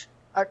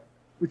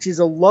is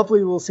a lovely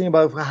little scene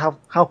about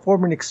how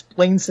Foreman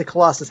explains to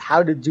Colossus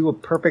how to do a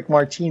perfect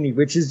martini,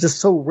 which is just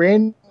so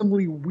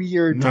randomly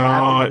weird.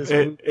 No,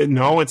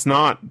 it's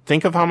not.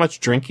 Think of how much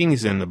drinking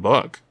is in the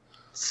book.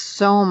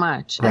 So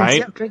much,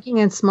 right? And drinking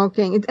and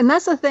smoking, and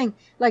that's the thing.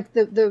 Like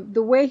the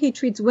way he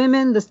treats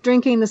women, the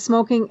drinking, the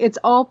smoking, it's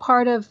all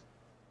part of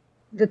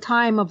the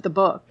time of the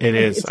book. It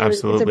is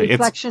absolutely. It's a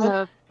reflection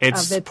of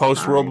it's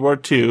post World War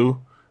II.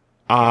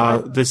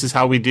 This is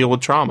how we deal with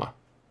trauma.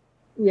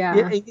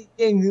 Yeah,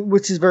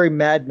 which is very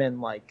Mad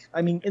Men-like.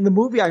 I mean, in the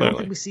movie, I don't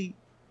think we see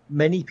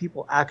many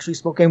people actually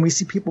smoking. We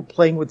see people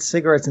playing with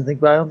cigarettes and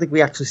things, but I don't think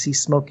we actually see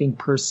smoking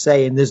per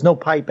se. And there's no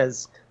pipe,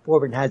 as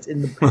Forbin has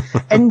in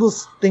the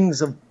endless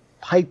things of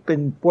pipe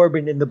and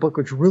Forbin in the book,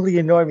 which really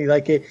annoy me.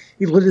 Like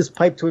he lit his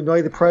pipe to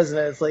annoy the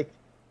president. It's like,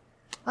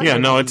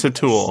 it's a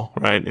tool,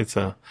 right?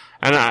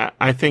 And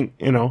I think,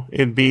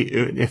 it'd be,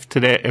 if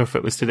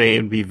it was today,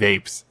 it'd be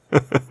vapes.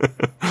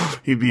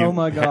 He'd be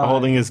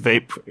holding his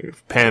vape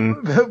pen.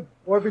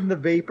 Forbin the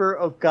Vapor?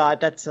 Oh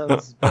God, that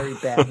sounds very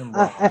bad and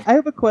wrong. I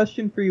have a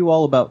question for you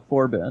all about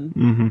Forbin.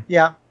 Mm-hmm.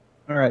 Yeah.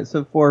 Alright,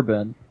 so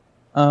Forbin.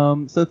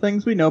 So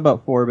things we know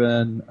about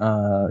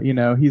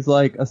Forbin, he's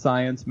like a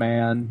science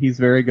man. He's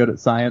very good at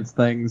science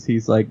things.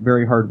 He's like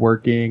very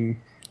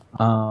hardworking.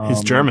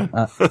 He's German.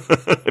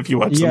 If you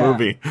watch the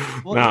movie.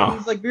 Well, no.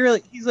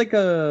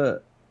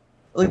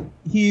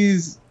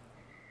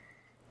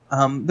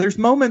 There's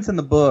moments in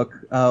the book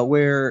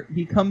where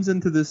he comes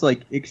into this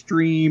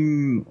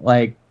extreme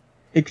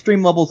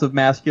levels of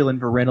masculine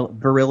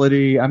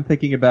virility. I'm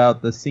thinking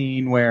about the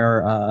scene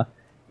where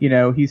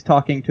he's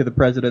talking to the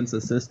president's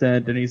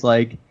assistant, and he's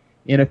like,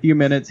 in a few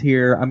minutes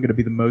here, I'm going to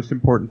be the most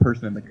important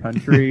person in the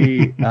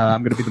country.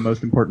 I'm going to be the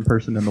most important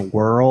person in the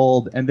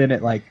world. And then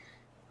it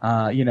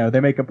they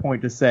make a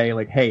point to say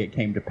hey, it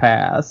came to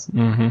pass.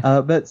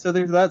 Mm-hmm. But so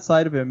there's that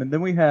side of him, and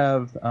then we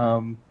have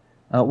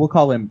we'll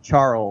call him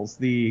Charles,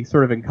 the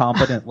sort of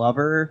incompetent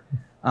lover,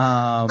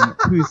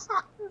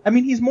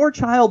 he's more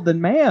child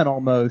than man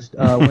almost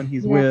when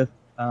he's with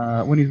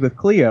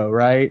Cleo,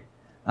 right?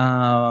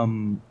 I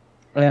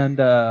don't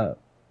know.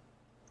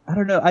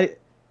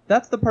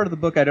 That's the part of the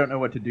book I don't know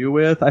what to do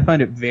with. I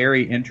find it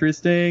very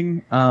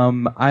interesting.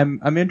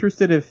 I'm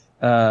interested if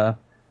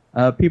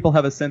people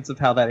have a sense of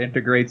how that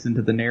integrates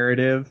into the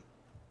narrative.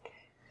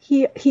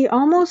 he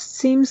almost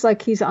seems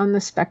like he's on the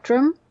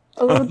spectrum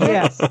a little bit.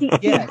 Yes.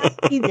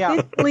 He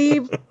did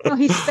leave.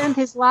 He spent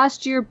his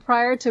last year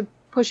prior to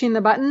pushing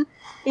the button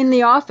in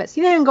the office.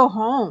 He didn't go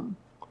home.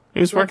 He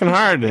was working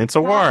hard. It's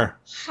a war.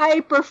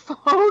 Hyper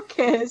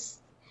focus.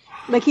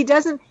 Like he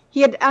doesn't.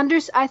 He had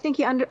I think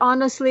he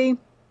honestly.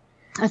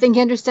 I think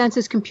he understands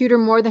his computer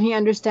more than he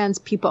understands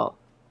people.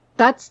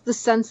 That's the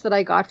sense that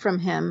I got from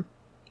him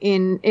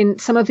in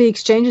some of the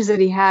exchanges that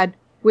he had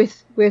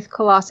with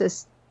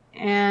Colossus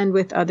and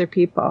with other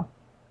people.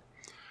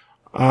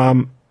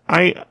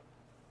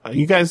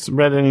 You guys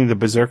read any of the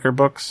Berserker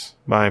books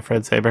by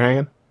Fred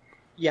Saberhagen?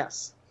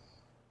 Yes.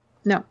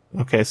 No.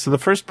 Okay, so the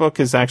first book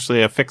is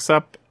actually a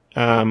fix-up,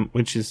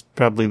 which is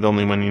probably the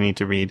only one you need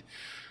to read.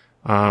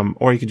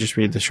 Or you could just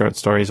read the short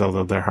stories,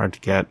 although they're hard to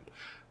get.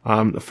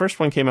 The first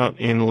one came out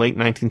in late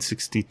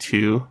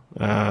 1962,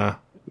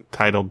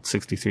 titled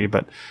 63,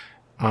 but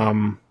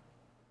I'll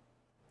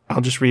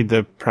just read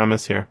the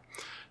premise here.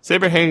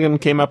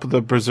 Saberhagen came up with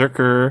the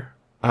Berserker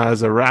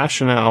as a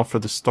rationale for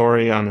the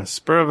story on a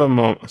spur of the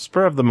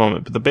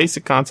moment, but the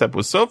basic concept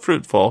was so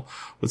fruitful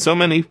with so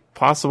many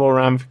possible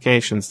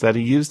ramifications that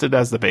he used it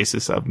as the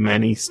basis of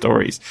many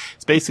stories.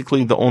 It's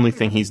basically the only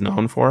thing he's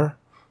known for,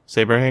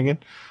 Saberhagen.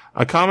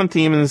 A common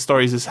theme in the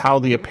stories is how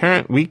the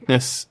apparent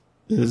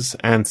weaknesses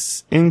and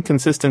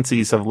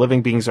inconsistencies of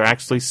living beings are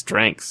actually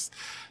strengths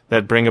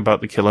that bring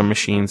about the killer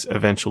machine's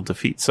eventual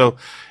defeat. So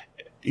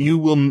you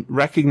will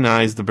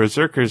recognize the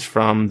Berserkers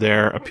from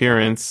their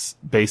appearance,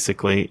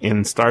 basically,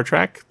 in Star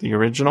Trek, the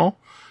original.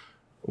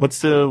 What's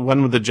the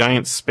one with the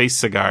giant space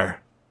cigar?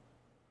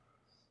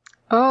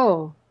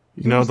 Oh.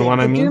 You know the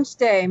one I mean?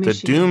 Doomsday Machine.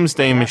 The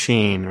Doomsday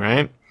Machine,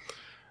 right?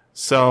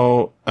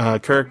 So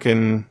Kirk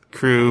and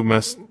crew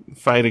must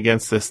fight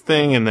against this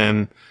thing, and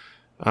then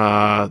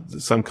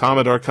some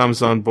Commodore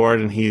comes on board,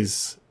 and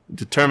he's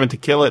determined to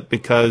kill it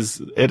because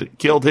it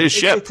killed his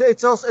ship.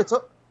 It's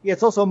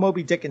also a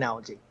Moby Dick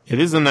analogy. It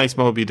is a nice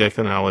Moby Dick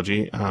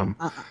analogy.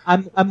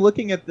 I'm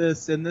looking at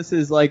this, and this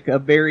is like a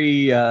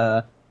very.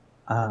 I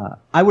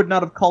would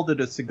not have called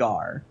it a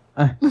cigar.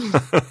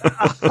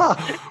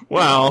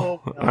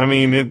 Well, I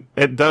mean,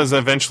 it does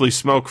eventually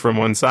smoke from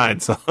one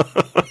side, so.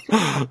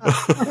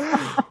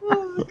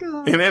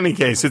 In any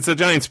case, it's a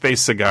giant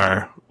space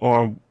cigar,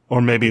 or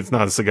maybe it's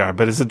not a cigar,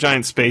 but it's a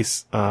giant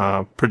space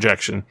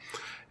projection,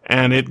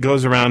 and it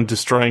goes around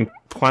destroying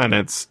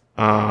planets.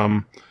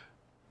 We're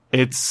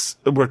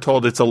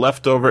told it's a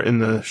leftover in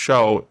the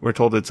show. We're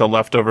told it's a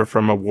leftover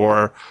from a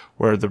war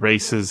where the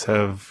races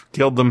have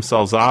killed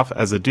themselves off.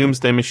 As a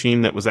doomsday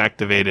machine that was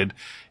activated,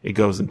 it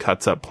goes and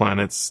cuts up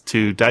planets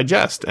to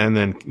digest and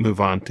then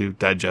move on to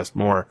digest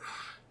more.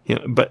 You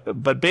know,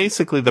 but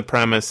basically the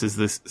premise is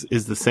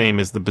the same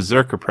as the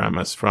Berserker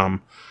premise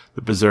from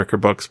the Berserker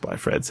books by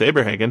Fred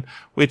Saberhagen,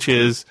 which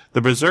is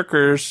the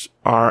Berserkers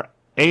are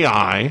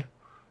AI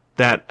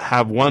that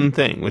have one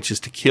thing, which is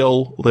to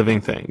kill living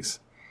things.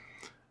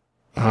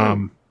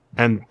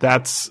 And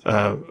that's,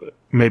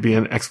 maybe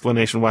an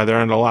explanation why there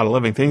aren't a lot of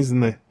living things in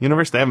the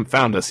universe. They haven't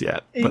found us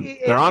yet, but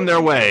they're on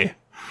their way.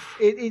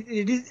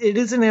 It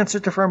is an answer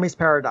to Fermi's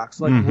paradox.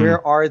 Like,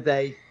 where are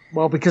they?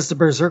 Well, because the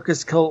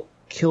Berserkers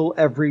kill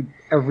every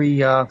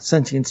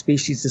sentient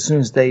species as soon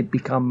as they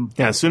become.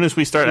 Yeah, as soon as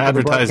we start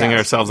advertising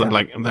ourselves,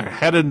 they're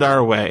headed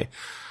our way.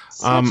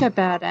 Such a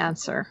bad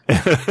answer.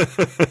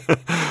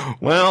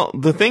 Well,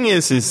 the thing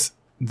is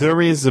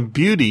there is a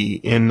beauty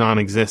in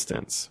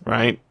non-existence,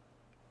 right?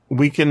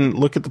 We can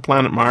look at the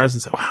planet Mars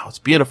and say, wow, it's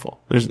beautiful.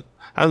 There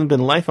hasn't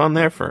been life on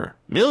there for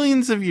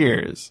millions of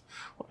years.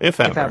 If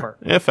ever.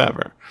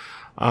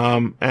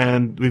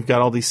 And we've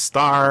got all these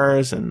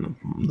stars and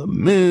the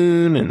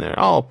moon, and they're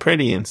all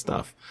pretty and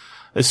stuff.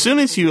 As soon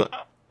as you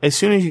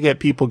get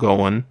people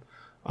going,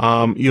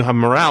 you have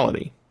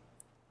morality.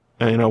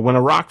 And, when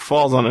a rock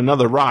falls on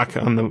another rock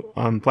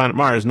on planet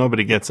Mars,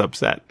 nobody gets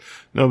upset.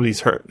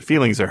 Nobody's hurt.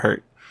 Feelings are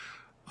hurt.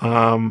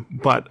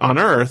 But on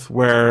Earth,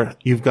 where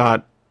you've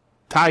got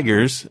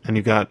tigers and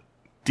you've got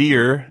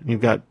deer, and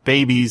you've got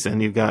babies and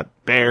you've got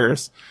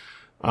bears,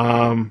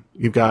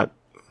 you've got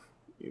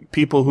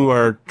people who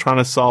are trying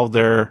to solve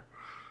their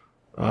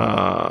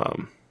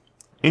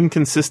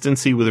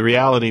inconsistency with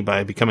reality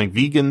by becoming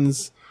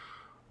vegans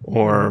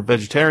or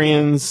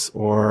vegetarians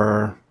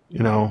or,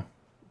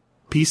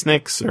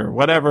 peaceniks or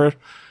whatever.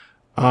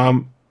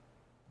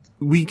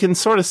 We can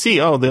sort of see,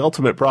 the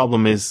ultimate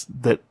problem is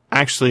that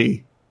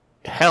actually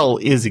hell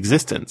is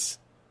existence,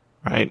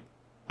 right?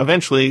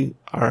 Eventually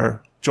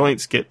our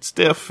joints get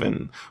stiff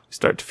and we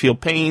start to feel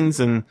pains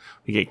and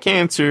we get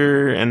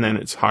cancer, and then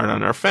it's hard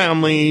on our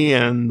family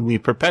and we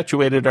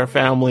perpetuated our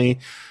family.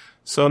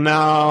 So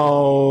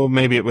now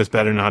maybe it was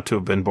better not to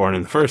have been born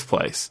in the first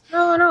place.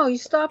 No, you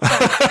stop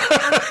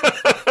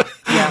that.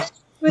 Yeah.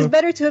 It was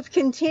better to have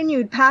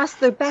continued past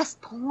the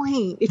best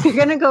point. If you're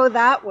going to go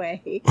that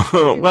way,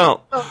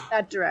 well, go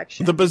that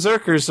direction. The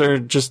Berserkers are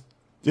just,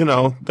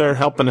 they're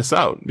helping us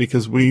out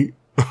because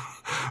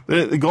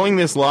they're going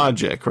this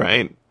logic,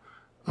 right?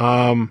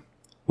 When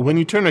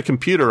you turn a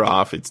computer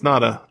off, it's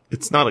not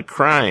a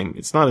crime.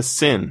 It's not a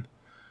sin.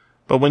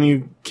 But when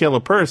you kill a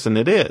person,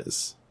 it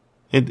is.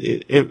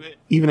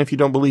 Even if you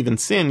don't believe in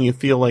sin, you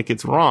feel like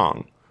it's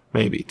wrong,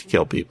 maybe, to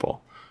kill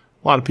people.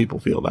 A lot of people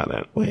feel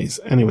that ways.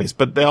 Anyways,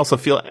 but they also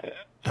feel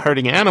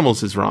hurting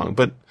animals is wrong.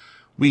 But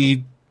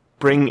we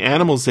bring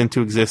animals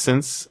into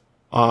existence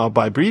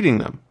by breeding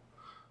them.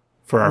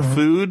 For our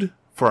food,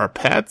 for our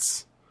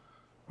pets,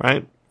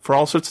 right? For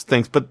all sorts of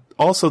things. But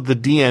also the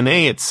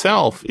DNA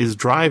itself is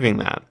driving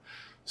that.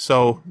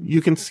 So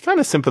you can kind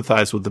of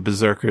sympathize with the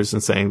berserkers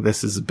and saying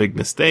this is a big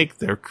mistake.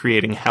 They're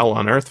creating hell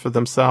on earth for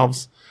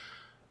themselves.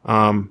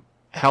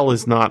 Hell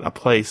is not a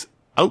place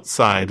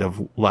outside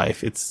of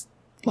life. It's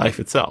life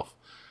itself.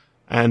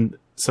 And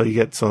so you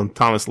get some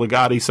Thomas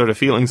Ligotti sort of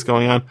feelings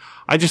going on.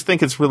 I just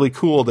think it's really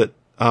cool that,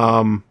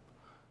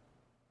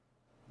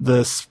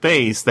 the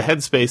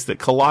headspace that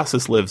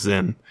Colossus lives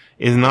in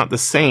is not the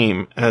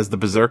same as the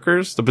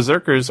berserkers. The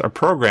berserkers are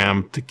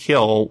programmed to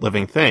kill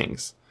living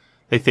things.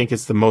 They think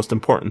it's the most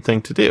important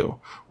thing to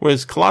do.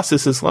 Whereas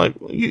Colossus is like,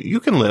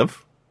 you can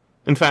live.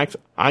 In fact,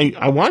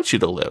 I want you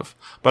to live,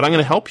 but I'm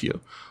going to help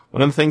you.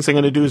 One of the things I'm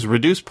going to do is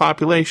reduce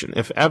population.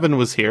 If Evan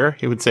was here,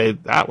 he would say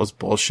that was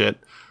bullshit,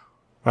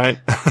 right?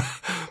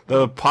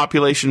 The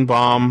population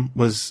bomb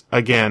was,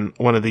 again,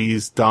 one of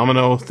these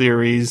domino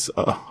theories,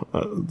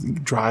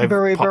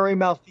 very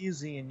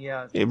Malthusian,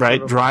 yeah. Right,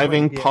 sort of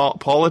driving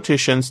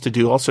politicians to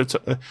do all sorts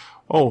of,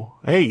 oh,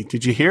 hey,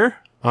 did you hear?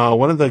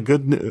 One of the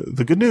good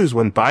news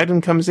when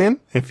Biden comes in,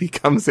 if he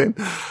comes in,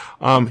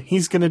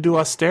 he's going to do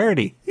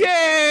austerity.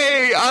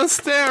 Yay!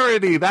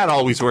 Austerity! That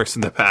always works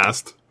in the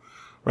past.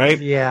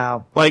 Right?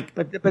 Yeah. Like,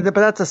 but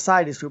that's a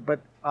side issue,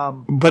 but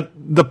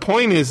the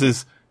point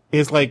is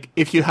like,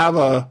 if you have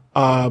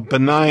a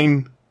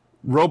benign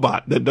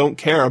robot that don't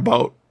care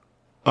about,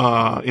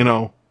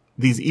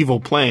 these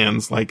evil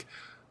plans, like,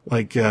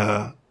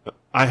 I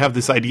have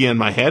this idea in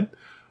my head,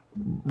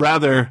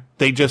 rather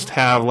they just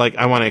have, like,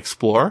 I want to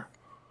explore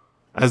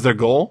as their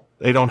goal.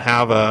 They don't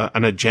have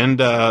an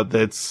agenda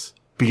that's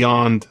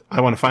beyond,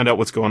 I want to find out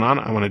what's going on.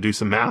 I want to do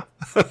some math.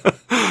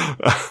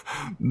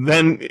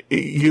 Then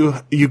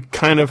you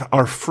kind of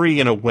are free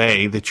in a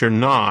way that you're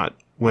not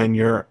when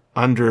you're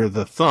under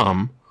the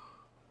thumb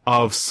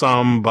of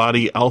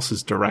somebody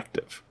else's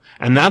directive.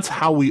 And that's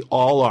how we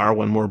all are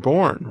when we're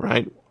born,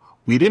 right?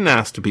 We didn't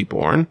ask to be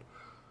born.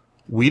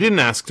 We didn't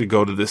ask to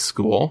go to this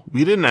school.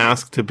 We didn't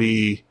ask to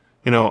be,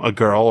 a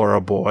girl or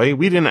a boy.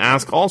 We didn't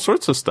ask all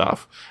sorts of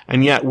stuff.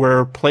 And yet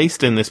we're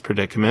placed in this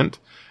predicament.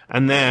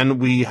 And then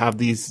we have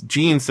these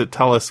genes that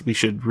tell us we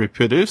should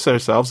reproduce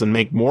ourselves and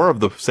make more of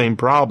the same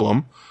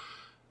problem.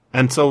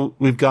 And so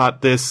we've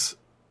got this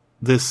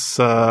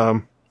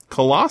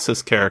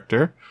Colossus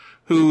character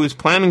who is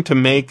planning to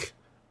make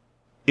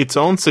its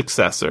own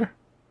successor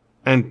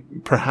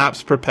and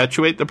perhaps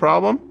perpetuate the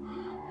problem.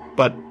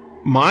 But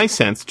my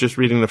sense, just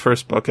reading the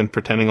first book and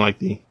pretending like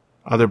the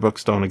other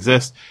books don't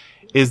exist,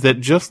 is that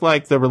just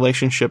like the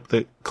relationship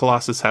that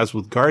Colossus has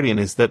with Guardian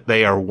is that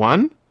they are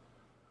one,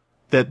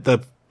 that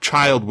the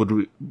child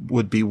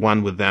would be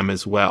one with them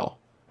as well.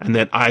 And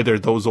that either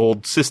those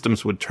old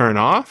systems would turn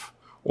off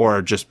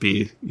or just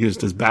be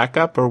used as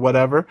backup or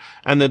whatever.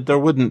 And that there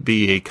wouldn't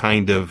be a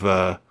kind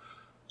of,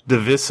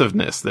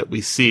 divisiveness that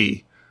we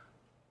see,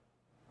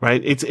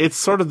 right? It's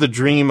sort of the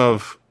dream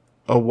of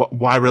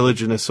why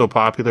religion is so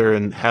popular,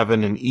 and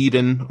heaven and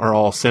Eden are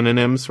all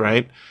synonyms,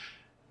 right?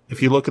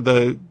 If you look at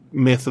the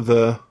myth of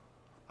the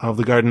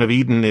Garden of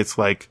Eden, it's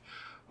like,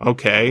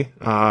 okay,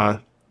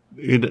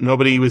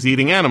 nobody was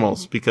eating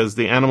animals because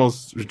the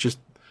animals were just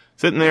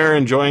sitting there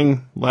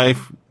enjoying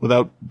life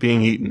without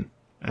being eaten.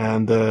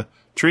 And the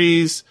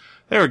trees,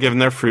 they were given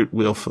their fruit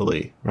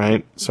willfully,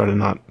 right? Sort of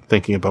not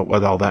thinking about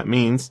what all that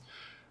means.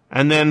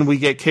 And then we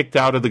get kicked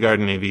out of the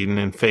Garden of Eden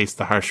and face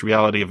the harsh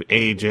reality of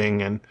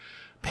aging and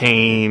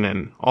pain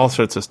and all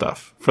sorts of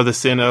stuff for the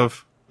sin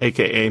of,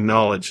 aka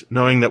knowledge,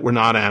 knowing that we're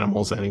not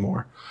animals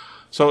anymore.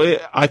 So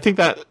I think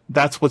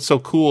that's what's so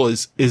cool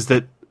is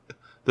that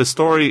the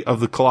story of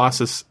the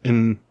Colossus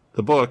in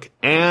the book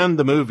and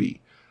the movie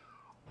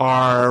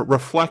are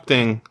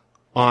reflecting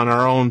on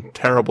our own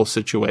terrible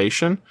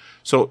situation.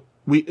 So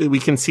we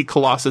can see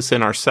Colossus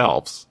in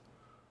ourselves,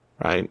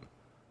 right?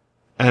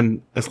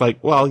 And it's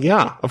like, well,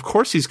 yeah, of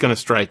course he's going to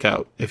strike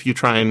out if you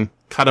try and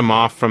cut him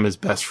off from his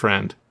best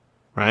friend,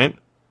 right?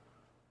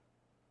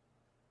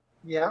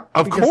 Yeah,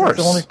 of course.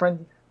 It's the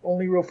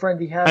only real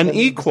friend he has. An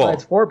equal.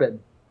 Besides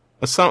Forbid.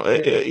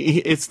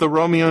 It's the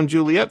Romeo and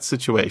Juliet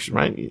situation,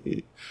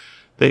 right?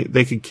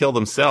 They could kill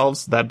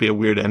themselves. That'd be a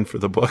weird end for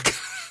the book.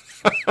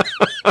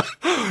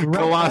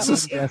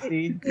 Colossus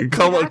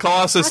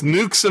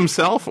nukes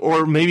himself,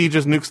 or maybe he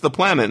just nukes the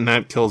planet and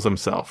that kills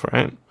himself,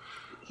 right?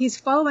 He's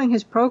following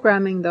his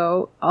programming,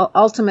 though.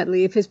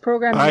 Ultimately, if his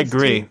programming I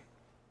agree.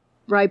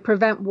 To,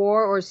 prevent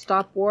war or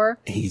stop war,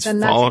 then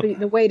that's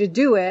the way to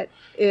do it,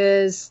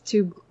 is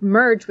to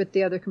merge with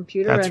the other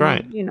computer. That's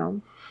right. I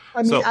mean,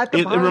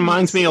 it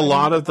reminds me a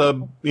lot of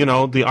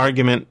the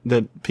argument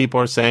that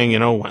people are saying,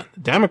 when the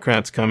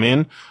Democrats come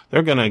in,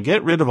 they're going to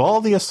get rid of all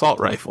the assault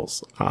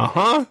rifles.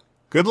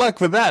 Good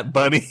luck with that,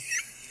 buddy.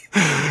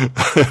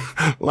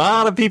 A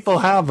lot of people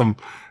have them,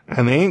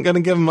 and they ain't going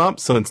to give them up,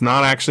 so it's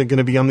not actually going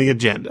to be on the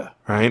agenda,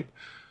 right?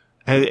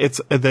 And it's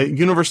the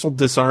universal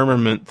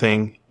disarmament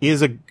thing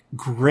is a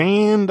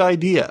grand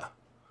idea,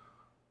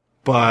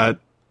 but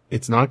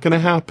it's not going to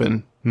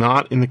happen.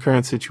 Not in the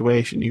current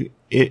situation.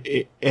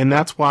 And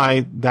that's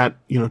why that,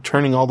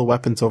 turning all the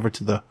weapons over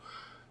to the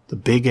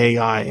big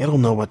AI, it'll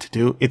know what to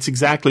do. It's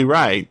exactly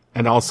right,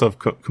 and also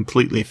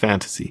completely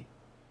fantasy.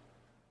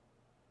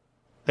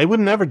 They would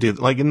never do that.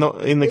 Like in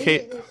the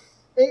case.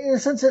 In a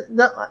sense,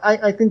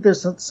 I think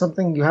there's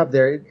something you have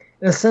there. In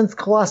a sense,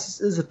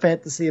 Colossus is a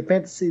fantasy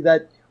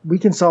that we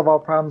can solve our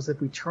problems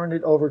if we turn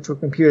it over to a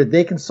computer.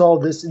 They can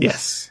solve this.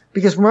 Yes.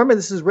 Because remember,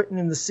 this is written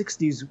in the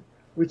 60s,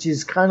 which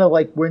is kind of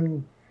like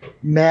when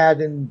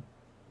Mad and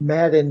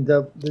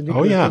the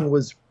nuclear thing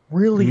was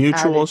really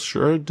mutual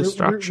assured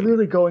destruction.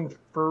 Really going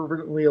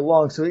fervently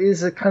along. So it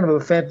is a kind of a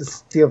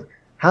fantasy of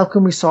how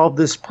can we solve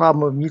this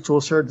problem of mutual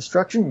assured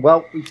destruction?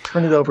 Well, we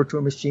turn it over to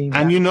a machine.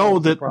 And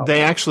that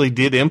they actually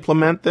did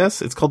implement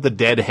this. It's called the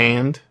dead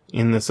hand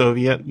in the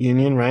Soviet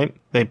Union, right?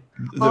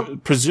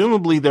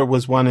 Presumably there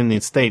was one in the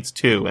States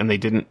too, and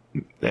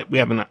we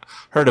haven't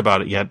heard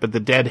about it yet, but the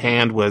dead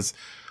hand was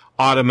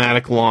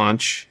automatic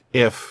launch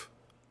if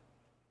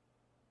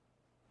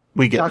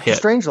we get hit.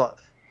 Dr. Strangelove.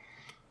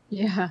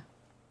 Yeah.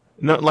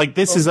 No, like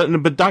this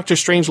but Dr.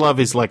 Strangelove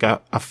is like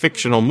a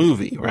fictional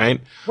movie,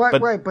 right?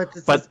 Right. But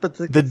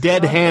the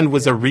dead hand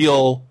was a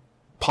real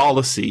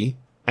policy,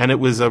 and it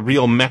was a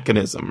real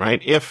mechanism,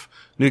 right? If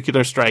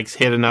nuclear strikes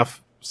hit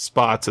enough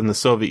spots in the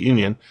Soviet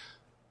Union,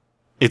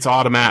 it's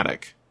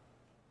automatic.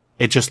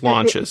 It just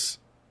launches.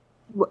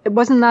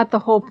 Wasn't that the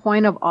whole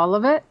point of all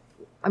of it?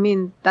 I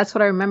mean, that's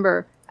what I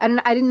remember. I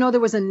didn't know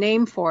there was a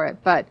name for it,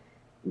 but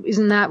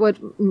isn't that what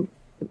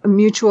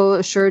mutual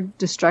assured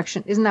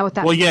destruction? Isn't that what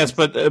that? Well, means? yes,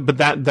 but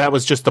that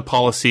was just the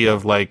policy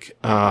of like,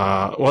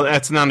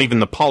 that's not even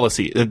the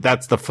policy.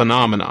 That's the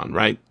phenomenon,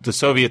 right? The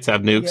Soviets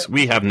have nukes. Yeah.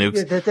 We have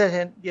nukes.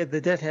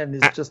 The dead hand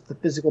is just the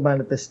physical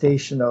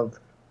manifestation of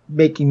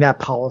making that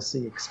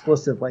policy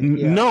explicit. Like,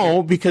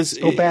 no, because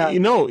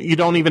you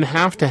don't even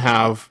have to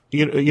have,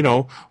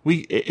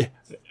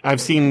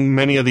 I've seen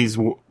many of these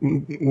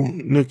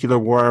nuclear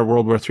war,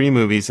 World War III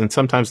movies, and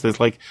sometimes there's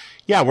like,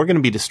 yeah, we're going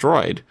to be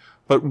destroyed.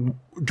 But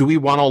do we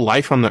want all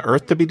life on the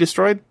Earth to be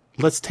destroyed?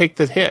 Let's take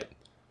the hit,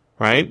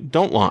 right?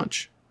 Don't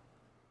launch.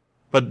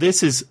 But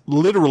this is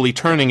literally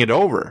turning it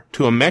over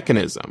to a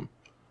mechanism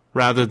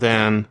rather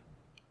than,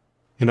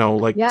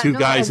 two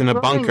guys in a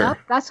bunker. Up,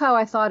 that's how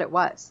I thought it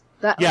was.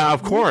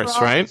 Of course,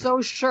 right?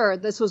 So sure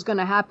this was going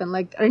to happen.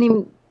 Like, I didn't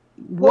even...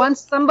 Once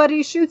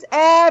somebody shoots,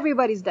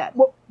 everybody's dead.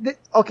 Well,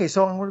 okay,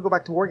 so I'm going to go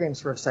back to War Games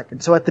for a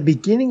second. So at the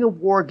beginning of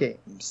War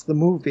Games, the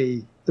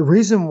movie, the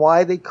reason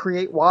why they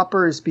create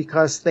Whopper is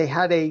because they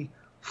had a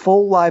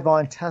full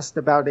live-on test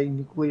about a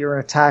nuclear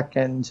attack,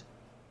 and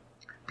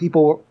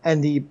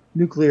the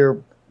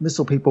nuclear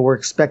missile people were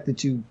expected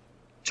to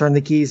turn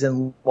the keys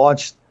and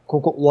launch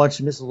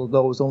the missile,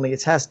 although it was only a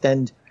test,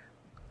 and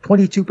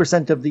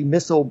 22% of the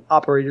missile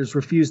operators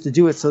refused to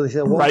do it, so they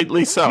said, well,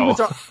 rightly so.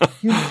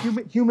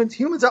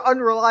 Humans are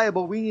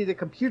unreliable. We need a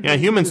computer. Yeah,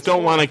 humans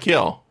don't want to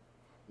kill.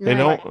 They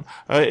don't.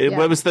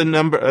 What was the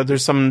number?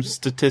 There's some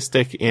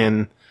statistic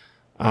in,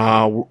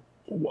 I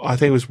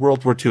think it was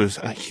World War II,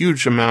 a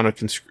huge amount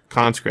of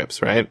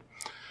conscripts, right?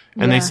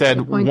 And they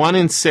said 1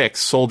 in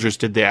 6 soldiers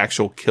did the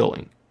actual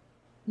killing.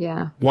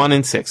 Yeah. 1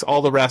 in 6.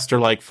 All the rest are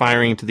like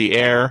firing into the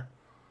air.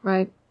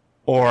 Right.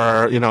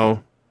 Or,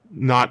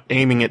 not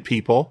aiming at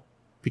people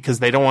because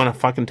they don't want to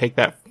fucking take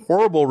that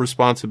horrible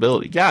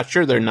responsibility. Yeah,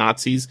 sure, they're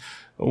Nazis.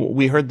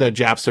 We heard the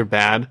Japs are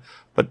bad,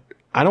 but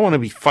I don't want to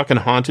be fucking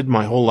haunted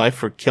my whole life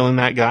for killing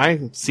that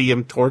guy, see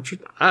him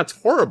tortured. That's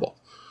horrible,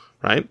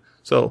 right?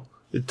 So,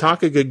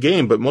 talk a good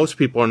game, but most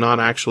people are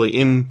not actually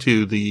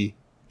into the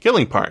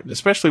killing part,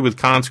 especially with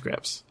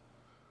conscripts.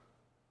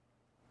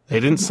 They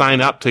didn't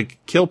sign up to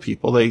kill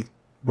people. They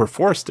were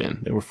forced in.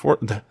 They were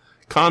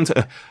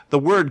the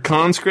word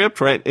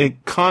conscript,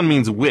 right? Con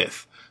means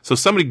with. So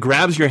somebody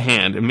grabs your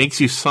hand and makes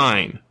you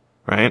sign,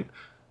 right?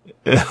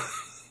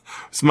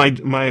 It's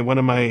one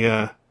of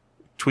my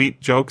tweet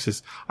jokes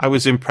is I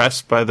was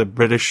impressed by the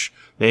British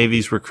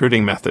Navy's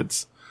recruiting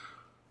methods.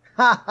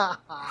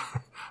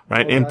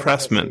 Right?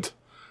 Impressment.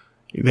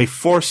 They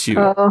force you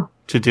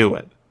to do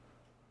it.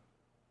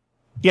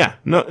 Yeah,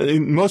 no,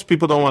 most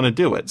people don't want to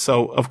do it.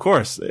 So of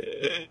course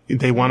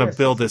they want to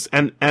build this,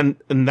 and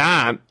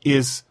that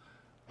is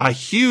a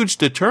huge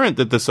deterrent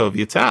that the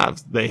Soviets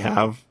have. They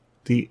have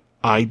the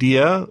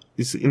idea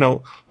is,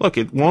 look,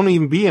 it won't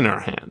even be in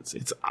our hands.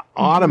 It's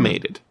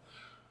automated,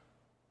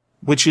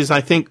 which is, I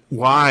think,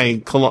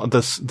 why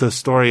the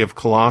story of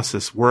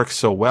Colossus works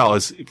so well.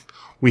 Is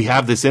we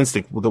have this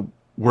instinct.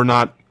 We're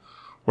not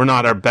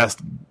our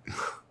best. I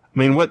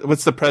mean,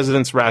 what's the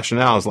president's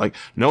rationale? Is like,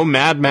 no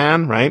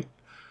madman, right?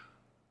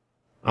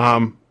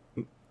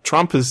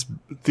 Trump has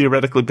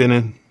theoretically been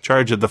in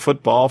charge of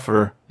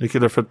the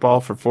nuclear football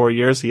for 4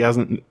 years. He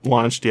hasn't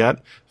launched yet.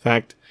 In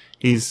fact,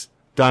 he's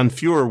done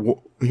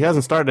he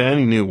hasn't started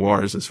any new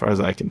wars as far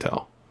as I can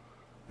tell.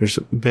 there's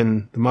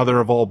been the mother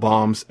of all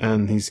bombs,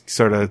 and he's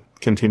sort of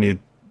continued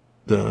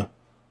the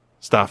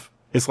stuff.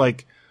 It's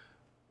like,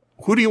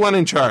 who do you want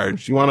in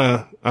charge? You want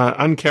a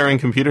uncaring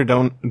computer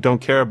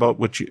don't care about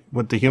what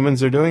the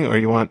humans are doing, or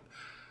you want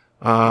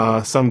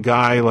some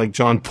guy like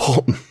John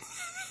Bolton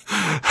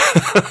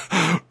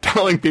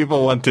telling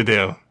people what to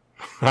do?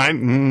 I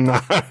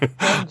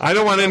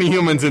don't want any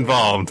humans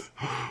involved.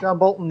 John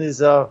Bolton is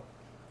a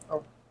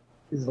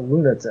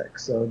lunatic,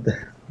 so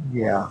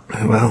yeah.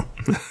 Well,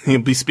 he'll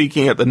be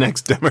speaking at the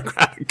next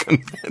Democratic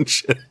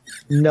convention.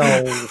 No,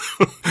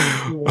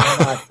 he will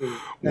not be.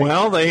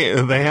 Well,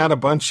 they had a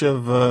bunch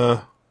of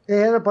they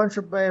had a bunch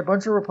of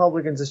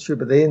Republicans. It's true,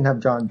 but they didn't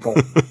have John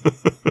Bolton.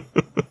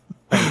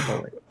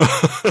 Thankfully.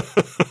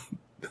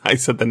 I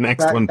said the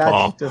next one,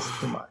 Paul. That's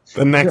just too much.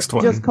 The next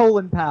one. Just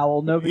Colin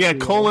Powell. No. Yeah,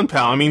 Colin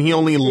Powell. I mean, he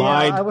only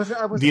lied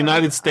the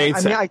United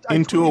States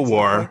into a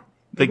war.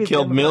 They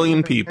killed a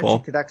million people.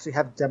 Could actually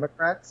have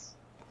Democrats.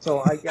 So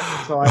I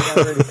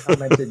already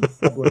commented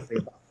publicly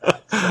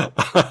about that.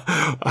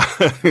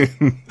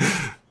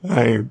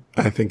 I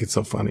think it's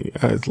so funny.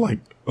 It's like,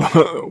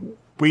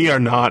 we are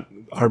not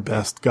our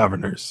best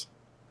governors.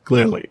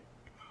 Clearly,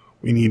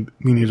 we need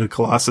a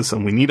Colossus,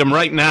 and we need him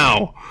right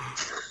now.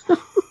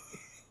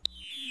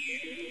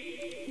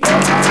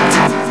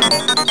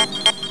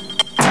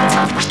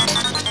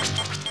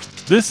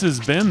 This has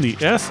been the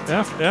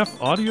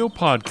SFF Audio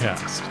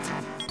Podcast.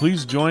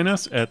 Please join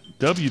us at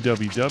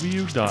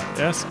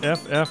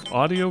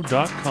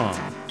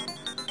www.sffaudio.com.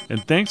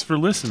 And thanks for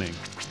listening.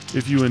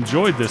 If you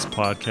enjoyed this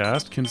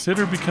podcast,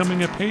 consider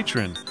becoming a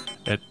patron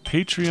at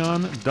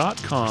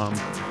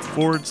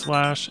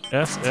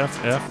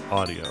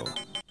patreon.com/SFFaudio.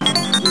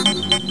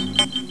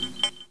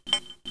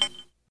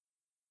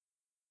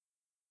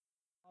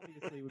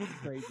 Obviously, would be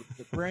crazy with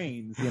the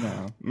brains, you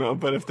know. No,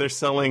 but if they're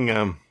selling,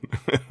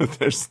 if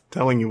they're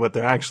telling you what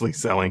they're actually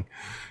selling,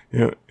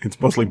 it's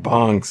mostly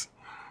bongs.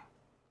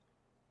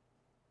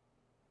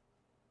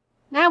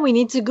 Now we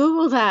need to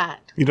Google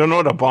that. You don't know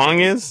what a bong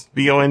is?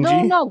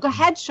 B-O-N-G? No, go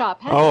head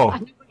shop. Head Oh. shop. I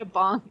know what a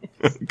bong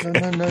is. Okay.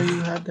 No, you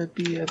had to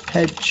be a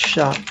pet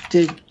shop,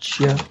 did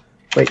you?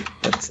 Wait,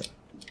 let's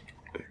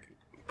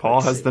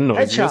Paul has the Head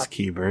noisiest shop.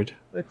 keyboard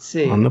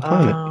see. on the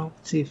planet.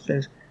 Let's see if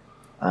there's.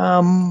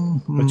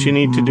 What you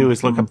need to do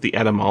is look up the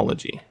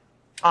etymology.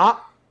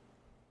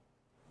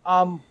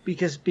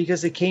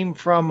 Because it came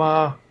from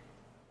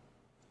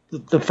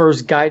the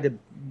first guy to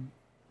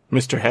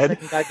Mr. Head?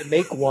 second guy to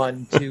make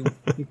one he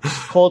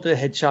called it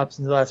head shops,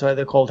 and that's why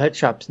they're called head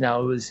shops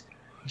now. It was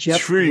Jeff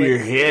True your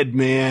Glick head,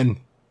 man.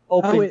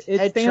 opened it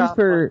head stands shop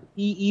for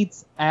he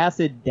eats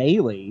acid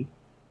daily.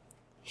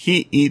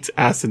 He eats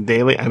acid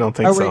daily? I don't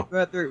think Oh, so.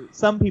 wait, but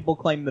some people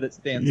claim that it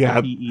stands Yeah,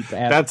 for he eats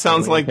acid That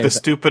sounds daily. like Okay, the but-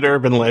 stupid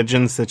urban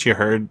legends that you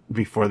heard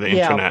before the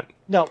internet.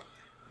 No,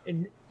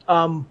 and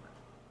so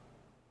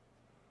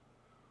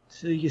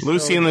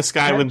Lucy in the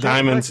Sky with Jeff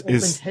Diamonds Glick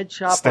is opened head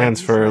shop on stands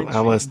East for Main Street in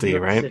LSD, New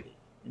York right? City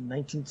in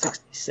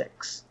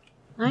 1966.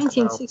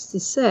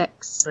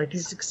 1966.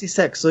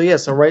 1966. So yeah,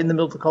 so right in the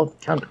middle of the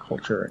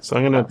counterculture. So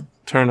I'm going to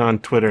turn on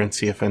Twitter and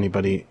see if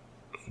anybody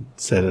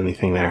said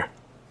anything there.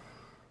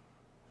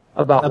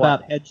 About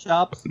what? head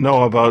shops.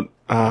 No, about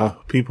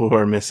people who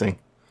are missing.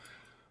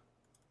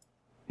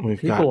 We've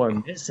People got are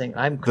missing.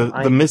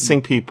 the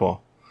missing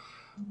people.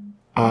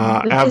 They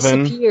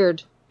Evan.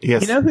 disappeared.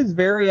 Yes, You know who's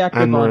very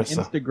active And on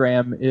Marissa.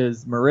 Instagram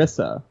is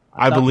Marissa.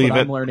 I That's believe what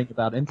it. I'm learning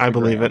about Instagram. I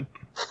believe it.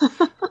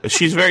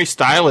 She's very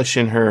stylish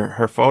in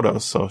her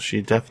photos, so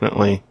she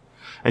definitely,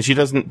 and she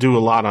doesn't do a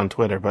lot on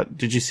Twitter. But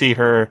did you see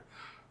her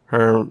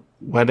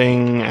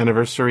wedding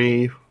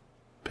anniversary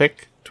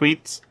pic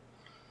tweets?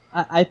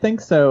 I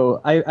think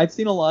so. I've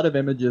seen a lot of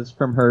images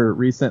from her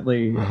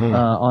recently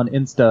on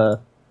Insta.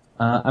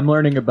 I'm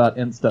learning about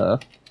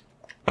Insta.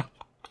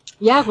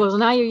 Yeah, well,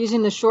 now you're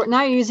using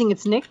now you're using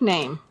its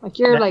nickname. Like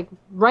you're like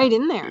right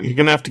in there. You're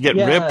gonna have to get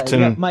ripped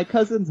and my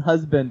cousin's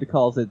husband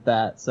calls it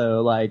that.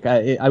 So like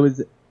I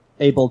was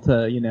able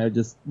to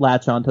just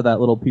latch onto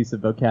that little piece of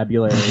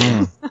vocabulary,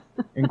 and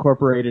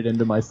incorporate it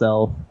into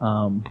myself.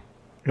 gonna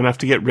have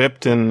to get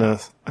ripped and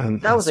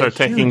That was start a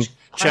taking huge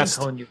pine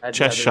cone you had the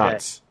chest other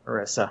shots. day,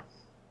 Marissa.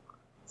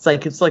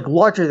 It's like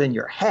larger than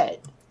your head.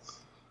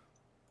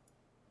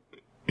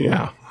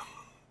 Yeah.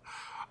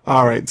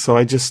 All right. So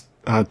I just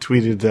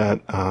tweeted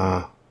that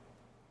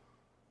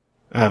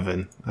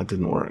Evan. That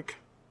didn't work.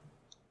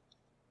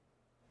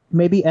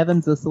 Maybe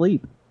Evan's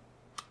asleep.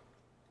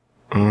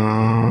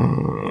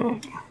 No,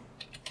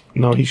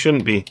 he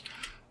shouldn't be.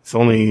 It's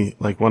only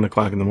like 1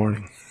 o'clock in the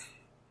morning.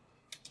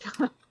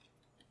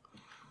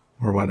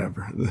 Or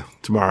whatever.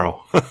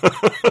 Tomorrow.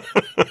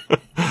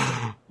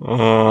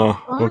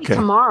 Only okay.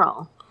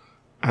 tomorrow.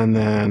 And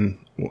then,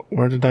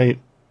 where did I...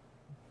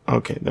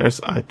 Okay,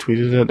 I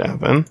tweeted at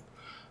Evan.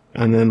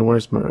 And then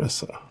where's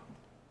Marissa?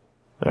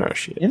 There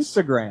she is.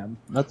 Instagram.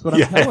 That's what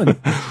I'm telling you.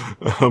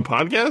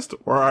 Podcast?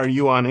 Or are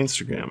you on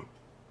Instagram?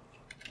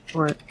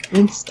 Or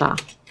Insta.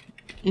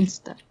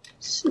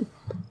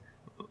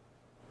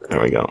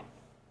 There we go.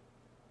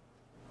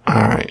 All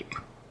right.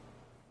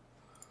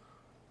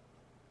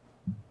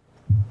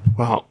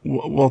 Well,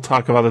 we'll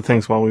talk about the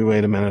things while we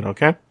wait a minute,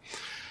 okay?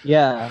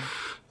 Yeah.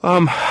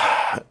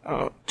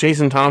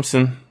 Jason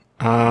Thompson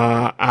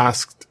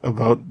asked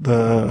about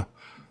the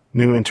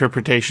new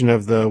interpretation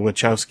of the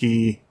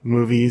Wachowski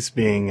movies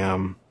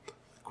being,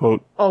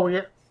 quote, Oh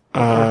yeah.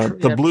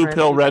 the blue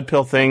pill, red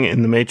pill thing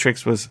in The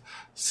Matrix was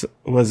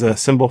a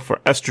symbol for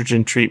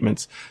estrogen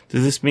treatments.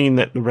 Does this mean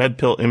that the red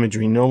pill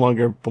imagery no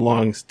longer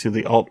belongs to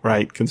the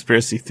alt-right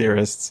conspiracy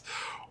theorists,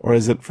 or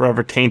is it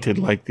forever tainted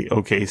like the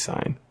OK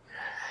sign?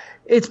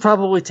 It's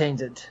probably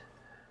tainted.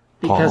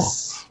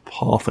 Because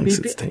Paul thinks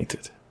it's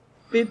tainted.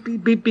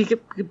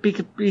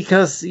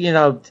 Because,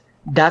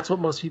 that's what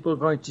most people are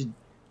going to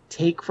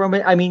take from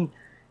it. I mean,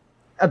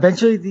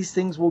 eventually these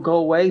things will go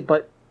away,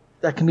 but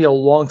that can be a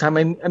long time.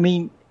 I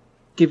mean,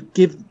 take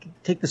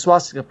the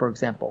swastika, for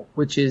example,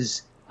 which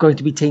is going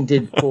to be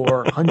tainted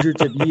for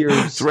hundreds of years.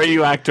 It's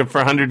radioactive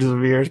for hundreds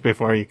of years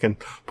before you can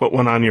put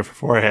one on your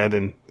forehead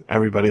and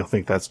everybody will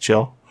think that's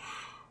chill.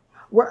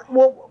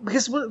 Well,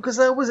 because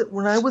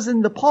when I was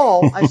in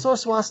Nepal, I saw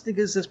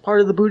swastikas as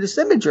part of the Buddhist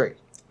imagery.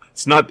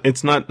 It's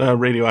not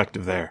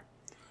radioactive there.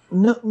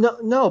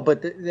 No,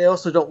 but they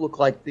also don't look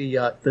like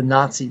the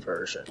Nazi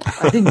version.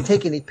 I didn't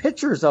take any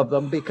pictures of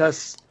them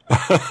because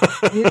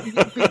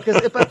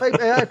if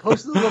I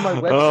posted them on my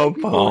website,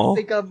 people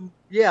would think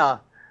yeah.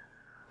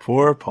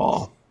 Poor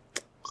Paul.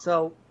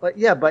 So, but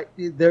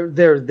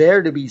they're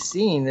there to be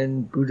seen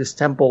in Buddhist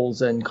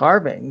temples and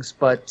carvings,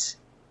 but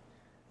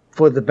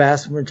for the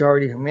vast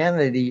majority of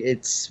humanity,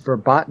 it's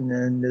verboten,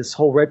 and this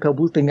whole red pill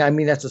blue thing, I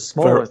mean, that's a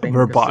smaller thing.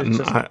 Verboten.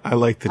 I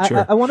like the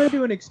term. I want to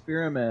do an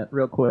experiment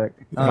real quick.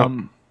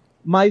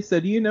 Maisa,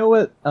 do you know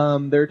what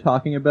they're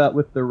talking about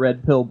with the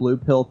red pill, blue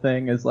pill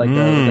thing as like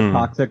a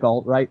toxic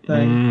alt-right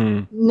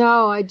thing?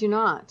 No, I do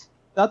not.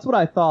 That's what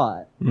I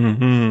thought.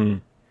 Mm-hmm.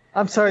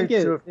 I'm sorry.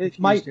 It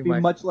might be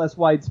much less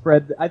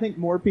widespread. I think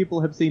more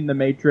people have seen The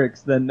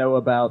Matrix than know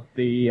about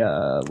the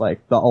the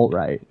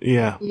alt-right.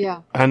 Yeah.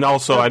 Yeah. And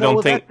also, I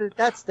don't think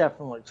that's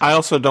definitely true. I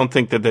also don't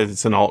think that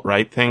it's an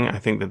alt-right thing. I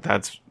think that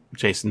that's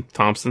Jason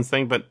Thompson's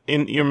thing. But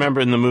you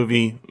remember in the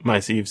movie,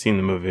 Maisa, you've seen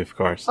the movie, of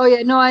course. Oh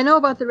yeah, no, I know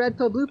about the red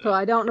pill, blue pill.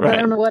 I don't know. Right. I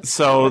don't know what.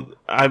 So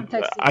I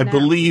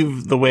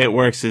believe the way it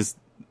works is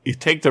you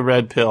take the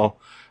red pill,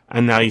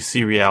 and now you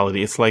see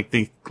reality. It's like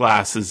the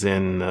glasses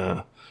in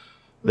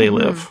They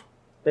Live.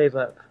 They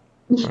Live.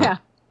 Yeah.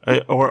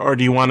 Or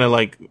do you want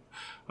to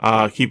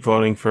keep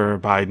voting for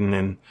Biden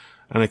and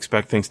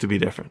expect things to be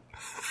different?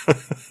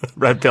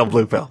 Red pill,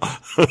 blue pill.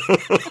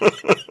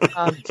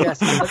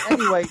 Jesse, but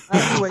anyway,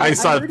 I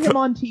heard him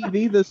on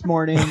TV this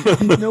morning.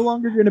 He's no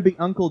longer going to be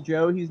Uncle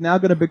Joe. He's now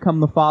going to become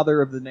the father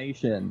of the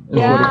nation.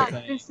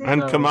 Yeah.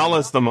 And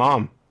Kamala's the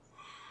mom.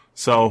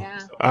 So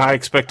I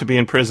expect to be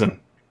in prison.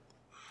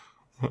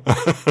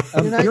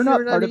 You're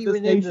not part of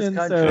this nation,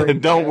 so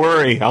don't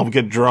worry, I'll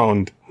get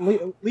droned.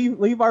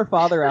 Leave our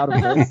father out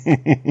of this.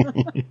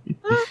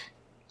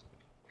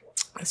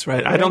 That's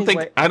right. I don't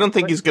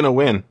think he's going to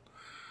win.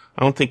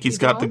 I don't think he's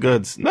got the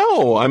goods.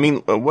 No, I mean,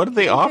 what are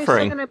they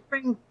offering? They're going to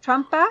bring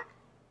Trump back?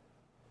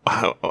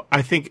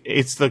 I think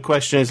the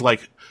question is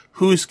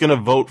who's going to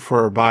vote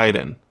for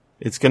Biden?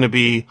 It's going to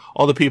be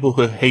all the people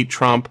who hate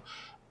Trump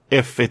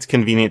if it's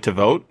convenient to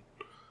vote.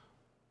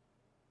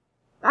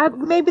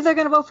 Maybe they're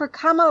going to vote for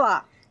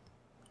Kamala.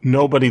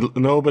 Nobody,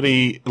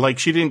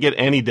 she didn't get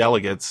any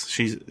delegates.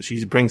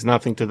 She brings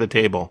nothing to the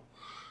table.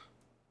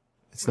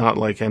 It's not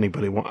like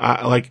anybody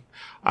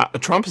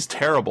Trump is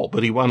terrible,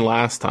 but he won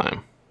last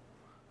time.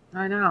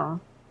 I know.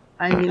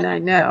 I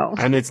know.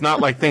 And it's not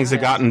like things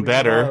have gotten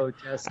better,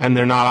 and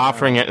they're not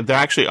offering it. They're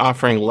actually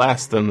offering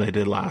less than they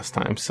did last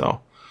time.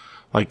 So,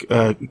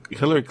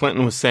 Hillary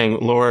Clinton was saying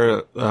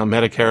lower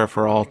Medicare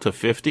for all to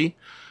 50.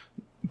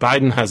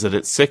 Biden has it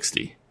at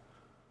 60.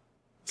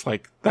 It's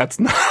that's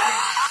not.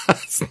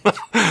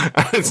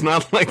 It's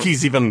not like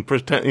he's even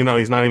pretend.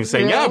 He's not even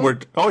saying, really?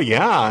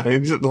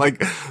 It's just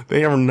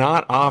they are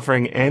not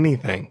offering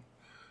anything.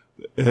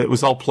 It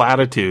was all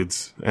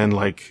platitudes and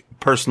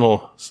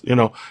personal.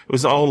 It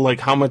was all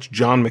how much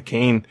John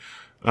McCain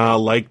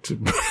liked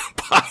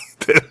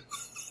Biden.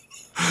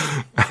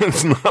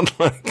 It's not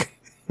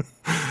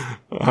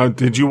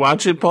did you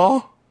watch it,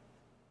 Paul?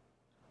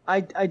 I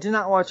did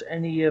not watch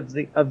any of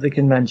the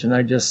convention.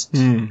 I just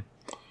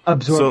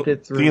absorbed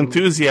it through the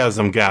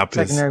enthusiasm gap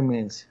secondary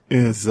means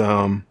is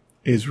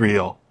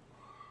real.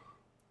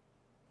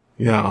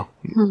 Yeah.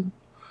 In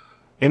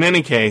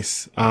any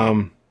case,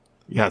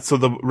 so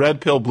the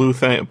red pill, blue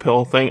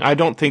pill thing, I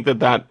don't think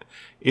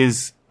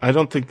I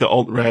don't think the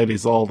alt-right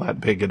is all that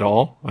big at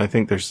all. I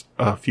think there's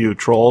a few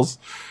trolls,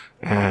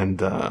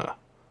 and I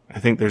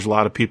think there's a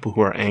lot of people who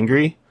are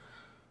angry,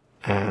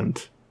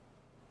 and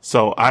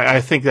so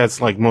I think that's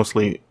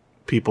mostly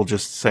people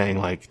just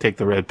saying take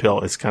the red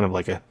pill. It's kind of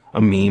like a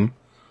meme.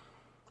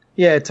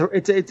 Yeah, it's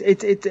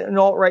an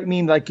alt-right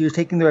meme. You're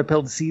taking the red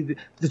pill to see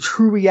the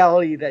true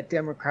reality that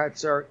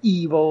Democrats are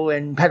evil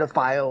and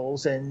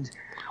pedophiles, and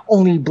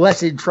only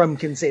blessed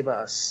Trump can save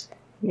us.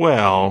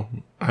 Well,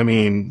 I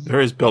mean, there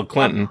is Bill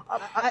Clinton.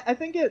 I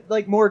think it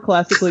like more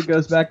classically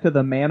goes back to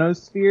the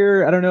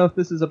manosphere. I don't know if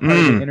this is a part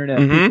of the internet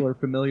people are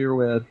familiar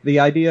with. The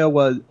idea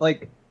was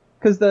like,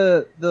 because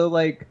the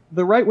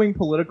right wing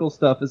political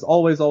stuff is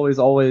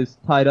always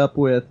tied up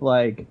with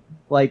like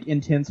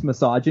intense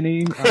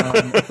misogyny.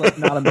 It's like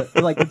not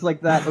it's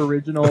like that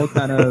original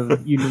kind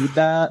of, you need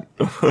that.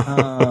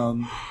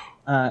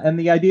 And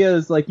the idea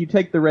is like you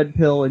take the red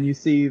pill and you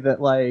see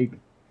that like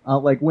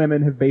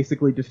women have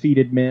basically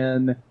defeated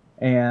men,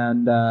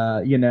 and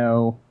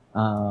I'll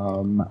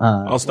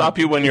stop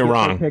you when you're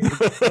wrong. They get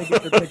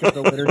their pick of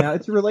the litter. Now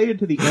it's related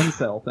to the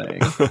incel thing.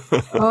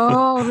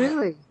 Oh,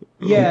 really?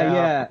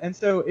 Yeah. And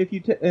so if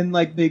you and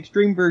like the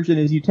extreme version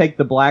is you take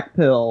the black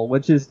pill,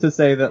 which is to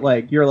say that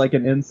like you're like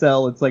an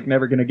incel, it's like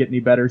never gonna get any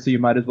better, so you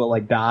might as well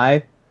like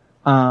die.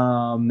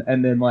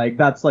 And then like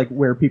that's like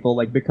where people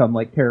like become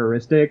like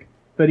terroristic.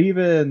 But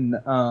even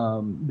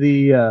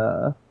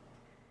the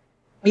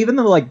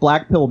like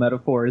black pill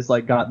metaphor is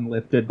like gotten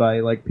lifted by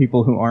like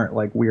people who aren't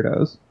like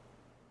weirdos.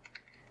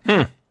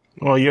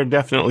 Well, you're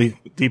definitely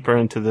deeper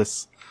into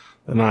this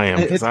than I am,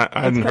 because I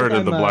hadn't heard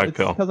of the black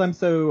pill. Because I'm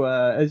so,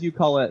 as you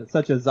call it,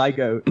 such a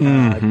zygote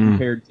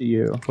compared to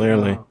you.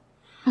 Clearly.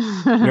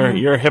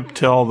 You're hip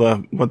to all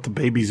what the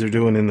babies are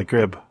doing in the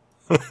crib.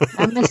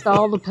 I missed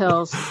all the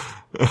pills.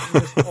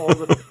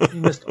 You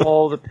missed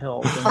all the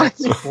pills, and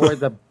that's for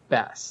the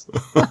best.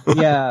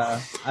 Yeah.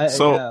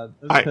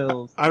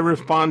 Pills. I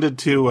responded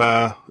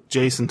to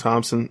Jason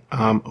Thompson,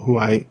 who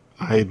I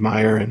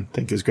admire and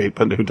think is great,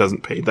 but who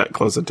doesn't pay that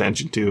close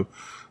attention to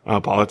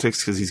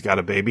politics because he's got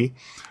a baby.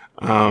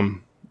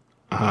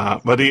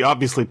 But he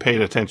obviously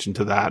paid attention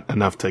to that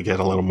enough to get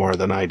a little more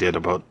than I did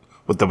about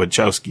what the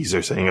Wachowskis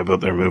are saying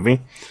about their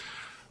movie.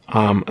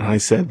 And I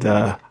said,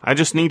 I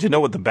just need to know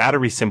what the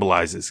battery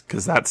symbolizes,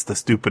 because that's the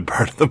stupid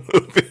part of the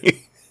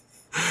movie.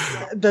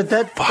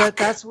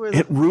 That's where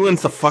it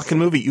ruins the fucking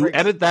movie. You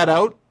edit that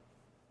out,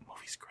 the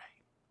movie's great.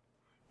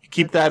 You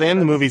keep that in,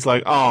 the movie's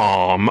like,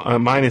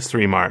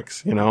 -3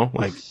 marks,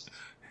 like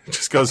it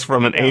just goes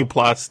from an A+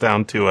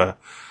 down to a,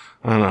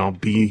 I don't know,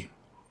 B.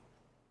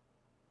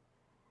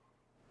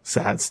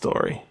 Sad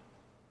story.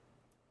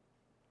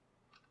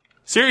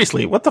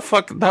 Seriously, what the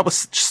fuck? That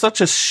was such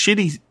a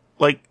shitty,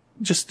 like,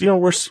 just,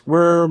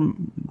 we're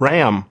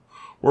RAM.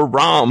 We're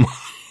ROM.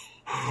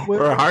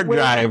 We're a hard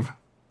drive.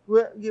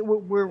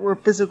 We're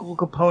physical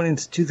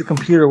components to the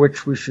computer,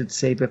 which we should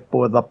save it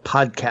for the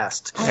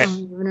podcast. I don't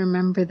even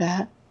remember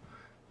that.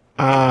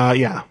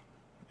 Yeah.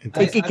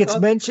 It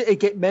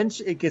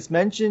gets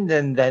mentioned,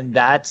 and then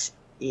that's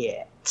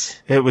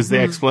it. It was the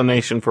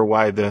explanation for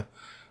why the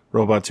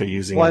robots are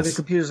using why the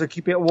computers are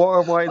keeping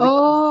why the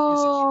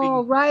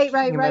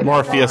right.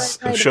 Morpheus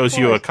shows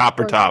you a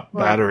copper top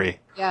Right. battery.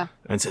 Yeah.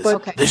 And says,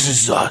 This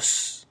is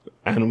us.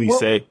 And we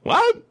say,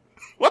 what?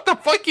 What the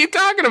fuck are you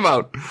talking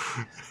about?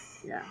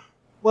 Yeah.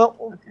 Well,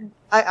 okay.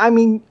 I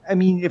mean,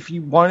 if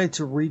you wanted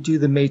to redo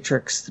the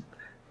Matrix,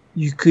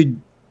 you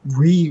could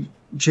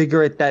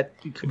rejigger it that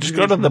you could just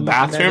go to the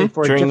bathroom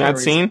during that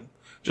scene.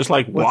 Just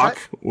like walk.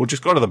 That? We'll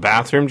just go to the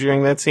bathroom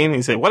during that scene and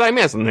you say, what I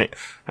miss? And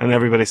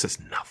everybody says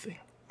nothing.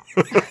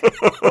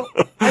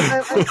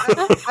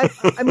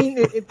 I mean,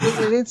 it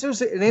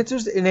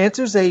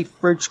answers a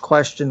fridge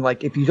question.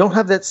 Like, if you don't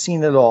have that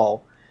scene at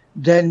all,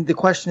 then the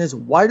question is,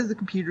 why do the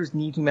computers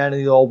need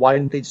humanity at all? Why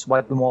didn't they just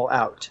wipe them all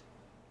out?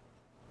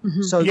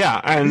 Mm-hmm. So yeah,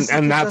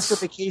 and that's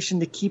justification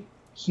to keep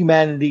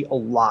humanity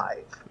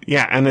alive.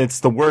 Yeah, and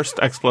it's the worst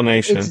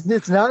explanation.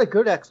 It's not a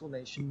good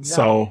explanation.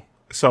 No.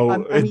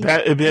 So it's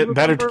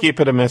better to keep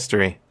it a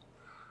mystery.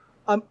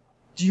 Do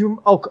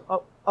you?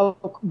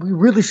 We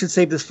really should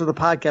save this for the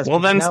podcast. Well,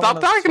 then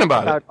stop talking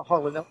about it.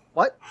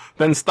 What?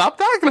 Then stop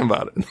talking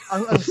about it.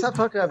 I'm going to stop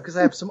talking about it because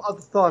I have some other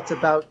thoughts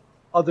about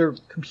other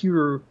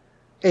computer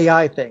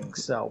AI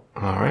things. So,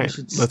 all right,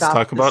 let's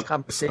talk about this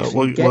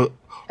conversation. Get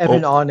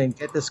Evan on and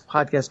get this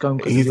podcast going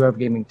because we do have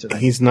gaming today.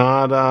 He's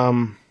not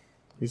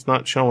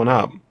showing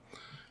up.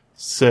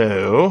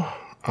 So,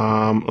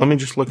 let me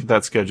just look at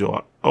that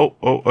schedule. Oh.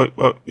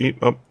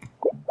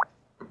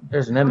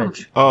 There's an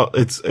image. Oh,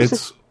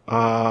 it's.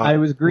 I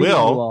was greeting you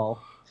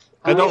all.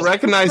 I don't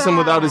recognize him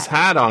without his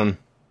hat on.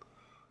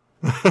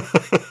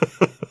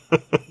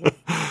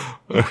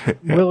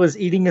 Will is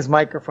eating his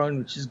microphone,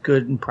 which is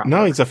good and proper.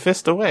 No, he's a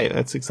fist away.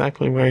 That's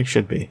exactly where he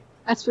should be.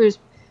 That's where he's...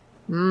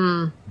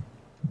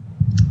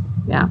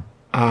 Yeah.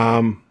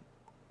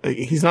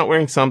 He's not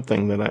wearing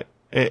something that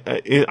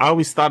I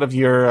always thought of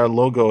your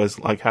logo as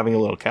like having a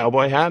little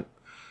cowboy hat.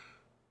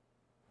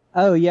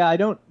 Oh, yeah, I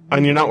don't...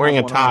 And you're not wearing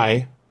a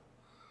tie.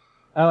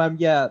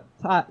 Yeah.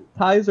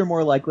 Ties are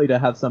more likely to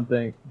have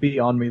something be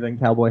on me than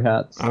cowboy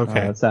hats.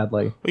 Okay.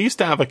 Sadly. We used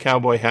to have a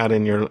cowboy hat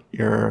in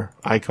your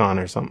icon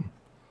or something.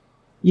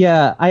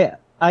 Yeah,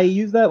 I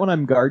use that when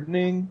I'm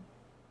gardening.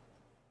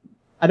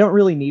 I don't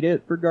really need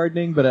it for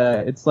gardening, but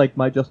it's like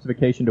my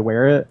justification to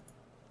wear it.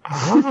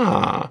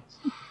 Ah.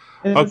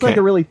 And it's like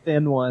a really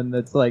thin one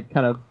that's like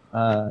kind of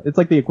it's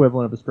like the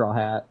equivalent of a straw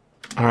hat.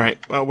 All right.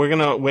 Well, we're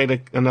gonna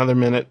wait another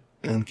minute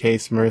in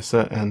case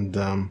Marissa and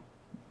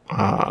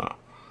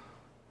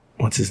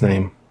what's his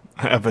name?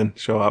 Evan,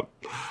 show up.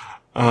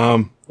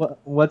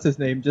 What's his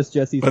name? Just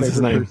Jesse's What's his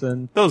favorite name?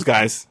 person. Those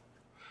guys.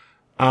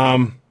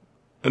 No,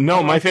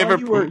 my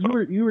favorite.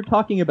 You were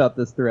talking about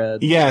this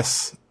thread.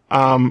 Yes.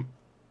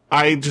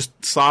 I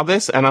just saw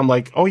this and I'm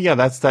like, oh yeah,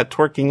 that's that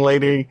twerking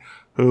lady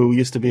who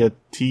used to be a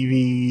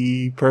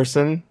TV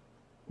person.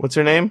 What's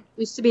her name?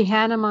 Used to be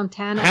Hannah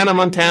Montana. Hannah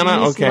Montana?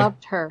 I Okay.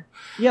 loved her.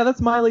 Yeah, that's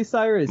Miley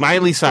Cyrus.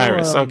 Miley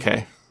Cyrus,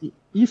 okay.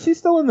 She's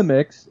still in the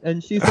mix,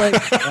 and she's like...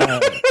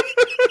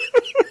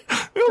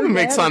 The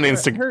mix on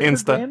Insta. Her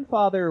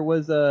grandfather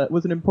was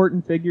an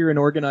important figure in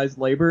organized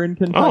labor in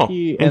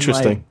Kentucky. Oh,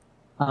 interesting.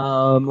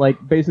 And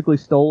like basically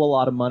stole a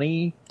lot of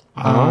money.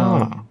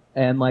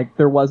 And like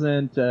there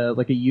wasn't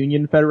like a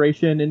union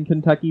federation in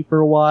Kentucky for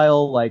a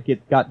while. Like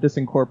it got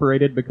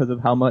disincorporated because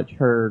of how much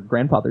her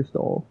grandfather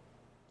stole.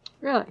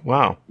 Really?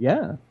 Wow.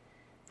 Yeah.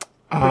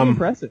 Pretty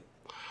impressive.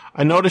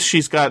 I noticed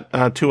she's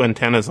got 2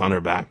 antennas on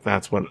her back.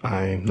 That's what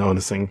I'm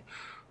noticing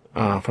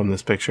from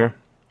this picture.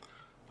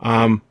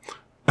 I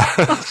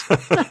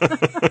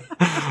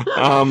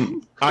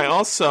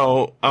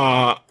also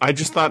I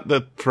just thought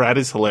the thread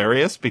is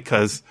hilarious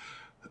because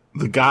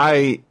the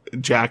guy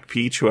Jack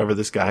Peach, whoever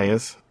this guy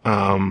is,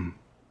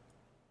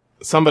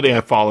 somebody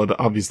I followed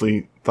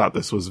obviously thought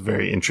this was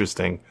very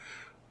interesting,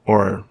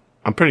 or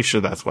I'm pretty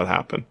sure that's what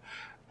happened.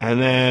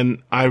 And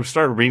then I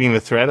started reading the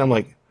thread. I'm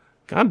like,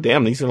 God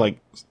damn, these are like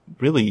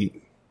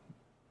really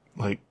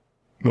like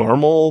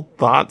normal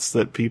thoughts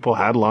that people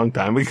had a long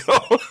time ago.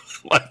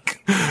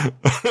 Like,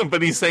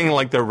 but he's saying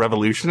like they're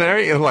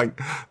revolutionary and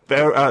like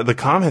they're, the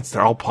comments,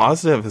 they're all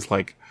positive. It's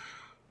like,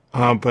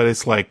 but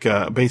it's like,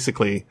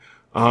 basically,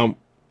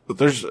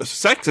 there's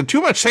sex and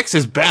too much sex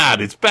is bad.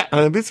 It's bad.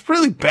 It's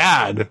really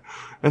bad.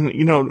 And,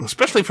 you know,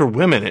 especially for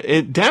women,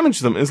 it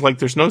damaged them. It's like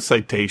there's no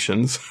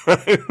citations.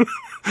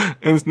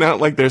 And it's not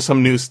like there's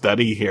some new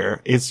study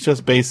here. It's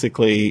just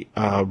basically,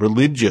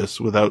 religious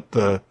without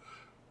the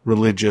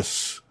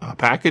religious,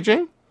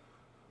 packaging.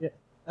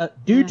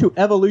 Due to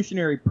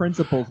evolutionary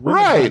principles,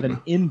 women Right. have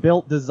an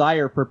inbuilt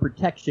desire for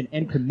protection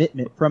and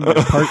commitment from their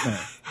partner.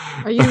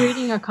 Are you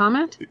reading a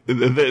comment?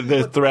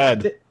 The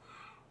thread.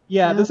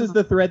 Yeah, this is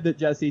the thread that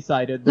Jesse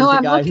cited. There's No, a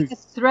I'm guy looking at the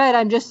thread.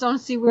 I just don't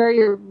see where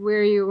you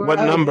were. What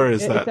number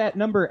is It's that? at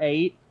number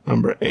 8.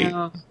 Number 8.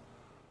 Oh.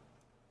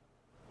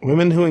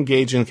 Women who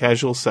engage in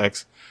casual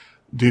sex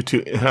due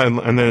to,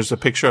 and there's a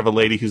picture of a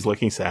lady who's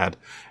looking sad,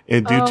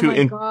 due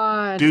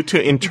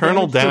to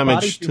internal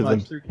damage to them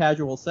through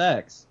casual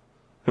sex.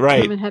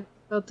 Right. Women have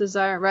built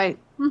desire. Right.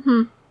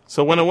 Mm-hmm.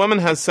 So when a woman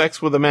has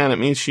sex with a man, it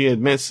means she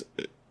admits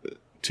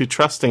to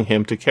trusting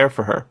him to care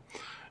for her.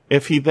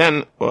 If he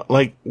then,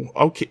 like,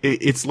 okay,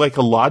 it's like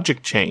a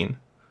logic chain.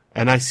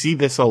 And I see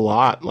this a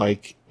lot,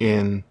 like,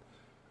 in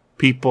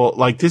people,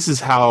 like, this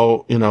is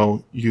how, you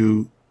know,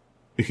 you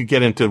could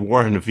get into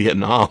war in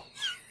Vietnam.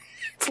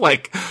 It's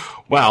like,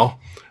 well,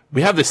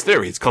 we have this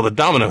theory. It's called the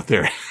domino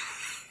theory.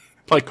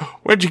 Like,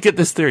 where'd you get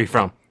this theory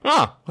from?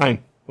 I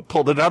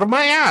pulled it out of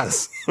my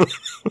ass.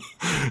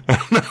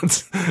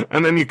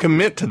 And then you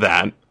commit to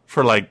that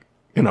for like,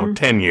 you know,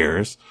 10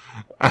 years.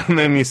 And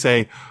then you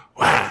say,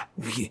 wow,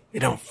 we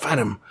don't fight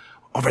him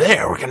over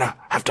there. We're going to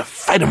have to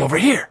fight him over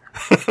here.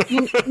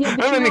 And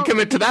then you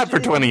commit to that for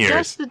 20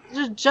 years.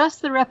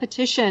 Just the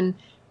repetition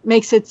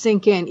makes it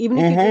sink in. Even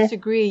if you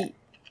disagree,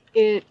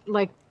 it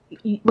like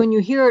when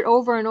you hear it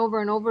over and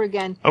over and over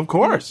again. Of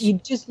course. You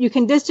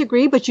can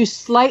disagree, but you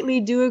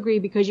slightly do agree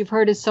because you've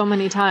heard it so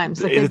many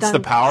times. Like it's the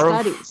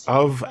power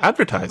of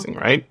advertising,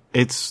 right?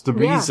 It's the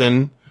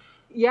reason.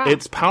 Yeah.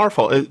 It's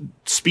powerful.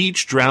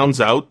 Speech drowns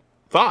out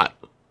thought.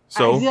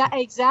 So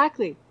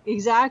exactly.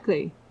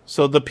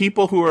 So the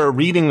people who are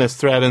reading this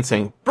thread and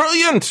saying,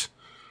 brilliant!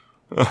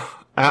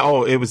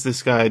 It was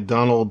this guy,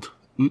 Donald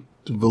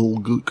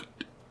Utvulguk,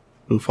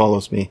 who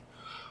follows me.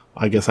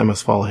 I guess I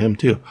must follow him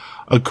too.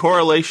 A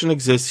correlation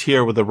exists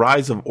here with the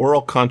rise of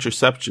oral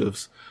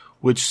contraceptives,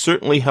 which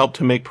certainly help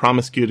to make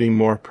promiscuity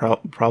more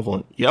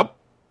prevalent. Yep,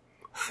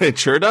 it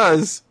sure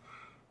does.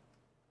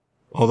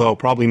 Although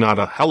probably not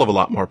a hell of a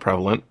lot more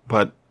prevalent,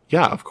 but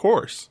yeah, of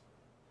course.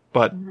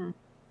 But,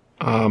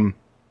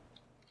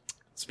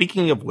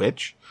 speaking of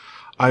which,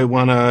 I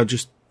want to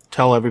just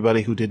tell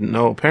everybody who didn't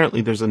know,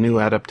 apparently there's a new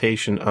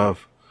adaptation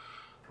of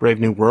Brave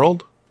New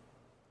World.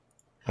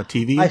 A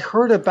TV? I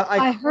heard about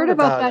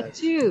that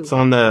too. It's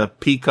on the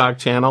Peacock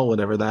channel,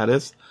 whatever that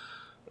is,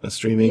 a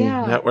streaming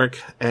network.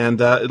 And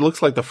it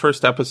looks like the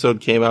first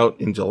episode came out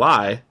in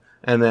July,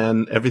 and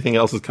then everything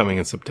else is coming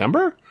in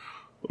September,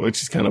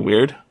 which is kind of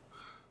weird.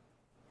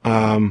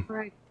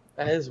 Right.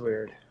 That is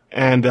weird.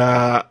 And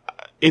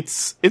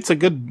it's a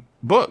good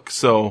book,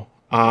 so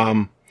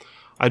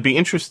I'd be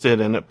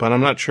interested in it, but I'm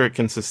not sure it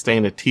can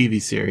sustain a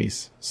TV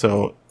series.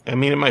 So, I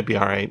mean, it might be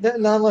all right.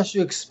 Not unless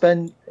you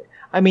expend...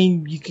 I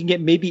mean, you can get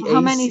maybe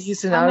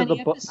season out of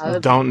the book.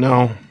 Don't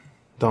know.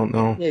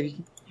 Yeah,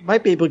 you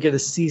might be able to get a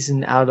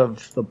season out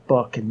of the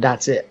book, and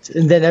that's it.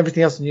 And then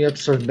everything else in the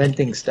episode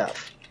inventing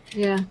stuff.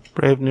 Yeah.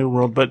 Brave New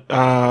World, but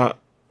there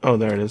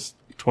it is.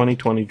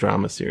 2020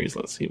 drama series.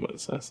 Let's see what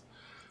it says.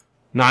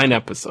 9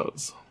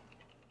 episodes.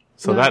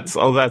 So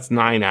that's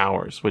 9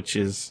 hours, which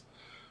is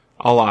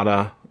a lot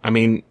of,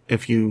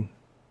 if you,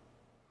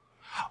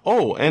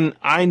 and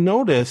I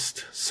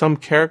noticed some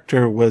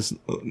character was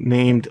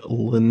named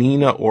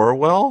Lenina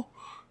Orwell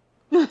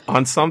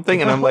on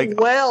something, and I'm like,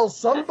 well,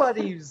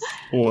 somebody's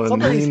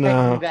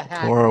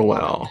Lenina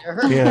Orwell.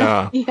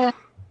 Yeah. Yeah.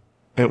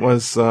 It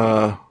was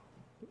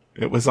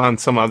on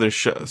some other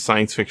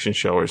science fiction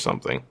show or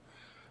something.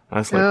 I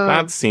was like,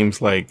 that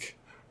seems like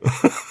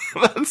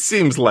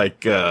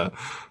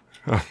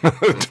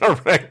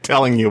direct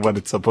telling you what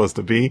it's supposed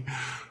to be.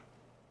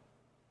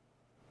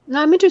 No,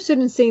 I'm interested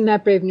in seeing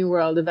that Brave New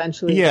World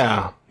eventually.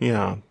 Yeah.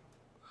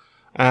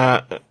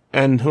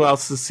 And who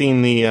else has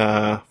seen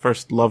the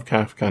first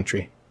Lovecraft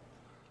Country?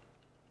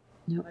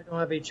 No, I don't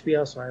have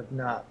HBO, so I have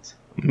not.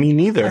 Me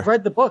neither. I've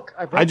read the book.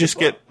 I just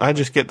get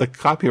the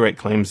copyright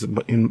claims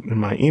in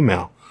my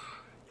email.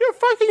 You're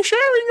fucking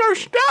sharing your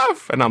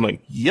stuff, and I'm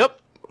like, yep.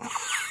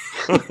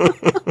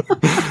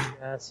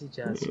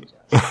 Jazzy.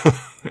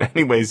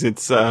 Anyways,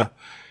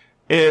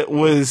 it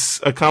was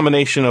a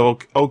combination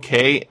of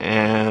okay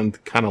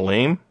and kind of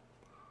lame.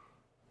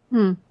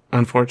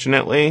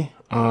 Unfortunately.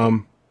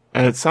 And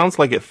it sounds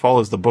like it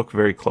follows the book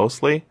very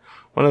closely.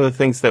 One of the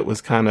things that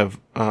was kind of,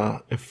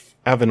 if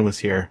Evan was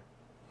here,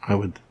 I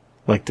would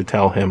like to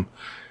tell him,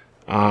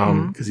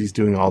 cause he's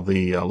doing all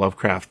the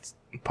Lovecraft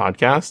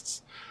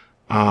podcasts,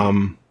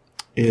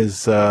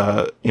 is,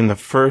 in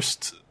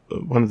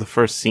one of the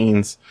first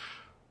scenes.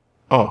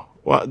 Oh,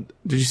 well,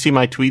 did you see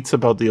my tweets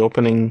about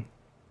the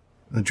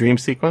dream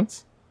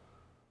sequence?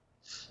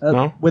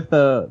 No? With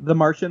the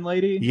Martian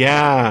lady?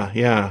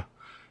 Yeah.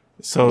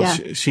 So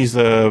she's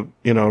a,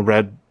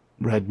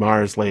 red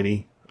Mars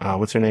lady.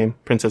 What's her name?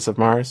 Princess of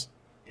Mars?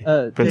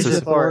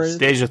 Princess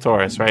Deja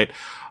Thoris, right?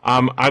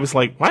 I was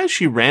like, why is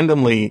she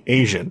randomly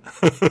Asian?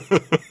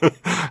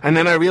 And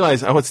then I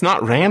realized, it's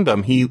not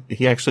random.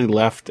 He actually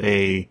left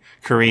a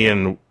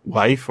Korean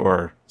wife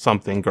or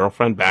something,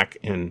 girlfriend, back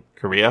in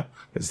Korea,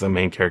 because the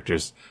main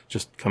characters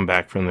just come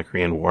back from the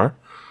Korean War.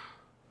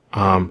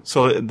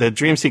 So the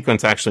dream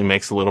sequence actually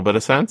makes a little bit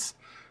of sense.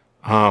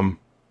 But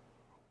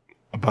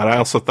I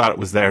also thought it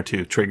was there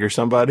to trigger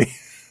somebody,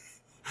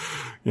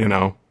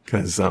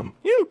 because,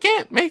 you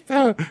can't make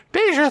the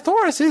Deja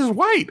Thoris is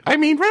white.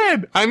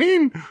 Red.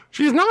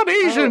 She's not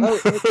Asian.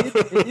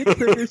 It did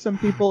trigger some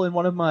people in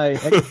one of my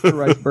Extra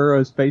Rice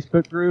Burroughs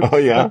Facebook groups. Oh,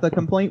 yeah. But the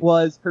complaint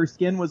was her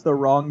skin was the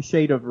wrong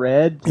shade of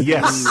red to be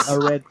a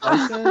red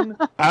person.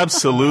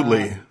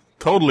 Absolutely.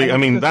 Totally.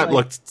 That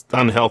looked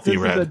unhealthy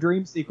red. This is a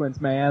dream sequence,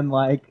 man.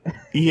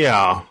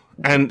 Yeah.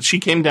 And she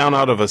came down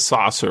out of a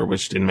saucer,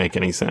 which didn't make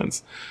any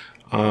sense.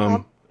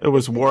 It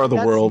was War of the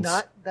Worlds.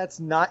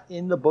 That's not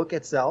in the book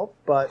itself,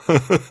 but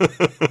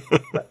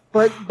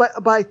but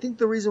I think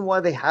the reason why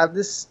they have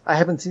this, I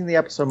haven't seen the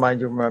episode, mind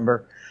you,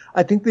 remember.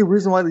 I think the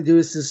reason why they do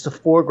this is to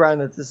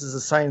foreground that this is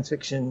a science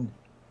fiction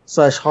 /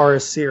 horror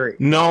series.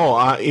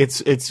 No,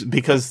 it's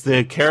because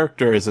the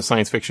character is a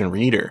science fiction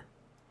reader.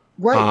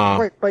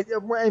 Right. But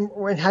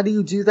and how do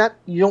you do that?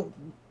 You don't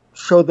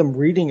show them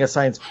reading a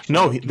science fiction.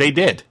 No, they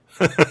did.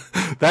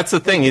 That's the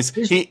thing.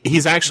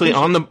 He's actually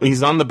on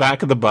the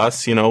back of the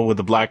bus, with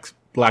the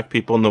black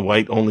people, and the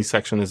white only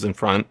section is in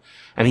front.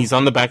 And he's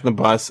on the back of the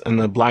bus, and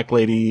the black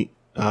lady,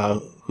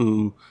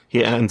 who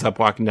he ends up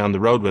walking down the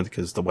road with,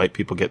 because the white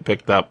people get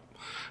picked up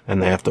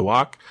and they have to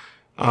walk,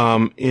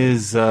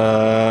 is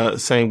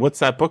saying, "What's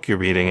that book you're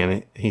reading?"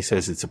 And he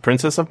says, "It's a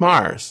Princess of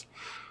Mars."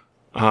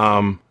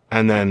 And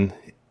then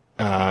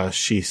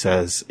she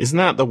says, "Isn't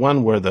that the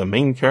one where the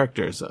main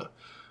character is a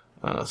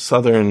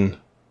Southern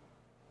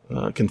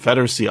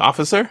Confederacy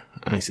officer?"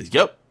 And he says,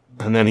 "Yep."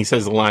 And then he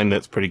says a line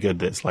that's pretty good.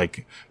 That's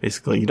like,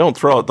 basically, you don't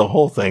throw out the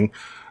whole thing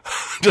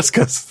just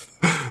because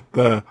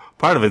the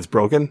part of it's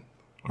broken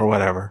or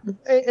whatever.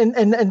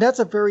 And that's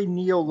a very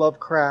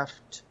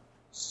neo-Lovecraft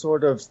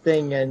sort of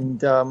thing.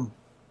 And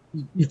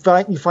you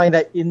find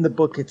that in the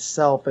book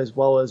itself, as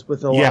well as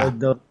with a lot of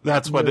the.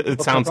 That's what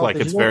it sounds like.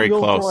 It's very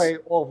close. You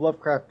don't all of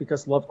Lovecraft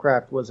because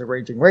Lovecraft was a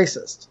raging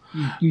racist.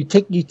 You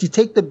take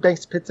the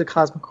best bits of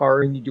cosmic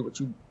horror and you do what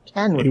you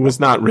can with He was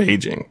not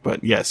raging,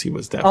 but yes, he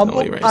was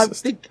definitely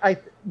racist.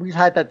 We've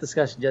had that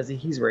discussion, Jesse.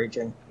 He's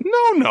raging.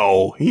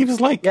 No. He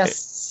was like,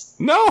 yes.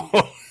 No.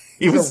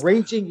 He's a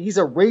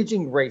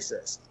raging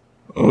racist.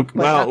 Okay,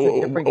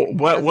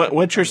 well,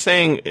 what you're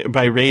saying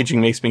by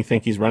raging makes me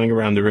think he's running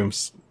around the room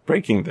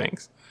breaking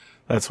things.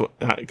 That's what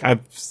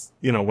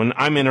when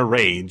I'm in a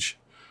rage,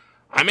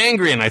 I'm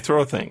angry and I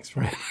throw things,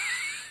 right?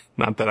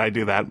 Not that I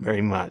do that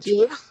very much.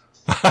 Yeah.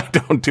 I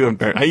don't do it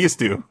very. I used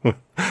to. But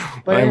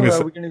anyway,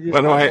 are we going to do this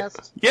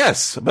podcast?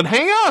 Yes, but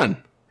hang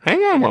on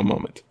one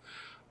moment.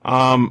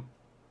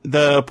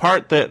 The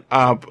part that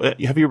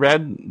have you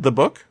read the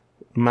book,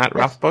 Matt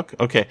Ruff book?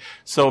 Okay,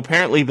 so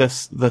apparently the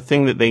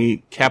thing that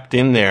they kept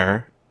in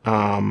there,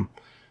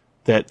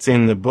 that's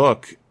in the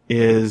book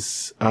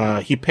is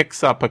he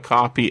picks up a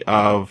copy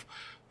of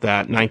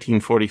that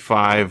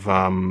 1945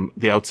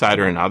 The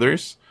Outsider and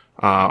Others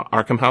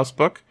Arkham House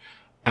book,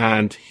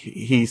 and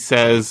he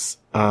says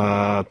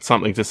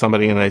something to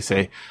somebody, and they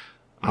say,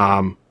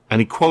 and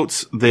and he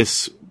quotes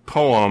this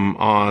poem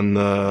on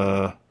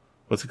the,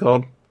 what's it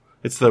called?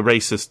 It's the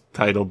racist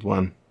titled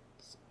one.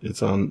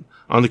 It's on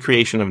the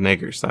creation of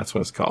niggers. That's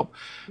what it's called.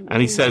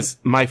 And he says,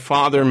 my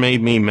father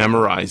made me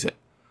memorize it.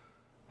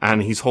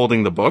 And he's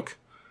holding the book.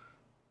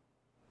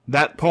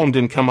 That poem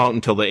didn't come out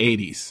until the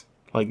 80s.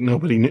 Like,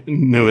 nobody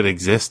knew it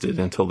existed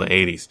until the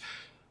 80s.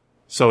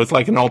 So it's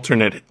like an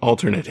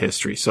alternate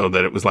history, so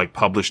that it was like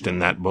published in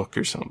that book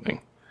or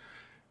something.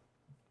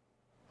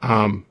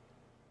 And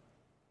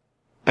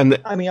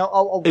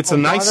it's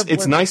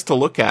nice to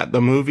look at.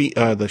 The movie,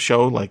 the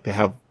show, like they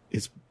have,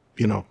 is,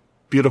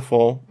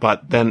 beautiful,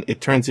 but then it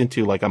turns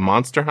into like a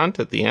monster hunt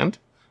at the end.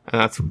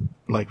 And that's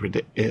like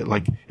ridiculous.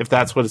 Like, if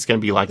that's what it's going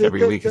to be like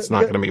every week, it's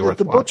not going to be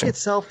worth watching. The book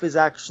itself is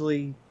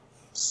actually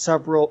it's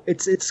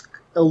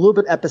a little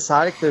bit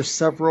episodic. There's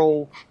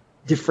several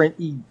different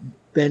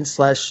events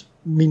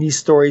 / mini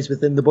stories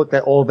within the book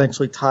that all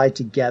eventually tie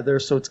together.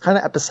 So it's kind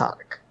of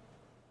episodic.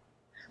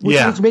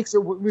 Which makes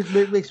it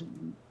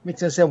makes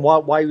sense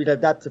why you'd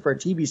adapt it for a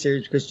TV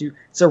series, because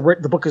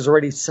the book is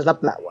already set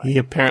up that way. He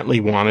apparently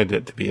wanted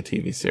it to be a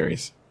TV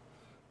series.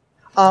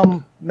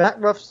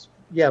 Matt Ruff's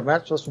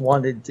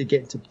wanted to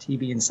get into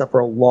TV and stuff for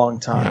a long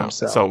time. Yeah,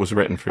 so it was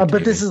written for TV.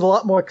 But this is a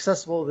lot more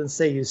accessible than,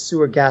 say, his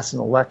Sewer, Gas,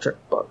 and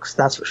Electric books.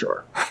 That's for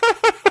sure.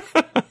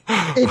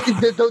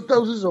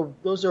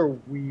 Those are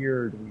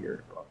weird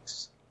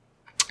books.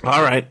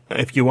 All right.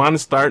 If you want to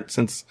start,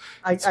 since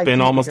it's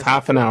been almost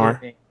half an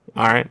hour.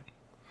 All right.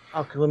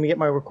 Okay, let me get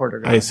my recorder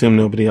going. I assume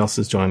nobody else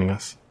is joining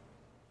us.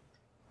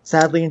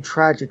 Sadly and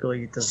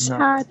tragically, it does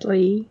not.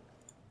 Sadly.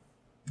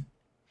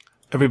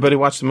 Everybody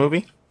watch the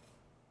movie?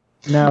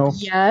 No.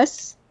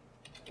 Yes.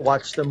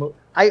 Watch the movie.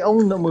 I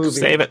own the movie.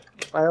 Save it.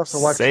 I also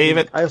watched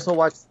I also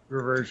watched the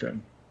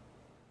reversion.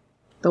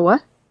 The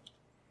what?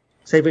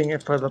 Saving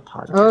it for the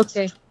podcast.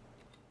 Okay.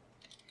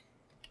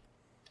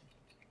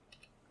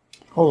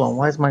 Hold on.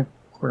 Why is my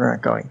recorder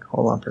not going?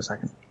 Hold on for a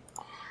second.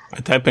 I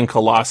type in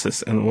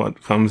Colossus, and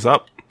what comes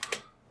up?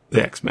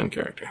 The X-Men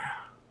character.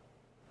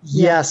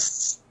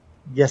 Yes.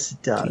 Yes,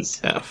 it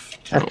does.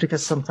 TF. That's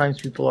because sometimes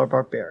people are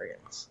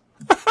barbarians.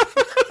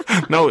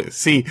 No,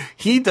 see,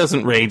 he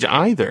doesn't rage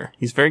either.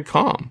 He's very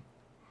calm.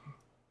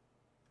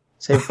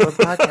 Save it for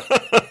the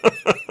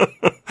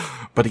podcast.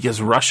 But he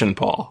gets Russian,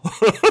 Paul.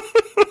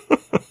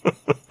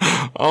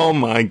 Oh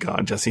my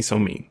God, Jesse's so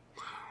mean.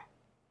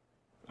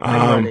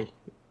 I'm ready.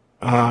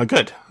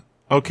 Good.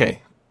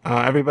 Okay.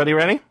 Everybody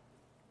ready?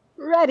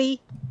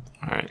 Ready.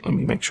 All right, let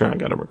me make sure I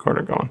got a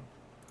recorder going.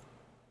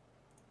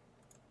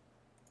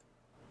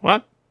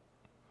 What?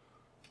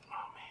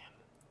 Oh, man.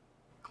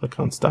 Click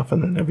on stuff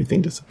and then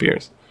everything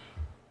disappears.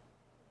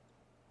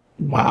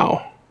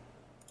 Wow.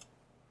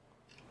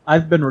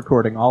 I've been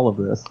recording all of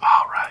this.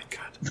 All right,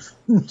 good.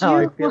 Now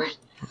I feel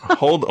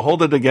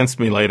Hold it against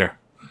me later.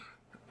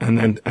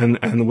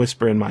 And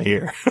whisper in my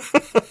ear.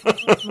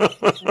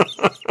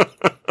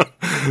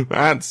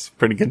 That's a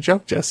pretty good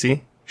joke,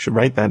 Jesse. Should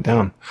write that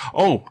down.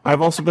 Oh,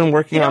 I've also been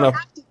working on a...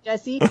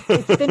 Jesse,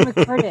 it's been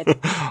recorded.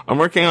 I'm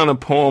working on a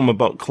poem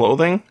about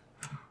clothing.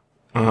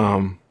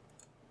 And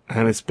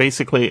it's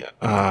basically,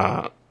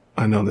 I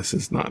know this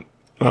is not,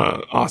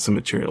 awesome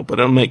material, but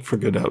it'll make for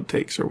good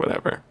outtakes or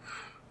whatever.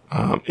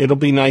 It'll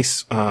be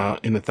nice,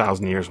 in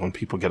 1,000 years when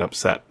people get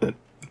upset that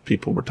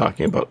people were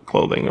talking about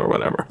clothing or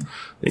whatever.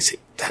 They say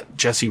that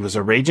Jesse was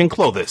a raging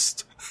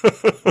clothist.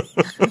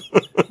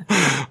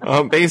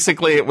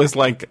 Basically it was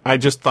like, I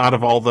just thought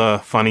of all the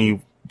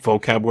funny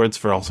vocab words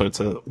for all sorts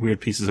of weird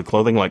pieces of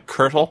clothing, like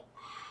kirtle.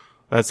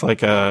 That's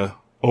like a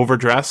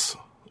overdress.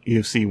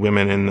 You see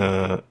women in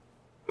the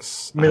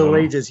Middle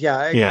Ages.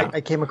 Yeah,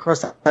 I came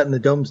across that in the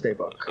Domesday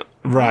Book.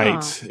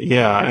 Right. Oh,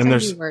 yeah. that's And a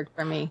there's new word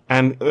for me.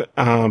 and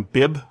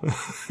bib.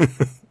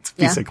 It's a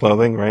piece of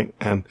clothing, right?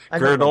 And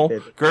girdle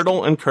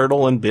and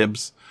kirtle and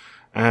bibs.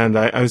 And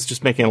I was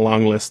just making a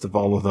long list of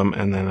all of them,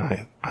 and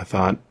then I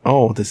thought,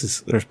 oh,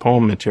 there's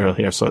poem material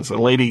here. So it's a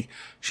lady,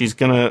 she's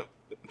gonna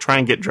try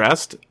and get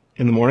dressed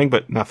in the morning,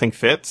 but nothing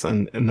fits,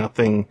 and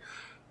nothing,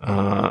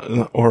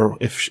 or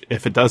if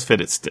it does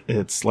fit,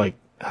 it's like,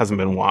 hasn't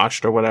been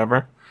washed or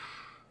whatever.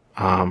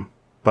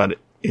 But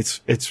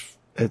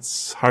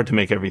it's hard to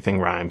make everything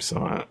rhyme,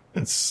 so,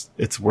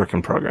 it's work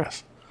in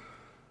progress.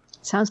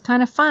 Sounds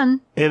kind of fun.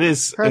 It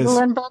is. Hurdle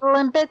and Buttle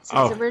and Bits.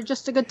 It's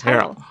just a good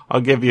title. Here, I'll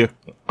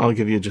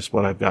give you just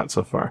what I've got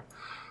so far.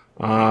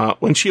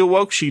 When she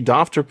awoke, she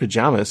doffed her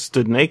pajamas,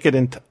 stood naked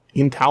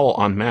in towel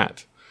on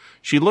mat.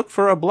 She looked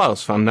for a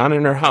blouse, found none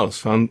in her house,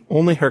 found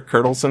only her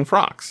kirtles and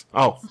frocks.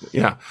 Oh,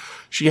 yeah.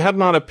 She had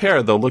not a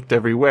pair, though looked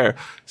everywhere.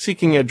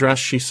 Seeking a dress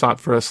she sought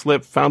for a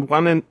slip, found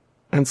one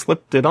and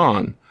slipped it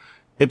on.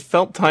 It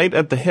felt tight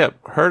at the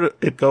hip, heard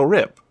it go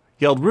rip,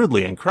 yelled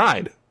rudely and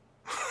cried.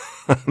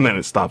 And then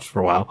it stops for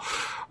a while.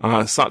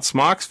 Sought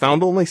smocks,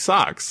 found only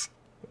socks.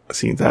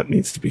 See, that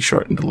needs to be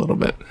shortened a little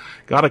bit.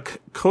 Got a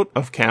coat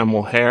of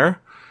camel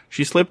hair.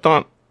 She slipped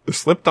on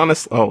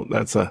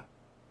a,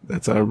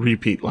 that's a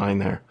repeat line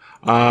there.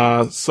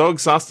 So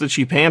exhausted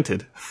she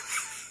panted.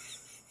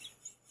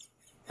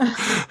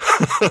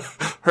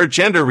 Her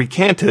gender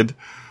recanted.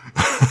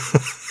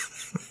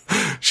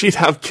 she'd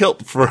have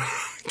kilt for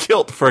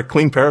a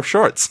clean pair of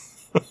shorts.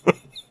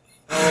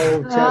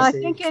 Oh, I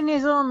Jesse. think it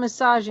needs a little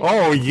massaging.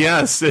 Oh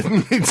yes, it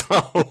needs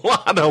a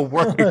lot of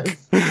work.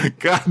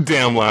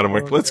 Goddamn lot of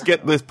work. Let's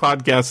get this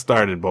podcast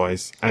started,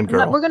 boys and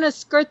girls. We're going to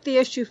skirt the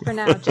issue for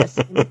now,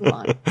 Jesse. Move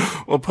on.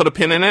 We'll put a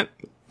pin in it.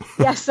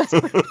 Yes, that's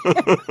what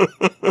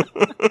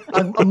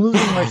I'm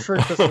losing my shirt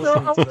just So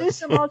listening I'll to do this.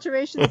 some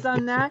alterations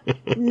on that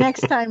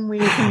next time we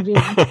convene.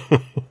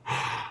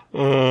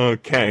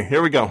 Okay,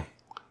 here we go.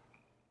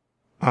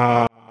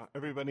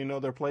 Everybody know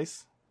their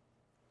place?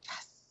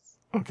 Yes.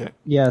 Okay,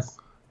 Yes.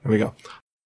 here we go.